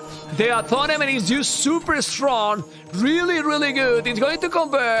monk. The atonement is just super strong. Really, really good. He's going to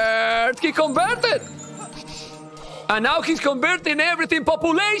convert. He converted. And now he's converting everything.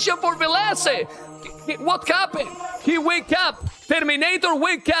 Population for Villese. What happened? He wake up. Terminator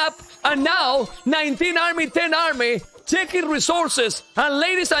wake up. And now, 19 army, 10 army. Checking resources. And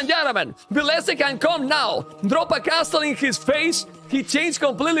ladies and gentlemen, Villese can come now. Drop a castle in his face. He changed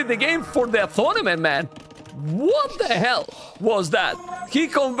completely the game for the atonement, man. What the hell was that? He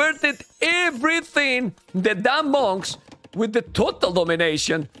converted everything, the damn monks, with the total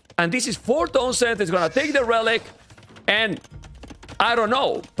domination. And this is 4 tone cent. It's gonna take the relic. And I don't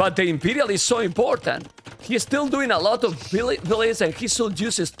know, but the Imperial is so important. He's still doing a lot of Villese, and he should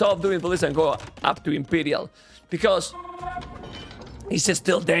just stop doing Villese and go up to Imperial. Because he's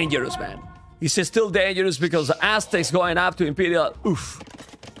still dangerous, man. He's still dangerous because the Aztecs going up to Imperial. Oof.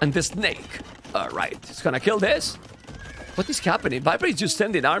 And the snake. All right, it's gonna kill this. What is happening? Viper is just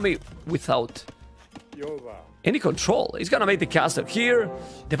sending army without any control. He's gonna make the castle here.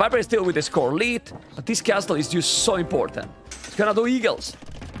 The Viper is still with the score lead, but this castle is just so important. He's gonna do eagles,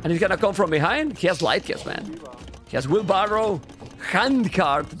 and he's gonna come from behind. He has light cast, man. He has wheelbarrow,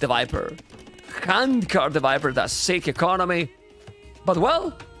 handcart the Viper. Handcart the Viper, that's sick economy. But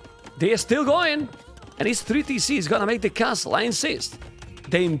well, they are still going, and his 3 TC is gonna make the castle, I insist.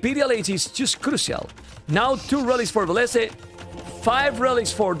 The Imperial Age is just crucial. Now 2 relics for Villese, 5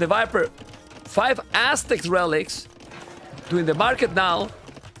 relics for the Viper, 5 Aztec relics doing the market now,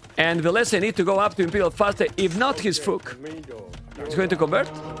 and Villese need to go up to Imperial faster, if not his Fook. He's going to convert.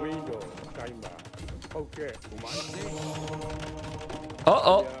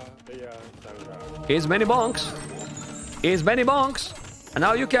 Uh-oh. Here's many monks. Here's many monks. And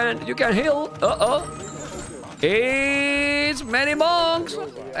now you can heal. Uh-oh. It's many monks.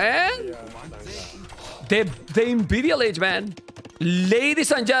 And the Imperial Age, man.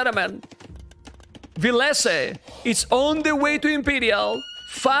 Ladies and gentlemen, Villese is on the way to Imperial,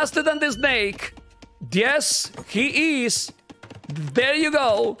 faster than the snake. Yes, he is. There you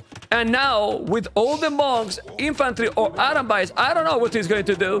go. And now, with all the monks, infantry, or Arambites, I don't know what he's going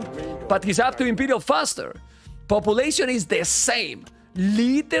to do, but he's up to Imperial faster. Population is the same.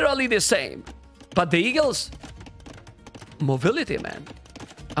 Literally the same. But the Eagles, mobility, man.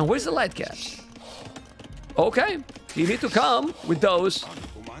 And where's the light caps? Okay, you need to come with those.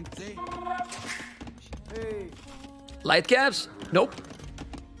 Light caps? Nope.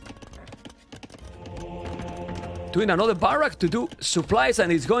 Doing another barrack to do supplies,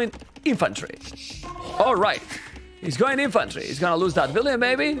 and he's going infantry. All right. He's going infantry. He's gonna lose that village,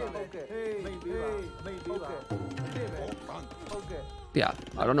 maybe. Yeah,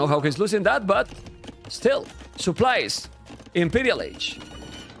 I don't know how he's losing that, but still. Supplies. Imperial Age.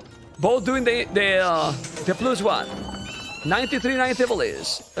 Both doing the +1. 93, 90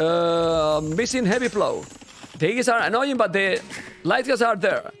 Villese. Missing heavy flow. The Eagles are annoying, but the light guys are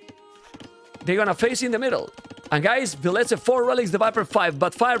there. They're gonna face in the middle. And guys, Villese 4 relics, the Viper 5,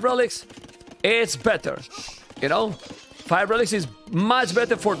 but 5 relics, it's better. You know? 5 relics is much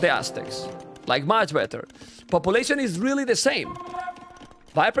better for the Aztecs. Like, much better. Population is really the same.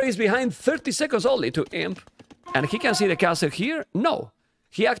 Viper is behind 30 seconds only to Imp. And he can see the castle here? No.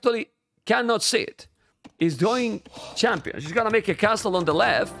 He actually cannot see it. He's going champion. He's gonna make a castle on the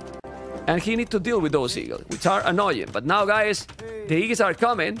left. And he needs to deal with those eagles, which are annoying. But now, guys, the eagles are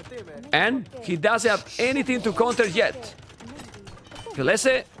coming. And he doesn't have anything to counter yet.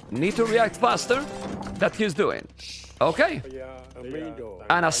 Villese need to react faster. That he's doing. Okay.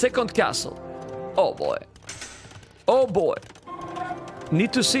 And a second castle. Oh, boy. Oh, boy.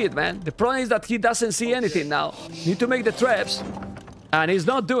 Need to see it, man. The problem is that he doesn't see anything now. Need to make the traps. And he's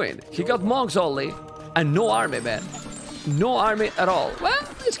not doing. He got monks only. And no army, man. No army at all. Well,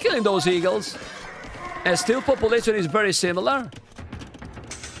 he's killing those eagles. And still population is very similar.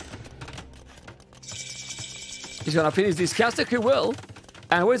 He's gonna finish this castle, he will.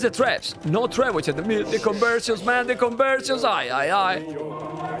 And where's the traps? No trap, which is the conversions, man, the conversions. Aye.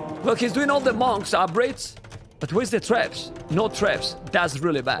 Look, he's doing all the monks upgrades. But where's the traps? No traps. That's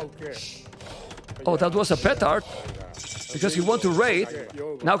really bad. Oh, that was a petard. Because he want to raid.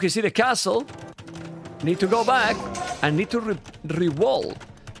 Now he see the castle. Need to go back. And need to re-wall.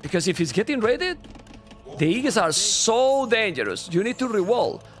 Because if he's getting raided, the eagles are so dangerous. You need to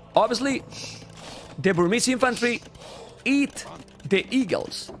re-wall. Obviously, the Burmese infantry eat the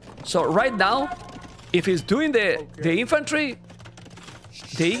eagles. So right now, if he's doing the infantry,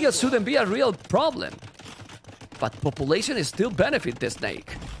 the eagles shouldn't be a real problem. But population is still benefit the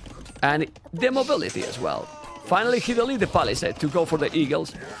snake. and the mobility as well. Finally, he deleted the Palisade to go for the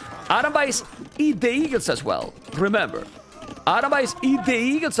Eagles. Autobites eat the Eagles as well. Remember, Autobites eat the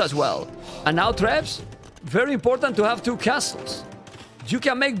Eagles as well. And now traps, very important to have 2 castles. You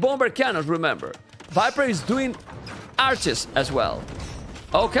can make bomber cannons, remember. Viper is doing arches as well.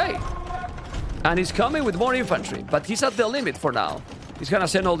 Okay. And he's coming with more infantry, but he's at the limit for now. He's gonna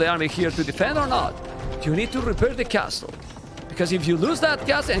send all the army here to defend or not? You need to repair the castle. Because if you lose that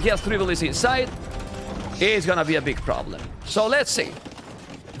castle and he has 3 villages inside, it's gonna be a big problem. So let's see.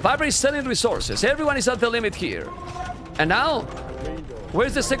 Viper is selling resources. Everyone is at the limit here. And now,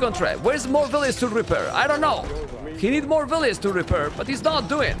 where's the second trap? Where's more villages to repair? I don't know. He needs more villages to repair, but he's not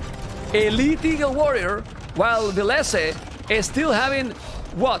doing. Elite Eagle Warrior, while Villese is still having,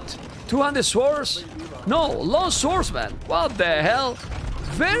 what, 200 swords? No, long swordsman. What the hell?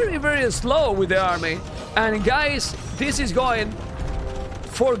 Very, very slow with the army. And guys, this is going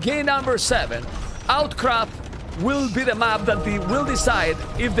for game number 7. Outcrop will be the map that will decide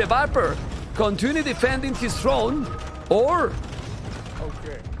if the Viper continue defending his throne or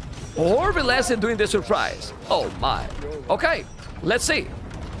Villese doing the surprise. Oh my. Okay, let's see.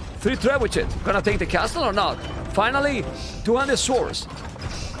 3 trebuchet. Gonna take the castle or not? Finally, 200 swords.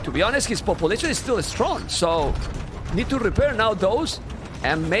 To be honest, his population is still strong, so need to repair now those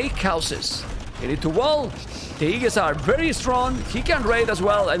and make houses. He need to wall. The Eagles are very strong. He can raid as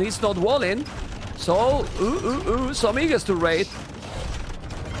well, and he's not walling. So, some Eagles to raid.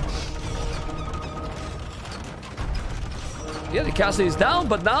 Yeah, the castle is down,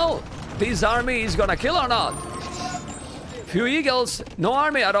 but now this army is gonna kill or not? Few Eagles, no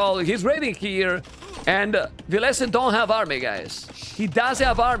army at all. He's raiding here, and Villese don't have army, guys. He does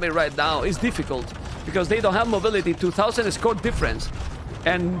have army right now. It's difficult because they don't have mobility. 2,000 score difference,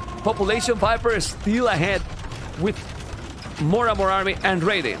 and population Viper is still ahead with more and more army and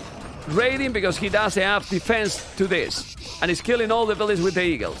raiding. Raiding because he doesn't have defense to this, and he's killing all the villages with the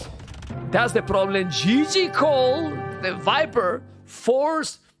Eagles. That's the problem. GG Cole, the Viper,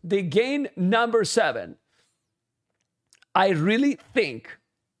 forced the game number 7. I really think,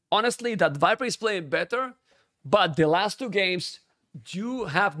 honestly, that Viper is playing better, but the last 2 games, you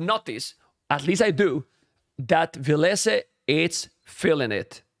have noticed, at least I do, that Villese is feeling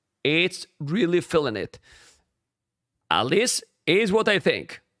it. It's really feeling it. At least is what I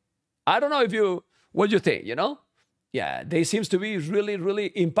think. I don't know if what you think, you know? Yeah, they seems to be really,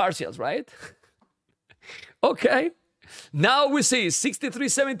 really impartial, right? Okay. Now we see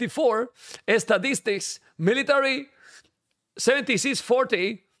 63-74 statistics, military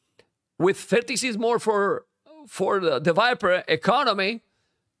 76-40 with 36 more for the Viper economy,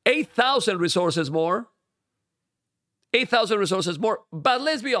 8,000 resources more. 8,000 resources more. But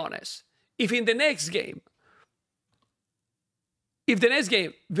let's be honest, if the next game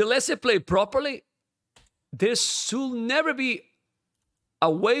Villese play properly, there should never be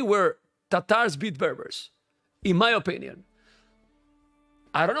a way where Tatars beat Berbers, in my opinion.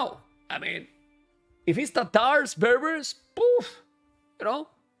 I don't know. I mean, if it's Tatars, Berbers, poof, you know,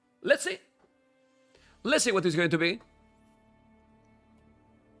 let's see. Let's see what it's going to be.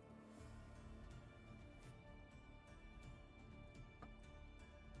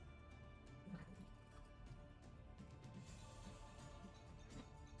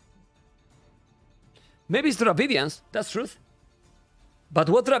 Maybe it's Dravidians, that's truth. But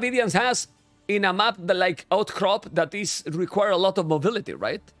what Dravidians has in a map that like Outcrop that is require a lot of mobility,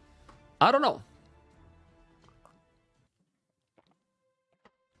 right? I don't know.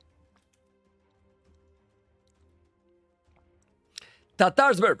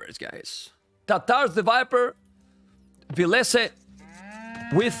 Tatars Berbers, guys. Tatars the Viper, Villese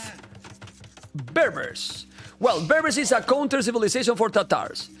with Berbers. Well, Berbers is a counter civilization for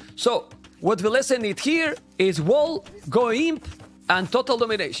Tatars. So what Villese need here is wall, go imp, and total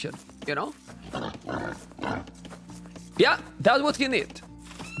domination, you know? Yeah, that's what he need.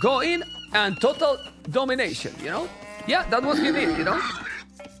 Go in and total domination, you know? Yeah, that's what he need, you know?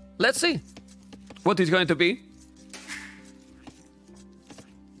 Let's see what is going to be.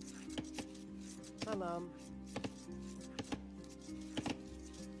 Hi, Mom.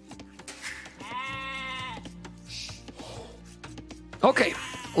 Okay,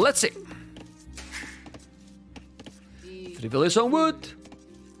 let's see. 3 villages on wood.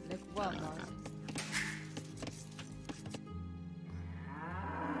 Look well, Mom.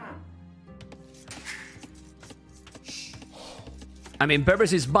 I mean,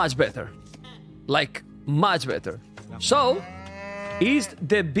 Berbers is much better. Like, much better. So, is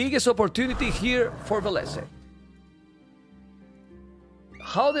the biggest opportunity here for Villese.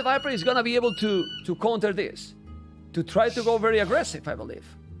 How the Viper is gonna be able to counter this? To try to go very aggressive, I believe.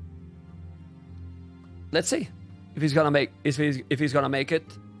 let's see if he's gonna make if he's gonna make it.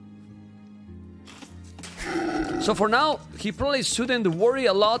 So for now, he probably shouldn't worry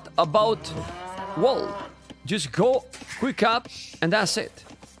a lot about wall. Just go quick up, and that's it.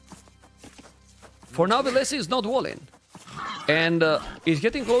 For now, Villese is not walling, and is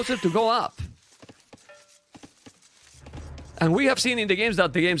getting closer to go up. And we have seen in the games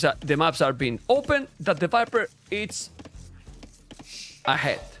that the maps are being open, that the Viper is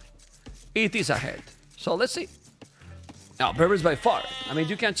ahead. It is ahead. So let's see. Now, Berbers by far. I mean,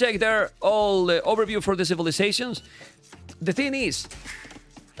 you can check there all the overview for the civilizations. The thing is,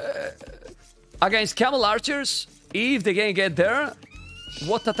 against camel archers, if they can get there,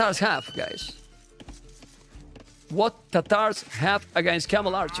 what Tatars have, guys? What Tatars have against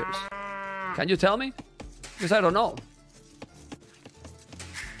camel archers? Can you tell me? Because I don't know.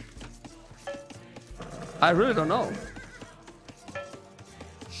 I really don't know.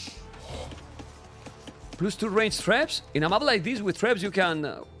 +2 range traps. In a map like this with traps, you can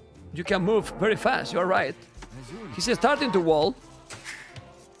move very fast. You're right. He's starting to wall.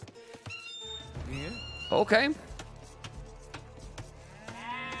 Okay.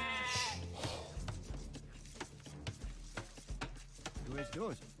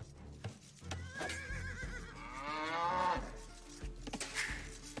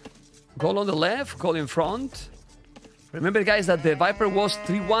 Goal on the left, goal in front. Remember, guys, that the Viper was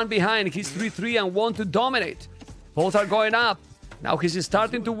 3-1 behind. He's 3-3 and want to dominate. Both are going up. Now he's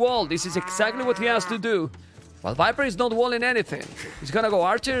starting to wall. This is exactly what he has to do. But Viper is not walling anything. He's gonna go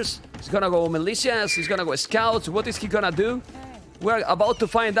archers. He's gonna go militias. He's gonna go scouts. What is he gonna do? We're about to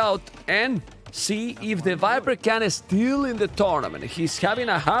find out and see if the Viper can steal in the tournament. He's having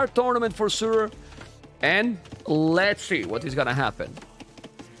a hard tournament for sure. And let's see what is gonna happen.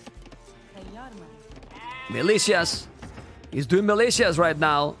 Militias. He's doing militias right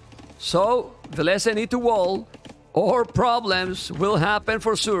now. So, Villese need to wall, or problems will happen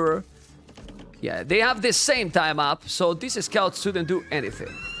for sure. Yeah, they have the same time up, so these scouts shouldn't do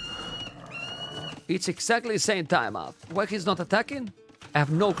anything. It's exactly the same time up. Why he's not attacking? I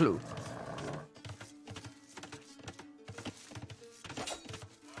have no clue.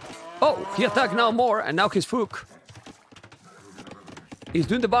 Oh, he attacked now more, and now he's Fook. He's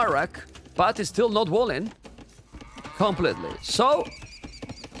doing the barrack, but he's still not walling. Completely. So,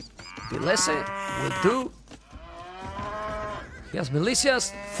 Villese will do. He has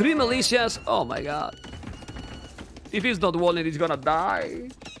militias, 3 militias. Oh my god. If he's not walling, he's gonna die.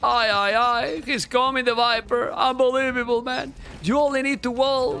 Aye, aye, aye. He's coming, the Viper. Unbelievable, man. You only need to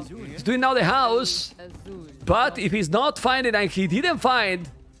wall. He's doing now the house. But if he's not finding, and he didn't find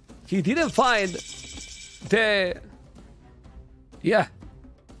the... Yeah.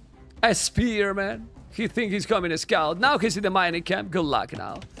 A spear, man. He thinks he's coming a scout. Now he's in the mining camp. Good luck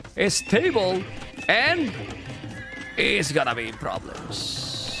now. It's stable. And it's gonna be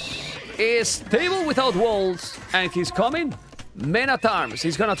problems. It's stable without walls. And he's coming. Men at arms.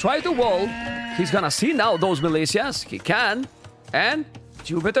 He's gonna try to wall. He's gonna see now those militias. He can. And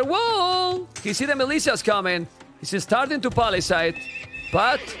you better wall. He see the militias coming. He's starting to palisade.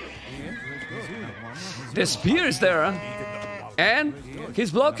 But the spear is there. And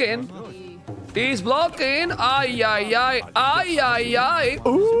he's blocking. He's blocking. Ay, ay, ay. Ay, ay, ay.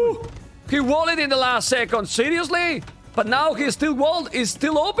 Ooh. He walled it in the last second. Seriously? But now he's still walled. He's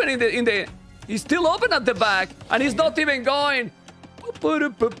still open he's still open at the back. And he's not even going.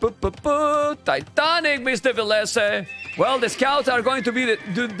 Titanic, Mr. Villese. Well, the scouts are going to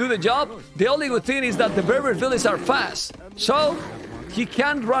do the job. The only good thing is that the Berber villages are fast. So, he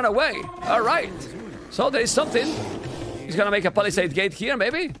can't run away. All right. So, there is something. He's going to make a palisade gate here,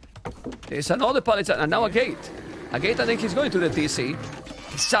 maybe. There's another palisade, and now a gate. A gate, I think he's going to the TC.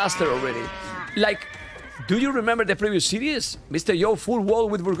 Disaster already. Like, do you remember the previous series? Mr. Yo full wall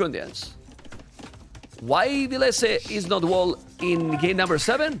with Burgundians. Why Villese is not wall in game number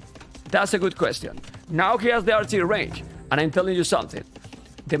 7? That's a good question. Now he has the archery range. And I'm telling you something.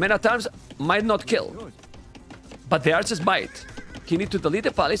 The men at arms might not kill. But the archers might. He needs to delete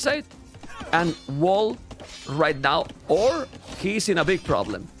the palisade and wall right now, or he's in a big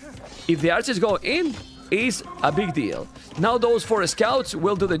problem. If the archers go in, it's a big deal. Now those 4 scouts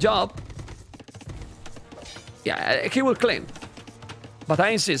will do the job. Yeah, he will clean. But I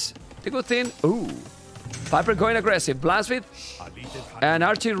insist. The good thing... Ooh. Viper going aggressive. Blast with an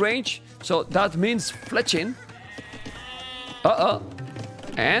archery range. So that means fletching. Uh-oh.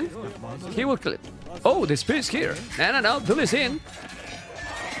 And he will clean. Oh, the spear is here. No. Bill is in.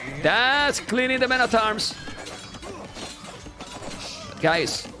 That's cleaning the men at arms.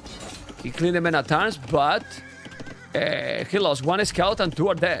 Guys, he cleaned the men at arms, but he lost 1 scout and 2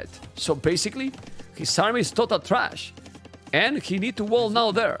 are dead. So basically, His army is total trash. And he need to wall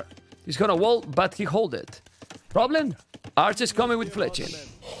now there. He's gonna wall, but he hold it. Problem? Arch is coming with fletching.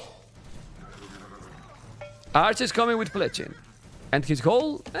 Arch is coming with fletching. And his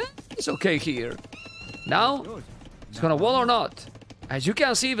goal is okay here. Now, he's gonna wall or not. As you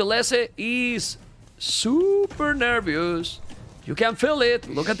can see, Villese is super nervous. You can feel it.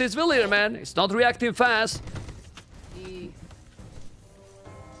 Look at this Village, man. It's not reacting fast.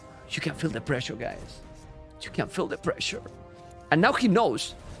 You can feel the pressure, guys. You can feel the pressure. And now he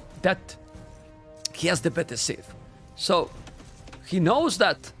knows that he has the better sieve. So, he knows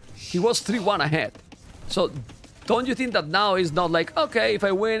that he was 3-1 ahead. So, don't you think that now is not like, okay, if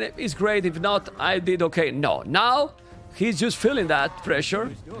I win, it's great. If not, I did okay. No, now he's just feeling that pressure.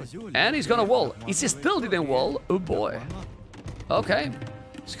 And he's gonna wall. He still didn't wall. Oh boy. Okay.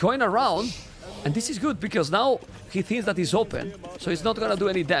 He's going around. And this is good because now he thinks that he's open. So he's not gonna do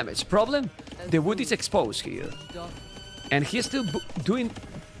any damage. Problem? The wood is exposed here. And he's still doing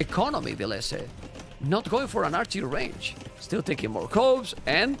economy, Villese. Not going for an archery range. Still taking more coves.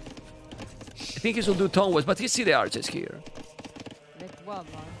 And I think he should do Tone West, but you see the archers here.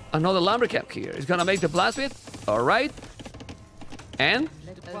 Another lumber camp here. He's gonna make the blast bit. Alright. And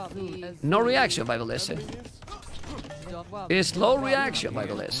no reaction by Villese. Slow reaction by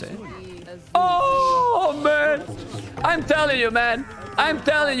Villese. Oh man! I'm telling you, man. I'm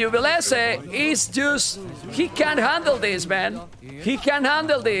telling you, Villese is just... He can't handle this, man. He can't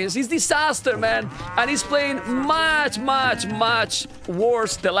handle this. It's disaster, man. And he's playing much, much, much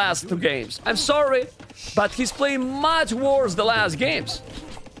worse the last 2 games. I'm sorry, but he's playing much worse the last games.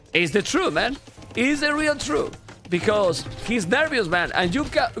 It's the truth, man. It's the real truth. Because he's nervous, man. And you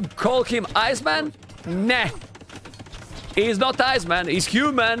call him Iceman? Nah. He's not Iceman. He's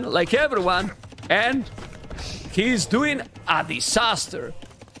human, like everyone. And he's doing a disaster.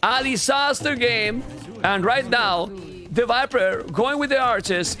 A disaster game. And right now, the Viper, going with the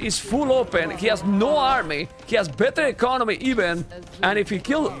archers, is full open. He has no army. He has better economy even. And if he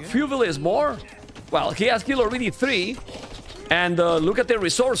kill few villages more, well, he has killed already 3. And look at the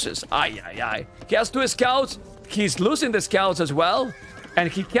resources. Ay, ay, ay. He has 2 scouts. He's losing the scouts as well.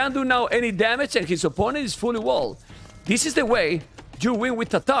 And he can't do now any damage. And his opponent is fully walled. This is the way you win with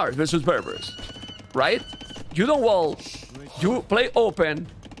Tatars versus Berbers. Right? You don't wall. You play open.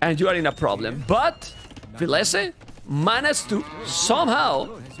 And you are in a problem. But Villese managed to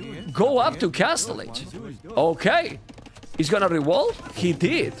somehow go up to Castle Age. Okay. He's gonna rewall? He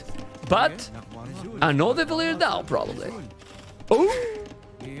did. But another villager down, probably. Oh,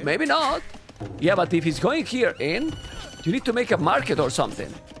 maybe not. Yeah, but if he's going here in, you need to make a market or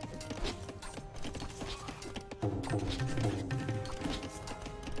something.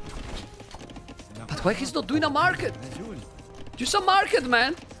 But why he's not doing a market? Just a market,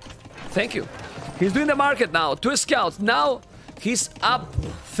 man. Thank you. He's doing the market now. 2 scouts. Now he's up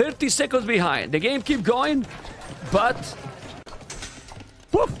 30 seconds behind. The game keeps going, but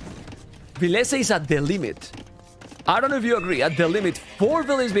woof, Villese is at the limit. I don't know if you agree. At the limit, 4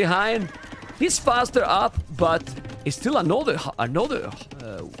 villages behind. He's faster up, but it's still another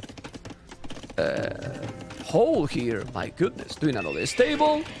hole here. My goodness. Doing another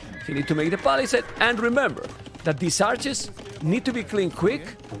stable. You need to make the palisade. And remember that these arches need to be cleaned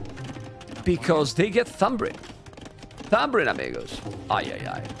quick because they get thumbprint. Thumbprint, amigos. Ay, ay,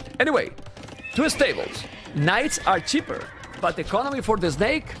 ay. Anyway, 2 stables. Knights are cheaper, but the economy for the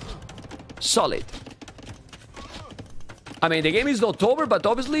snake, solid. I mean, the game is not over, but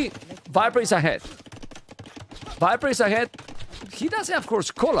obviously, Viper is ahead. Viper is ahead. He doesn't have, of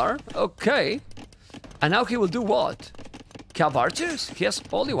course, collar. Okay. And now he will do what? Cav archers? He has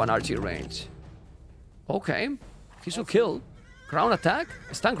only 1 archer range. Okay. He should kill. Ground attack?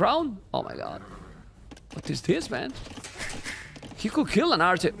 Stun ground? Oh my god. What is this, man? He could kill an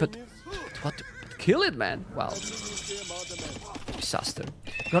archer, but what? Kill it, man. Wow. Disaster.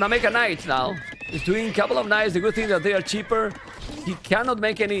 Gonna make a knight now. He's doing a couple of knights. The good thing that they are cheaper. He cannot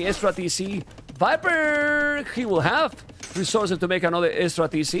make any extra TC. Viper, he will have resources to make another extra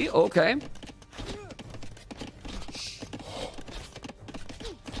TC. Okay.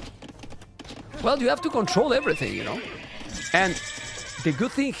 Well, you have to control everything, you know. And the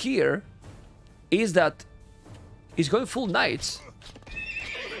good thing here is that he's going full knights.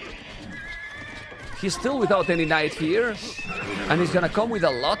 He's still without any knight here. And he's gonna come with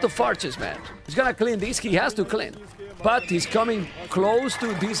a lot of archers, man. He's gonna clean this. He has to clean. But he's coming close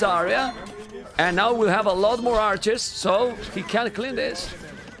to this area. And now we'll have a lot more archers. So he can't clean this.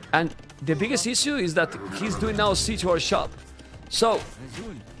 And the biggest issue is that he's doing now siege war shop. So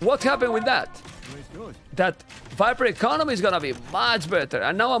what happened with that? That Viper economy is gonna be much better.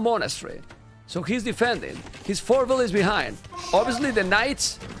 And now a monastery. So he's defending. He's 4 villages behind. Obviously, the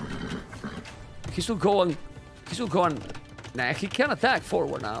knights. He should go on. He should go on. Nah, he can attack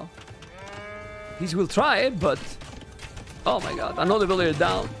forward now. He will try it, but oh my god, another villager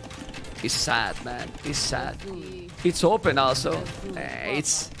down. He's sad, man. He's sad. It's open also.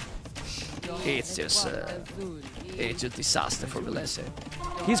 It's just a disaster for Villese.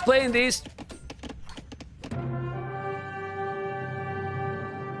 He's playing this.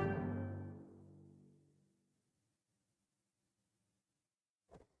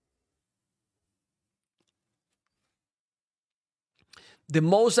 The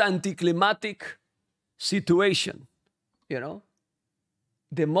most anticlimactic situation, you know?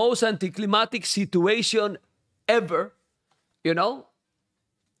 The most anticlimactic situation ever, you know?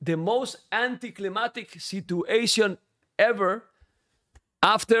 The most anticlimactic situation ever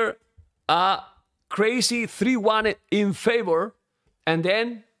after a crazy 3-1 in favor and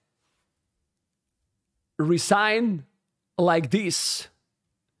then resign like this.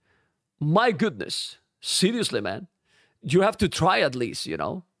 My goodness. Seriously, man. You have to try at least, you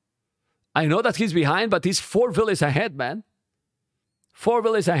know? I know that he's behind, but he's 4 villages ahead, man. 4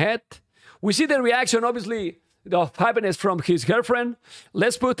 villages ahead. We see the reaction, obviously, of happiness from his girlfriend.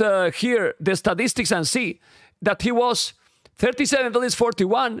 Let's put here the statistics and see that he was 37 villages,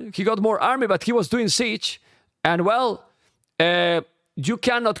 41. He got more army, but he was doing siege. And, well, you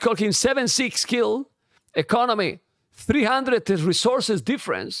cannot call him 7-6 kill, economy, 300 resources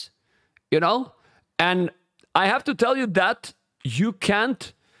difference, you know? And I have to tell you that you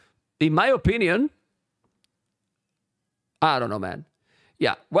can't, in my opinion, I don't know, man.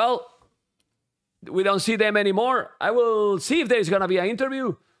 Yeah, well, we don't see them anymore. I will see if there's going to be an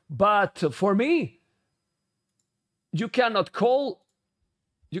interview. But for me, you cannot call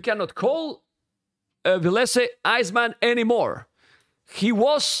Villese Iceman anymore. He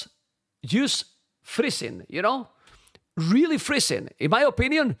was just freezing, you know? Really freezing. In my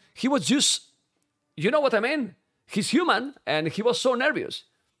opinion, he was just, you know what I mean? He's human, and he was so nervous.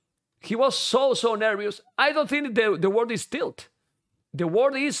 He was so nervous. I don't think the word is tilt. The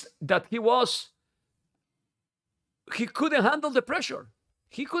word is that he couldn't handle the pressure.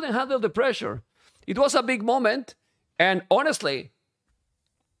 He couldn't handle the pressure. It was a big moment, and honestly,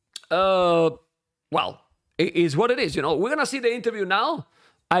 well, it is what it is, you know. We're gonna see the interview now,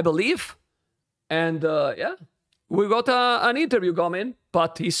 I believe, and yeah, we got an interview coming,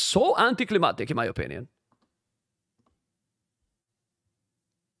 but he's so anticlimactic, in my opinion.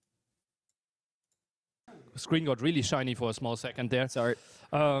 Screen got really shiny for a small second there. Sorry.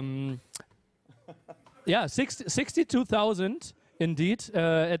 Yeah, 62,000 indeed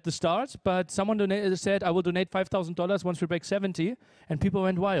at the start, but someone said, I will donate $5,000 once we break 70, and people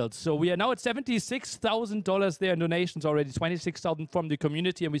went wild. So we are now at $76,000 there in donations already, 26,000 from the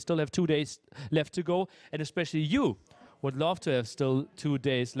community, and we still have 2 days left to go, and especially you would love to have still 2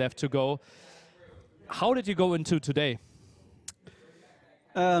 days left to go. How did you go into today?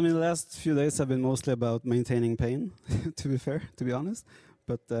 I mean, the last few days have been mostly about maintaining pain, to be fair, to be honest.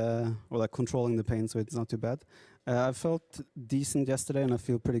 But, or like controlling the pain, so it's not too bad. I felt decent yesterday, and I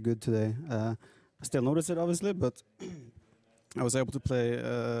feel pretty good today. I still notice it, obviously, but I was able to play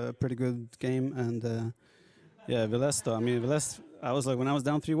a pretty good game. And yeah, Villese, though. I mean, Villese, I was like, when I was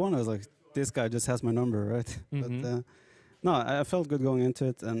down 3-1, I was like, this guy just has my number, right? Mm-hmm. But no, I felt good going into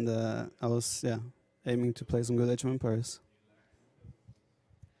it, and I was, yeah, aiming to play some good Age of Empires.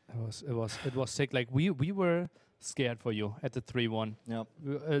 It was sick. Like we were scared for you at the 3-1. Yep.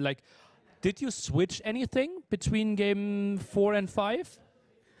 Like, did you switch anything between game 4 and 5?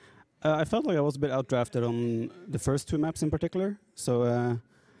 I felt like I was a bit outdrafted on the first 2 maps in particular, so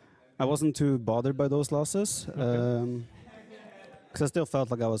I wasn't too bothered by those losses. Because I still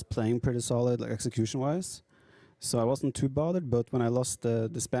felt like I was playing pretty solid, like execution-wise. So I wasn't too bothered. But when I lost the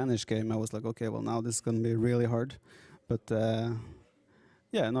Spanish game, I was like, okay, well now this is going to be really hard. But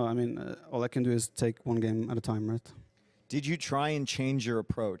yeah, no, I mean, all I can do is take one game at a time, right? Did you try and change your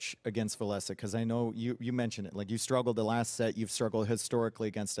approach against Villese? Because I know you mentioned it. Like, you struggled the last set. You've struggled historically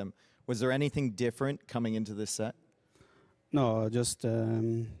against him. Was there anything different coming into this set? No, just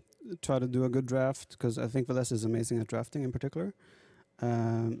try to do a good draft, because I think Villese is amazing at drafting in particular.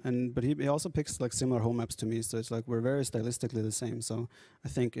 But he also picks like similar home maps to me, so it's like we're very stylistically the same. So I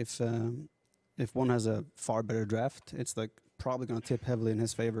think if one has a far better draft, it's like probably going to tip heavily in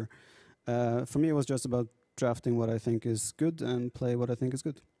his favor. For me, it was just about drafting what I think is good and play what I think is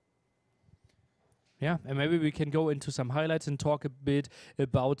good. Yeah, and maybe we can go into some highlights and talk a bit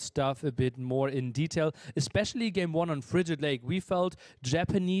about stuff a bit more in detail, especially game 1 on Frigid Lake. We felt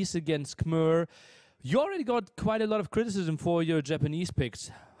Japanese against Khmer. You already got quite a lot of criticism for your Japanese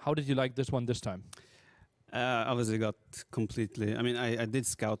picks. How did you like this one this time? Obviously got completely. I mean, I did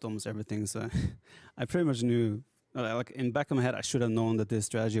scout almost everything, so I pretty much knew. Like in back of my head, I should have known that this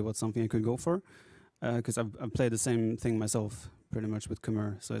strategy was something I could go for, because I've played the same thing myself pretty much with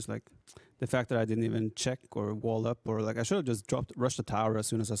Khmer. So it's like the fact that I didn't even check or wall up, or like I should have just rushed the tower as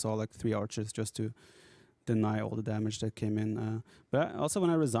soon as I saw like 3 archers just to deny all the damage that came in. But also when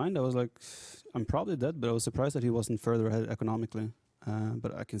I resigned, I was like, I'm probably dead, but I was surprised that he wasn't further ahead economically.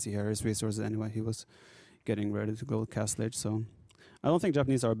 But I can see here his resources anyway. He was getting ready to go with Castle Age, so I don't think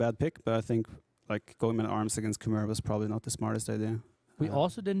Japanese are a bad pick, but I think like going in arms against Khmer was probably not the smartest idea. We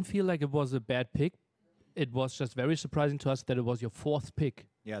also didn't feel like it was a bad pick. It was just very surprising to us that it was your 4th pick.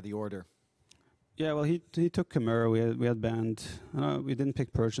 Yeah, the order. Yeah, well, he took Khmer. We had banned. We didn't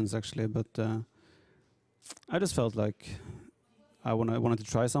pick Persians actually, but I just felt like I wanted to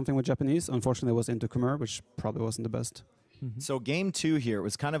try something with Japanese. Unfortunately, I was into Khmer, which probably wasn't the best. So game 2 here, it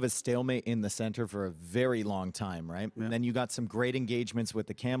was kind of a stalemate in the center for a very long time, right? Yeah. And then you got some great engagements with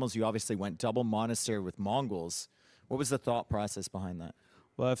the camels. You obviously went double monastery with Mongols. What was the thought process behind that?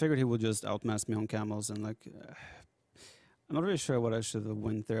 Well, I figured he would just outmass me on camels, and like I'm not really sure what I should have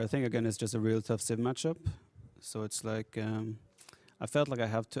went there. I think again it's just a real tough civ matchup. So it's like I felt like I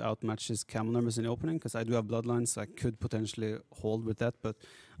have to outmatch his camel numbers in the opening because I do have bloodlines. So I could potentially hold with that, but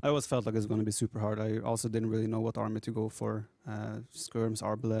I always felt like it was going to be super hard. I also didn't really know what army to go for. Skirms,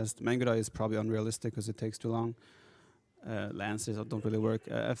 Arbalest. Mangudai is probably unrealistic because it takes too long. Lancers don't really work.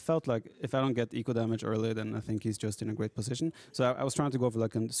 I felt like if I don't get eco damage early, then I think he's just in a great position. So I was trying to go for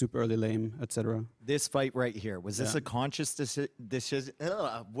like a super early lame, etc. This fight right here, was this a conscious decision?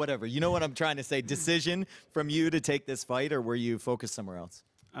 Whatever. You know what I'm trying to say? Decision from you to take this fight, or were you focused somewhere else?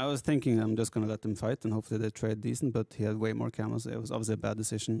 I was thinking I'm just going to let them fight and hopefully they trade decent, but he had way more camels. It was obviously a bad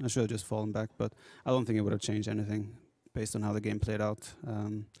decision. I should have just fallen back, but I don't think it would have changed anything based on how the game played out.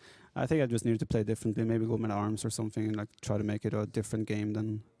 I think I just needed to play differently, maybe go with arms or something and like try to make it a different game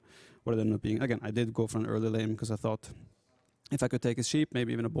than what it ended up being. Again, I did go for an early lane because I thought if I could take a sheep,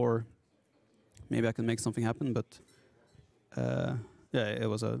 maybe even a boar, maybe I could make something happen, but yeah, it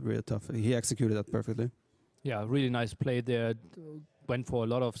was a really tough. He executed that perfectly. Yeah, really nice play there. Went for a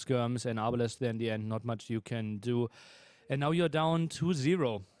lot of skirms and Arbalest there in the end. Not much you can do. And now you're down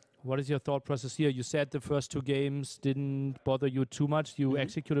 2-0. What is your thought process here? You said the first 2 games didn't bother you too much. You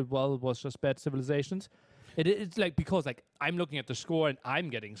executed well. It was just bad civilizations. It's like because like I'm looking at the score and I'm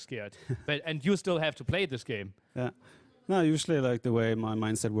getting scared. And you still have to play this game. Yeah. No, usually like the way my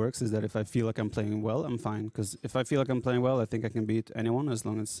mindset works is that if I feel like I'm playing well, I'm fine. Because if I feel like I'm playing well, I think I can beat anyone as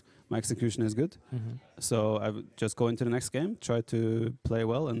long as my execution is good. So I would just go into the next game, try to play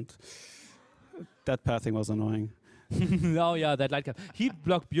well, and that pathing was annoying. Oh yeah, that light cap. He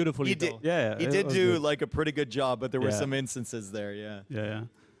blocked beautifully. He did. Though. Yeah, He did do like a pretty good job, but there were some instances there. Yeah. Yeah.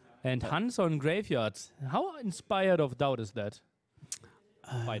 And Hans on Graveyard. How inspired of Doubt is that?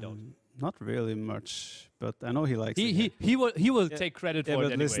 By Doubt. Not really much, but I know he likes it. He will take credit for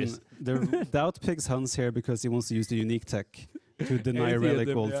it anyways. Listen, the Doubt picks Hans here because he wants to use the unique tech to deny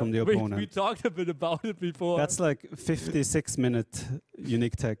relic gold from the opponent. We talked a bit about it before. That's like 56-minute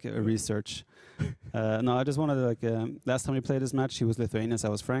unique tech research. No, I just wanted to, like, last time we played this match, he was Lithuanian, I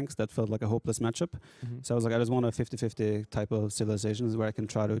was Franks. That felt like a hopeless matchup. So I was like, I just want a 50-50 type of civilizations where I can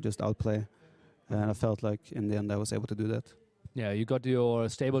try to just outplay. And I felt like in the end I was able to do that. Yeah, you got your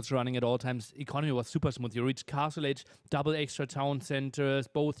stables running at all times. Economy was super smooth. You reached Castle Age, double extra town centers,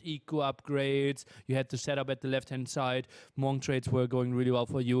 both eco upgrades. You had the setup at the left-hand side. Monk trades were going really well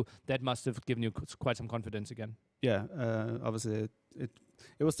for you. That must have given you quite some confidence again. Yeah, obviously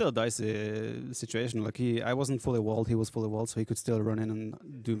it was still a dicey situation. Like I wasn't fully walled, he was fully walled, so he could still run in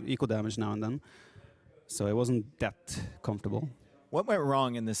and do eco damage now and then. So it wasn't that comfortable. What went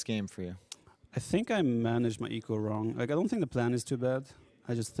wrong in this game for you? I think I managed my eco wrong. Like I don't think the plan is too bad.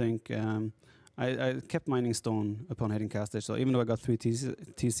 I just think I kept mining stone upon hitting Castage. So even though I got 3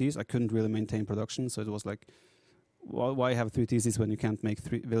 TCs, I couldn't really maintain production. So it was like, why have 3 TCs when you can't make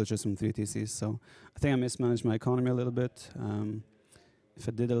 3 villagers from 3 TCs? So I think I mismanaged my economy a little bit. If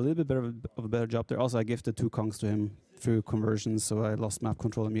I did a little bit of a better job there. Also, I gifted 2 conks to him through conversions, so I lost map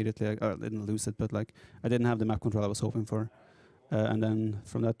control immediately. I didn't lose it, but like I didn't have the map control I was hoping for. And then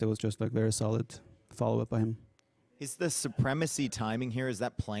from that, there was just like very solid follow-up by him. Is the supremacy timing here, is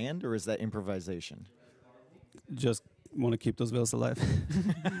that planned or is that improvisation? Just want to keep those vills alive.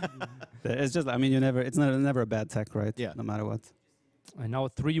 It's just, I mean, it's never a bad tech, right? Yeah. No matter what. And now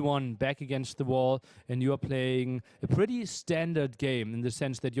 3-1 back against the wall, and you are playing a pretty standard game in the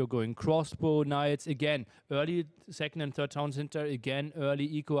sense that you're going crossbow knights, again, early second and third town center, again, early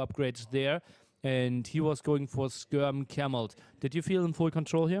eco upgrades there. and he was going for Skirm Camelt. Did you feel in full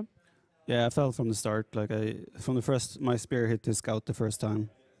control here? Yeah, I felt from the start, like my spear hit his scout the first time.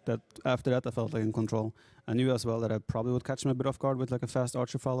 After that, I felt like in control. I knew as well that I probably would catch him a bit off guard with like a fast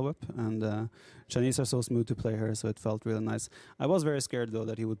archer follow-up, and Chinese are so smooth to play here, so it felt really nice. I was very scared though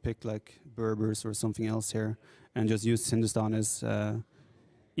that he would pick like Berbers or something else here and just use Hindustanis,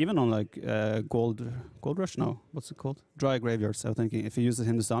 even on like Gold Rush. No, what's it called? Dry graveyards. I was thinking if he uses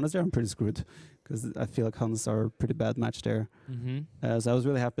Hindustanis there, I'm pretty screwed because I feel like Huns are a pretty bad match there. So I was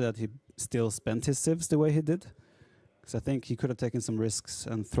really happy that he still spent his civs the way he did. Because I think he could have taken some risks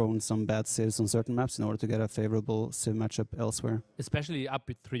and thrown some bad civs on certain maps in order to get a favorable civ matchup elsewhere. Especially up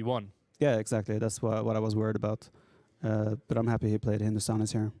with 3-1. Yeah, exactly. That's what I was worried about. But I'm happy he played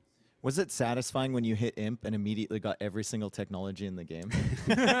Hindustanis here. Was it satisfying when you hit Imp and immediately got every single technology in the game?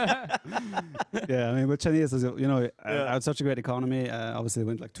 Yeah, I mean, with Chinese, I had such a great economy. Obviously, I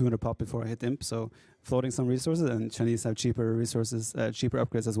went like 200 pop before I hit Imp, so floating some resources, and Chinese have cheaper resources, cheaper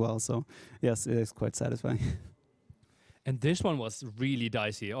upgrades as well. So yes, it is quite satisfying. And this one was really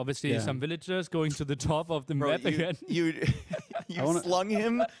dicey. Obviously, some villagers going to the top of the map again. You slung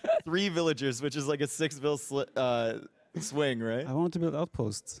him 3 villagers, which is like a 6-vil swing, right? I wanted to build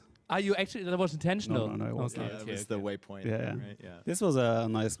outposts. Are you actually, that was intentional? No, it wasn't. That was the waypoint. Yeah. Right? Yeah. This was a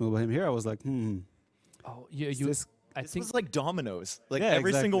nice move by him. Here I was like, Oh, I This think was like dominoes. Like Yeah,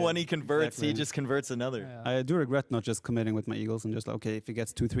 every exactly. single one he converts, he Exactly. just converts another. Yeah. I do regret not just committing with my eagles and just like, okay, if he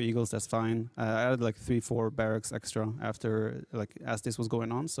gets 2-3 eagles, that's fine. I added like 3-4 barracks extra after like as this was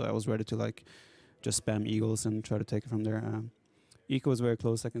going on, so I was ready to like just spam eagles and try to take it from there. Eco was very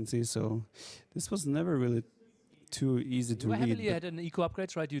close, I can see, so this was never really too easy to You read. heavily had an eco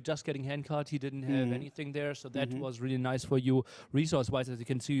upgrades, right? You're just getting handcard. He didn't have anything there, so that was really nice for you. Resource-wise, as you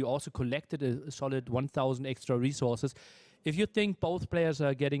can see, you also collected a solid 1,000 extra resources. If you think both players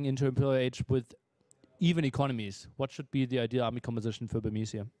are getting into Imperial Age with even economies, what should be the ideal army composition for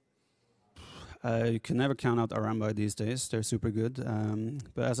Villese here? You can never count out Aramba these days. They're super good.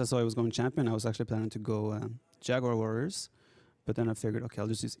 But as I saw he was going champion, I was actually planning to go Jaguar Warriors. But then I figured, okay, I'll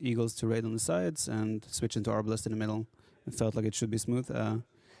just use Eagles to raid on the sides and switch into Arbalest in the middle. It felt like it should be smooth. I'm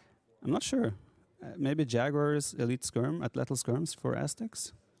not sure. Maybe Jaguars, Elite Skirm, Athletical Skirms for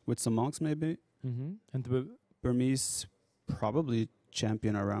Aztecs, with some monks maybe. And the Burmese, probably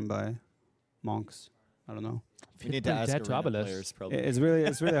champion Aramba monks. I don't know. You need to ask that to arena Arbalest. players, probably. It's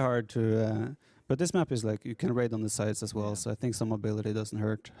really hard to. But this map is like you can raid on the sides as well, Yeah. so I think some mobility doesn't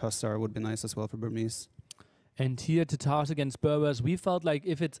hurt. Hussar would be nice as well for Burmese. And here Tatars against Berbers, we felt like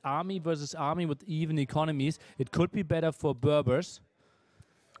if it's army versus army with even economies, it could be better for Berbers.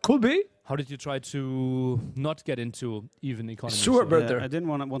 Could be. How did you try to not get into even economies? Sure, here? brother. I didn't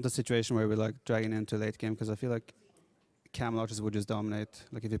want a situation where we're like dragging into late game because I feel like camel archers would just dominate.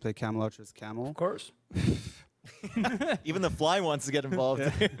 Like if you play camel archers, camel. Of course. Even the fly wants to get involved.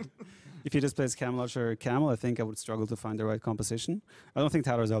 If he just plays camel archer, camel, I think I would struggle to find the right composition. I don't think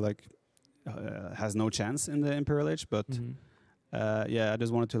Tatars are like has no chance in the Imperial Age, but yeah, I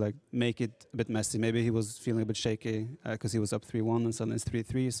just wanted to like make it a bit messy. Maybe he was feeling a bit shaky because he was up 3-1 and suddenly it's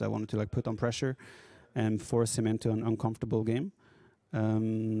 3-3, so I wanted to like put on pressure and force him into an uncomfortable game.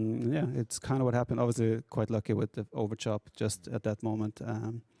 Yeah, it's kind of what happened. Obviously, quite lucky with the overchop just at that moment.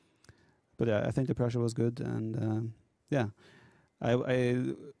 But yeah, I think the pressure was good, and yeah.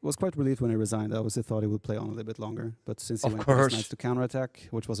 I was quite relieved when he resigned. I obviously thought he would play on a little bit longer, but since he Of went with his course. knights to counterattack,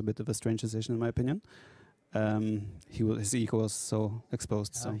 which was a bit of a strange decision in my opinion, his eco was so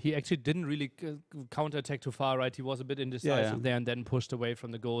exposed. So He actually didn't really counterattack too far, right? He was a bit indecisive there and then pushed away from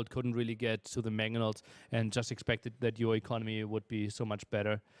the gold, couldn't really get to the Mangonels, and just expected that your economy would be so much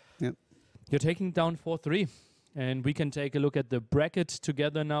better. Yep. You're taking down 4-3, and we can take a look at the bracket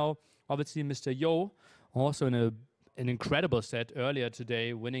together now. Obviously, Mr. Yo, also in an incredible set earlier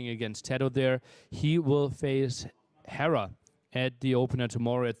today, winning against Tedo there. He will face Hera at the opener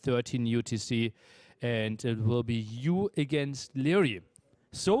tomorrow at 13 UTC, and it will be you against Leary.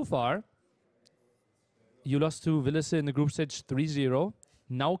 So far, you lost to Villese in the group stage 3-0,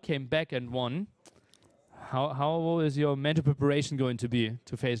 now came back and won. How is your mental preparation going to be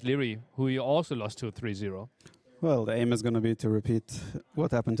to face Leary, who you also lost to 3-0? well, the aim is going to be to repeat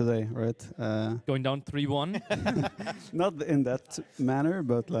what happened today, right? Going down 3-1? Not in that manner,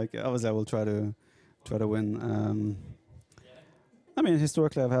 but like obviously I will try to win. I mean,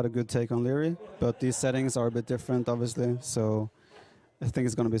 historically I've had a good take on Leary, but these settings are a bit different, obviously. So I think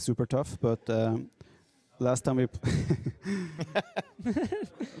it's going to be super tough. But last time we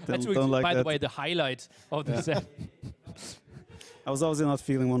That's don't like by the that. way, the highlight of the set. I was obviously not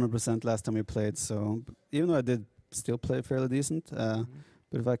feeling 100% last time we played. So even though I did still play fairly decent, but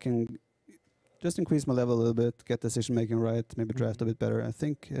if I can just increase my level a little bit, get decision making right, maybe draft a bit better. I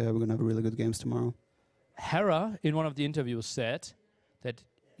think we're gonna have really good games tomorrow. Hera, in one of the interviews, said that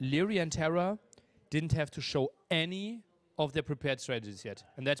Leary and Hera didn't have to show any of their prepared strategies yet.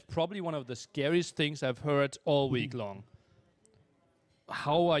 And that's probably one of the scariest things I've heard all week long.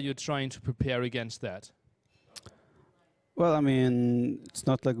 How are you trying to prepare against that? Well, I mean, it's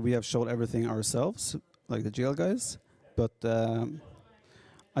not like we have showed everything ourselves, like the GL guys, but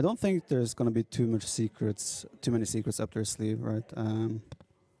I don't think there's going to be too many secrets up their sleeve, right?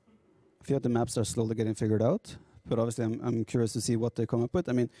 I feel like the maps are slowly getting figured out, but obviously I'm curious to see what they come up with.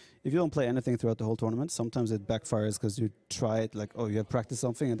 I mean, if you don't play anything throughout the whole tournament, sometimes it backfires because you try it like, oh, you have practiced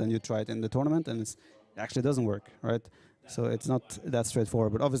something, and then you try it in the tournament, and it actually doesn't work, right? So it's not that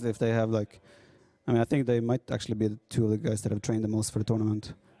straightforward. But obviously, if they have like, I mean, I think they might actually be the two of the guys that have trained the most for the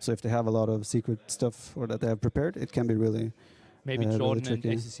tournament. So if they have a lot of secret stuff or that they have prepared, it can be really maybe Jordan really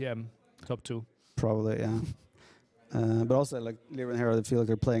and ACCM, top two. Probably, yeah. But also, like Leary and Hera, I feel like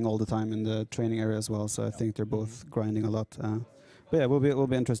they're playing all the time in the training area as well. So I think they're both grinding a lot. But yeah, it will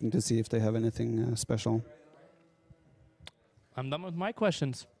be interesting to see if they have anything special. I'm done with my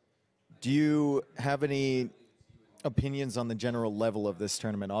questions. Do you have any opinions on the general level of this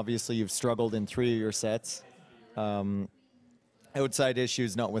tournament? Obviously, you've struggled in 3 of your sets. Outside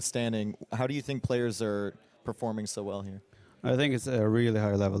issues notwithstanding, how do you think players are performing so well here? I think it's a really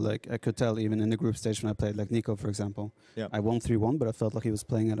high level. Like I could tell even in the group stage when I played, like Nico, for example. Yeah. I won 3-1, but I felt like he was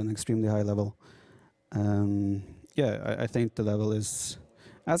playing at an extremely high level. Yeah, I think the level is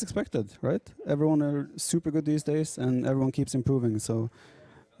as expected, right? Everyone are super good these days, and everyone keeps improving. So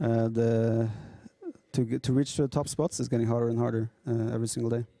to reach the top spots is getting harder and harder every single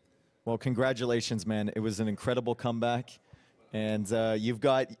day. Well, congratulations, man. It was an incredible comeback. And you've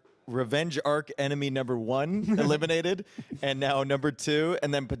got Revenge Arc enemy number 1 eliminated, and now number 2,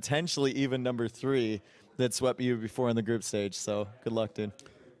 and then potentially even number 3 that swept you before in the group stage. So good luck, dude.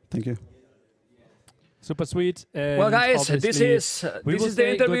 Thank you. Super sweet. Well, guys, this is the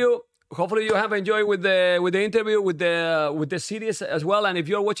interview. Hopefully, you have enjoyed with the interview with the series as well. And if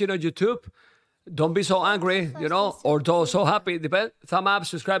you're watching on YouTube, don't be so angry, you know, or so happy. Depend. Thumb up,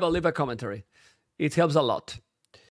 subscribe, and leave a commentary. It helps a lot.